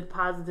much good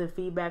positive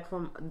feedback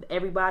from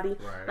everybody.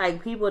 Right.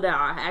 Like people that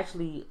are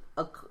actually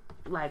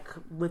like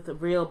with the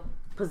real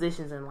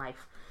positions in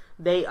life,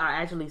 they are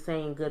actually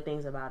saying good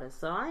things about us.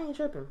 So I ain't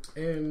tripping.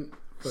 And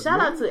shout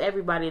out to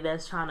everybody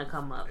that's trying to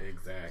come up.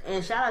 Exactly.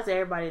 And shout out to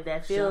everybody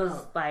that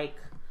feels like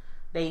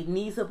they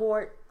need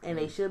support and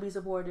they should be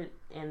supported,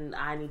 and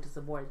I need to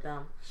support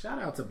them.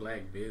 Shout out to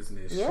Black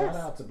business. Yes. Shout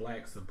out to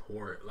Black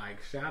support.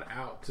 Like, shout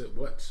out to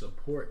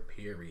support,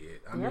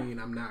 period. I mean,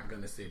 I'm not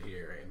gonna sit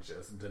here and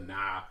just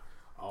deny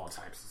all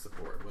types of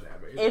support,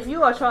 whatever. If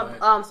you are a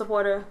Trump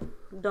supporter,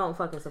 don't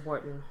fucking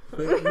support me. But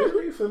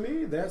really, for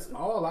me, that's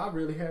all I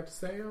really have to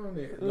say on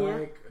it. Yeah.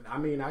 Like, I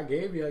mean, I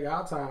gave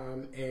y'all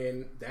time,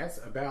 and that's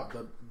about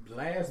the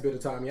last bit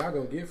of time y'all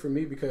gonna get from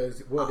me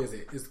because what is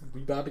it?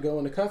 We about to go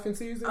into cuffing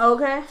season.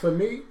 Okay. For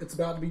me, it's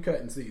about to be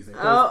cutting season.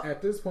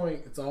 At this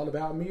point, it's all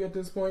about me. At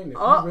this point, and if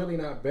you're really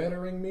not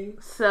bettering me,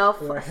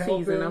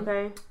 season,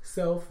 okay,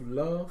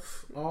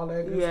 self-love, all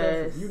that good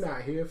yes. stuff. If you're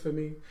not here for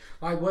me,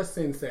 like what's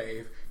Sin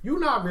Save? You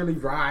not really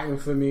riding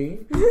for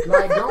me.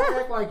 Like, don't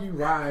act like you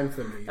riding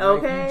for me.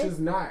 Okay. Like, you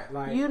just not.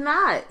 Like, you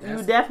not.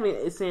 You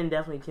definitely, Sin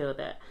definitely killed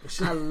that.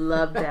 I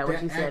love that when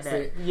she said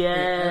that.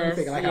 Yes.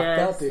 Like, yes. I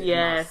felt it in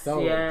my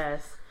soul.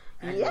 Yes.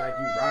 Act like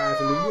you riding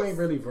for me. You ain't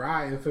really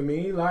riding for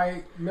me.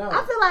 Like, no.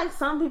 I feel like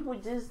some people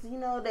just,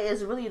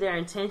 it's really their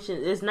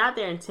intention. It's not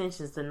their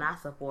intentions to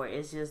not support.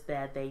 It's just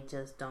that they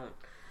just don't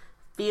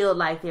feel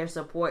like their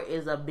support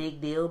is a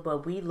big deal,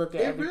 but we look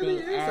at everything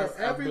really as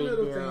every a big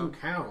little deal. thing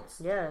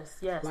counts. Yes.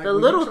 Like, the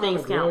little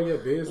things count. Your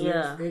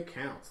business, it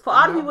counts. For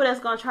all the people that's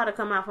gonna try to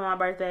come out for my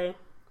birthday,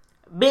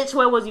 bitch,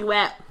 where was you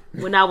at?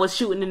 when I was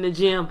shooting in the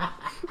gym.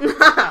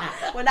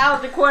 When I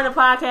was recording a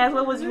podcast,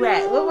 where was you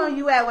at? Where were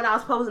you at when I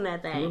was posting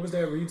that thing? Where was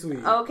that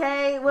retweet?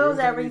 Okay, where was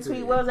that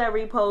retweet? Where was that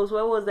repost?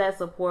 Where was that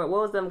support?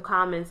 Where was them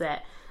comments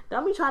at?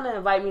 Don't be trying to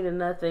invite me to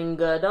nothing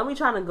good. Don't be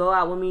trying to go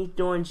out with me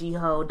during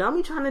G-Ho. Don't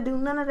be trying to do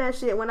none of that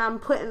shit when I'm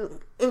putting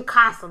in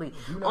constantly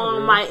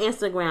on my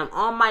Instagram,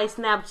 on my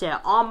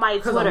Snapchat, on my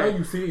Twitter. I know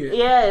you see it.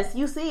 Yes,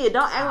 you see it.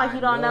 Don't act like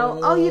you don't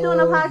know. Oh, you doing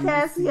a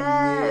podcast?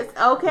 Yes. It.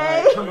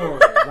 Okay. Like, come on.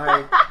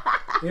 Like,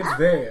 it's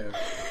there.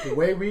 The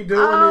way we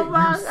doing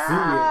it, see it,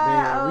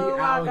 man. We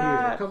out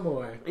here. Come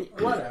on.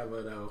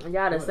 Whatever, though.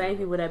 Y'all the same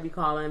people that be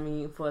calling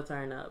me for a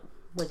turn up.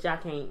 But y'all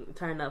can't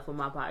turn up for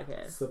my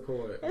podcast.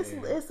 Support. It's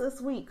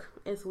weak.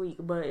 It's weak.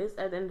 But it's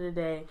at the end of the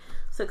day,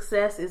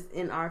 success is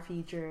in our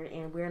future,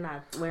 and we're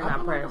not pressed.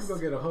 I'm gonna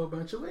get a whole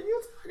bunch of when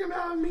you talking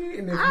about me,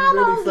 and if you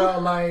really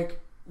felt like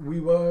we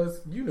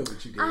was, you know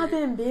what you did. I've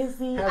been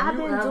busy. Have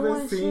you ever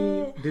doing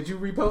seen? shit. Did you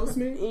repost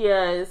me?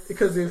 Yes.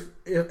 Because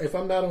if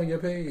I'm not on your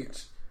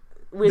page,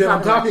 then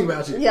I'm talking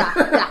about you. Yeah.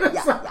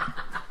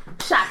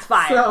 Shots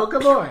fired. So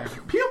come on,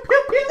 pew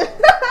pew pew.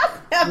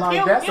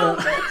 Like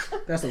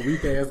that's a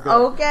weak ass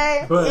gun.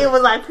 Okay, but, it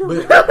was like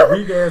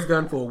weak ass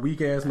gun for a weak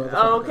ass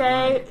motherfucker.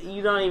 Okay,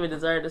 you don't even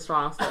deserve the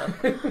strong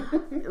stuff.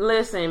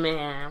 Listen,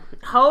 man,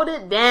 hold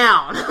it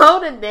down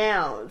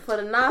for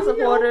the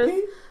non-supporters.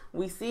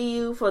 We see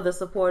you. For the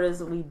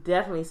supporters, we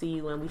definitely see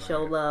you, and we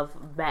show love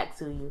back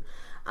to you.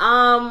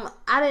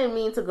 I didn't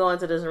mean to go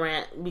into this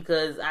rant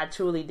because I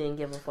truly didn't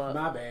give a fuck.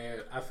 My bad.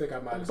 I think I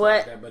might have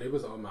said that, but it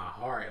was on my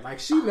heart. Like,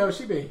 she knows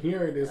she been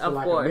hearing this for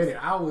like a minute.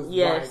 I was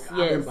I've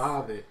been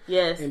bothered.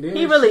 Yes, and then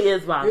he really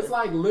is bothered. It's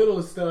like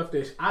little stuff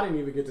that I didn't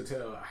even get to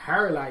tell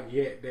her like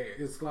yet.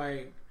 That it's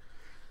like,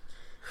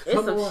 it's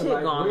some shit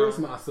going on. Where's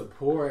my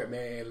support,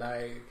 man?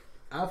 Like,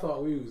 I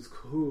thought we was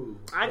cool.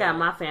 I got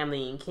my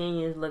family in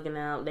Kenya looking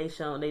out. They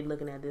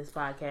looking at this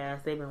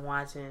podcast. They've been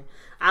watching.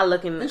 I'm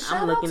looking at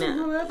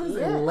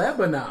in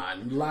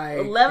Lebanon, like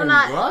in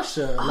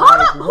Russia.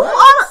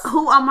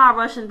 Who are my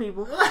Russian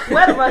people?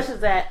 Where the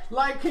Russians at?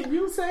 Like, can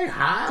you say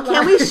hi?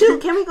 Can we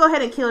shoot? Can we go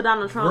ahead and kill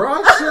Donald Trump?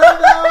 Russia,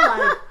 though,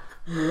 like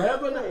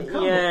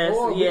Lebanon.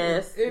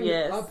 Yes.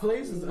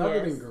 Places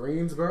other than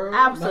Greensboro.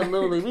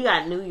 Absolutely. We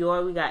got New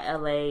York. We got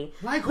LA.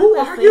 Like, who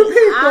are you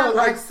people?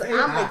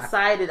 I'm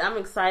excited.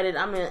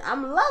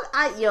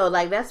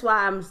 Like, that's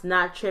why I'm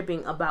not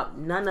tripping about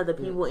none of the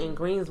people in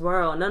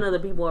Greensboro. None of the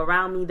people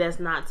around me that's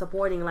not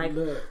supporting. Like,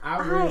 look,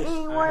 I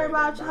ain't worried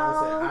about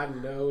y'all. I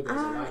know there's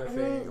a lot of things.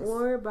 I ain't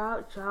worried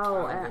about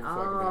y'all at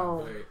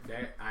all.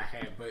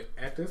 But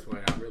at this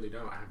point, I really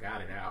don't. I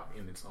got it out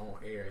and it's on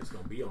air. It's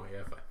gonna be on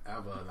air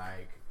forever.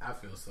 Like, I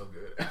feel so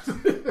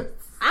good.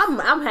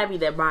 I'm happy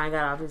that Brian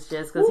got off his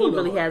chest because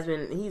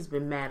he's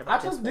been mad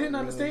about it. I just didn't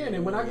understand it.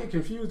 When I get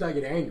confused, I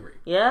get angry.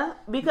 Yeah,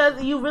 because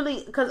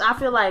I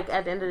feel like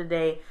at the end of the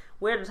day,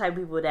 we're the type of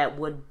people that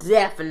would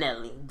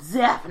definitely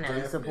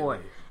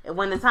support. And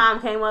when the time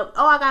came up,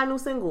 I got a new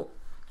single.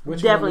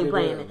 Definitely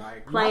playing it.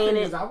 Like, playing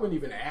it. I wouldn't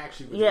even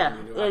ask you what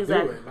you do.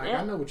 Exactly. Do it. Like,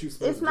 I know what you're supposed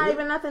to do. It's not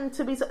even nothing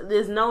to be...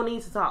 There's no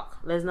need to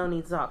talk.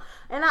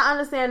 And I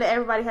understand that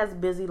everybody has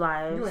busy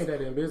lives. You ain't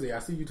that damn busy. I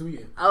see you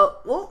tweeting. Oh,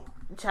 well,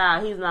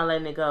 child, he's not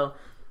letting it go.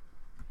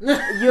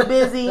 You're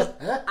busy.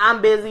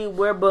 I'm busy.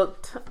 We're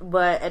booked.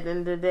 But at the end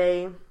of the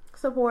day...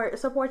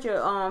 Support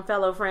your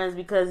fellow friends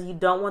because you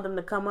don't want them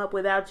to come up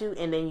without you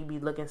and then you be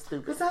looking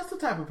stupid. Because that's the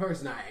type of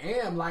person I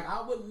am. Like,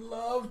 I would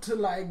love to,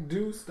 like,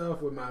 do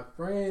stuff with my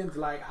friends.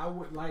 Like, I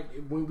would, like,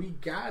 when we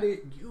got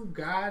it, you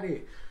got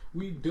it.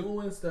 We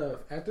doing stuff.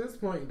 At this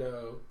point,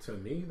 though, to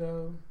me,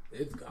 though,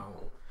 it's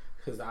gone.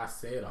 Because I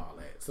said all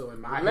that. So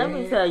in my head, let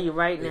me tell you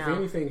right now. If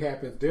anything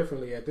happens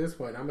differently at this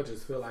point, I'm going to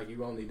just feel like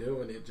you only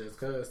doing it just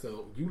because.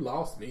 So you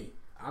lost me.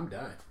 I'm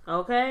done.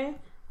 Okay.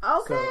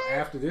 So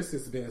after this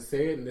has been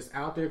said and it's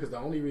out there, because the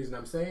only reason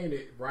I'm saying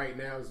it right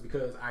now is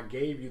because I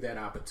gave you that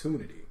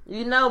opportunity.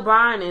 You know,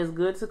 Brian is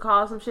good to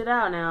call some shit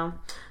out now.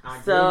 I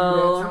gave you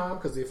that time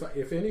because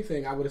if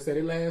anything, I would have said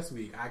it last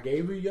week. I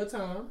gave you your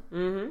time,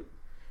 and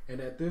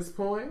at this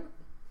point,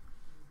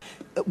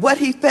 what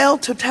he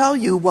failed to tell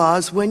you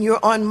was when you're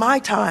on my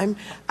time,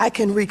 I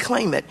can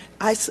reclaim it.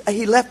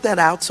 He left that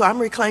out, so I'm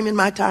reclaiming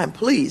my time.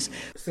 Please.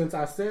 Since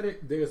I said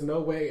it, there's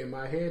no way in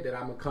my head that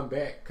I'm gonna come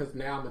back because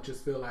now I'm gonna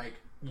just feel like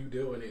you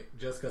doing it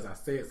just because I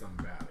said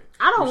something about it.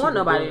 I don't want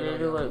nobody to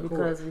do it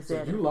because we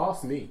said it. You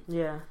lost me.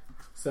 Yeah.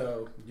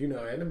 So, and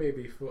it may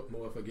be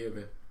more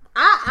forgiving.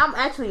 I'm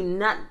actually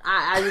not.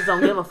 I just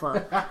don't give a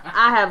fuck.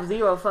 I have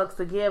zero fucks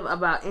to give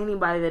about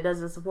anybody that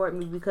doesn't support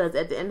me because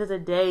at the end of the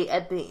day,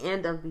 at the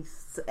end of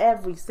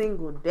every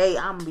single day,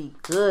 I'm gonna be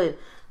good.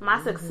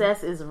 My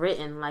success is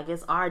written. Like,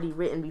 it's already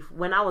written.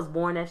 When I was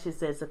born, that shit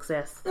said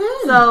success.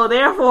 So,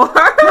 therefore...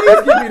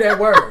 Please give me that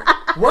word.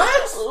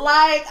 What?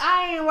 Like,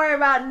 I ain't worried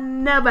about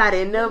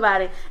nobody. And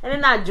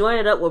then I joined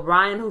it up with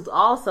Brian, who's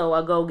also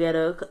a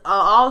go-getter,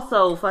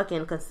 also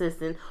fucking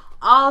consistent,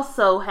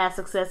 also has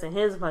success in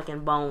his fucking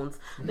bones.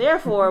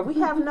 Therefore, we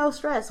have no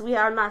stress. We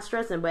are not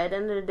stressing. But at the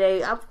end of the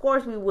day, of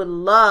course, we would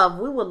love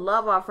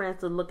our friends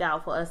to look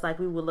out for us like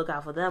we would look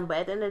out for them. But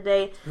at the end of the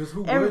day,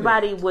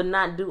 everybody would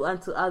not do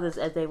unto others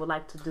as they would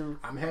like to do.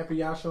 I'm happy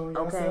y'all showing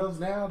yourselves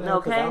now.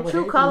 Okay,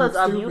 True Colors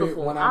are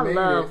beautiful. I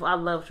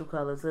love True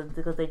Colors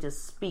because they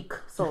just speak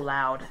so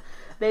loud.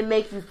 They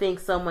make you think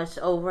so much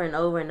over and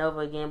over and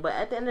over again. But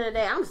at the end of the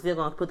day, I'm still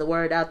going to put the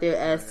word out there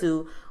as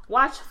to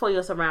watch for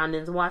your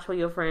surroundings, watch for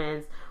your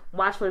friends,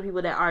 watch for the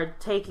people that are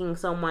taking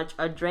so much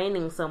or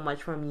draining so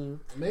much from you.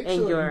 Make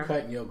sure you're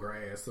cutting your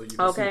grass so you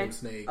can see them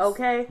snakes.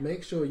 Okay.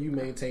 Make sure you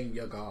maintain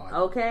your guard.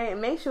 Okay.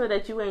 And make sure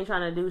that you ain't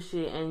trying to do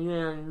shit and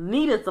you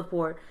need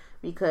support,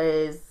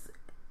 because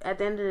at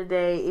the end of the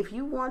day, if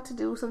you want to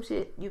do some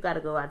shit, you got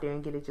to go out there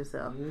and get it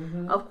yourself.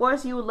 Mm-hmm. Of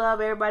course, you would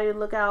love everybody to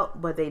look out,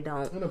 but they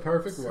don't. In a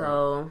perfect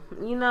world.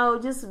 So,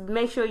 just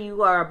make sure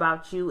you are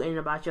about you and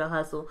about your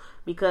hustle,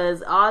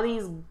 because all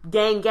these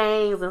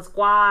gangs and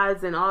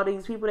squads and all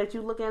these people that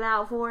you looking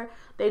out for,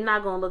 they're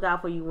not going to look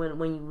out for you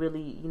when you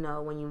really,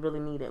 when you really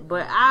need it.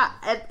 But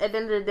at the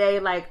end of the day,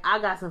 like, I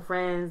got some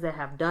friends that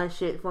have done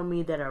shit for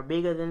me that are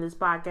bigger than this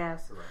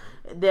podcast. Right.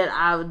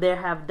 That they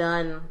have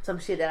done some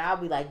shit that I'll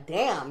be like,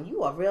 damn,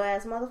 you a real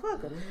ass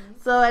motherfucker. Mm-hmm.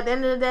 So at the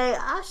end of the day,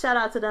 I shout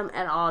out to them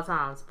at all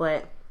times.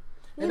 But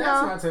that's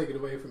not taken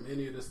away from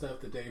any of the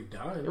stuff that they've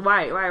done.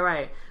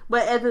 Right.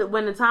 But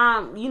when the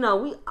time,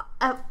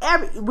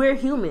 we're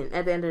human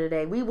at the end of the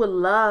day. We would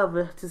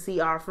love to see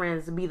our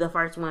friends be the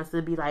first ones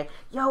to be like,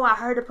 yo, I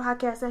heard the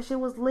podcast, that shit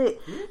was lit.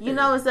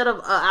 Yeah. Instead of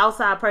an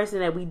outside person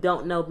that we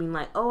don't know being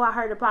like, oh, I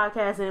heard the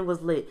podcast and it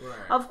was lit. Right.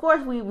 Of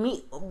course,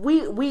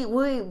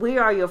 we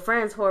are your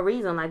friends for a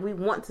reason. Like, we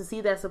want to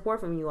see that support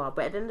from you all.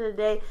 But at the end of the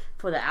day,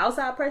 for the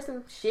outside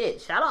person,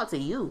 shit, shout out to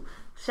you.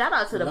 Shout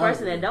out to the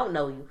person that don't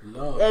know you.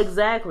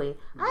 Exactly.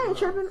 I ain't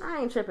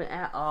tripping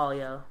at all,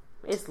 yo.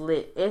 It's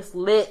lit.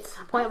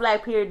 Point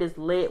Blank Period is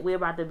lit. We're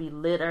about to be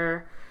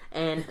litter.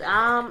 And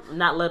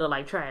not litter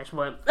like trash,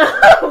 but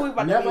we're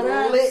about to be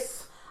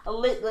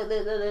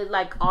lit,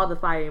 like all the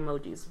fire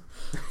emojis.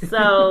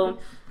 So,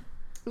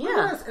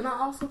 yeah. Yes, and I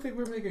also think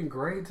we're making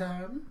great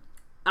time.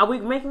 Are we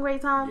making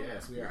great time?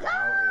 Yes, we are an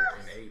hour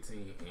and 18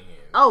 in.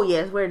 Oh,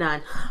 yes, we're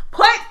done.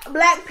 Point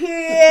Blank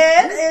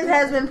Period. It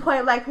has been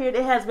Point Blank Period.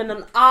 It has been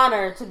an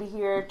honor to be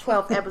here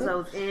 12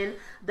 episodes in,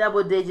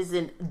 double digits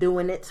and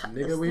doing it.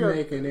 Nigga, we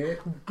making it.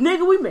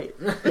 Nigga, we made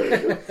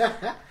it.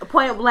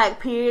 Point Blank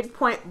Period.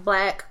 Point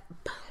Blank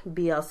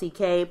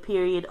BLCK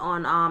period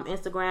on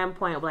Instagram.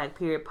 Point Blank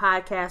Period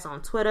Podcast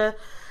on Twitter.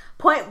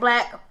 Point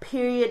Blank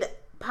Period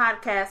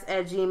Podcast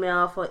at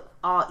Gmail for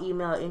all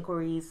email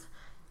inquiries.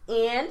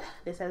 And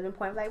this has been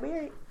Point Blank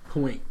Period.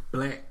 Point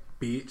Blank,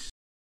 bitch.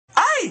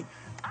 Hey!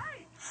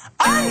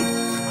 Okay.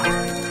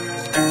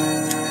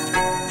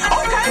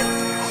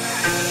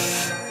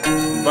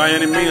 By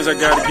any means, I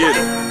gotta get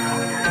it.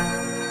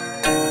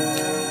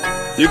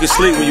 You can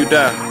sleep when you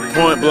die.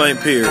 Point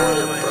blank, period.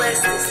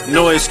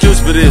 No excuse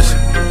for this.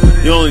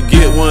 You only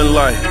get one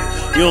life.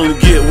 You only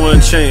get one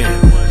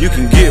chance. You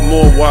can get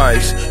more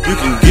wives. You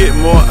can get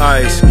more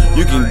ice.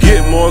 You can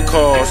get more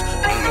cars.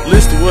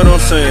 Listen to what I'm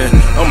saying.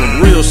 I'm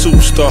a real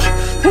superstar.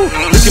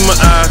 Look in my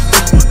eye.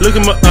 Look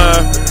in my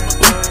eye.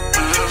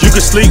 You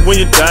can sleep when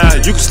you die.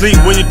 You can sleep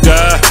when you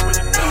die.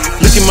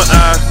 Look in my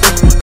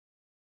eye.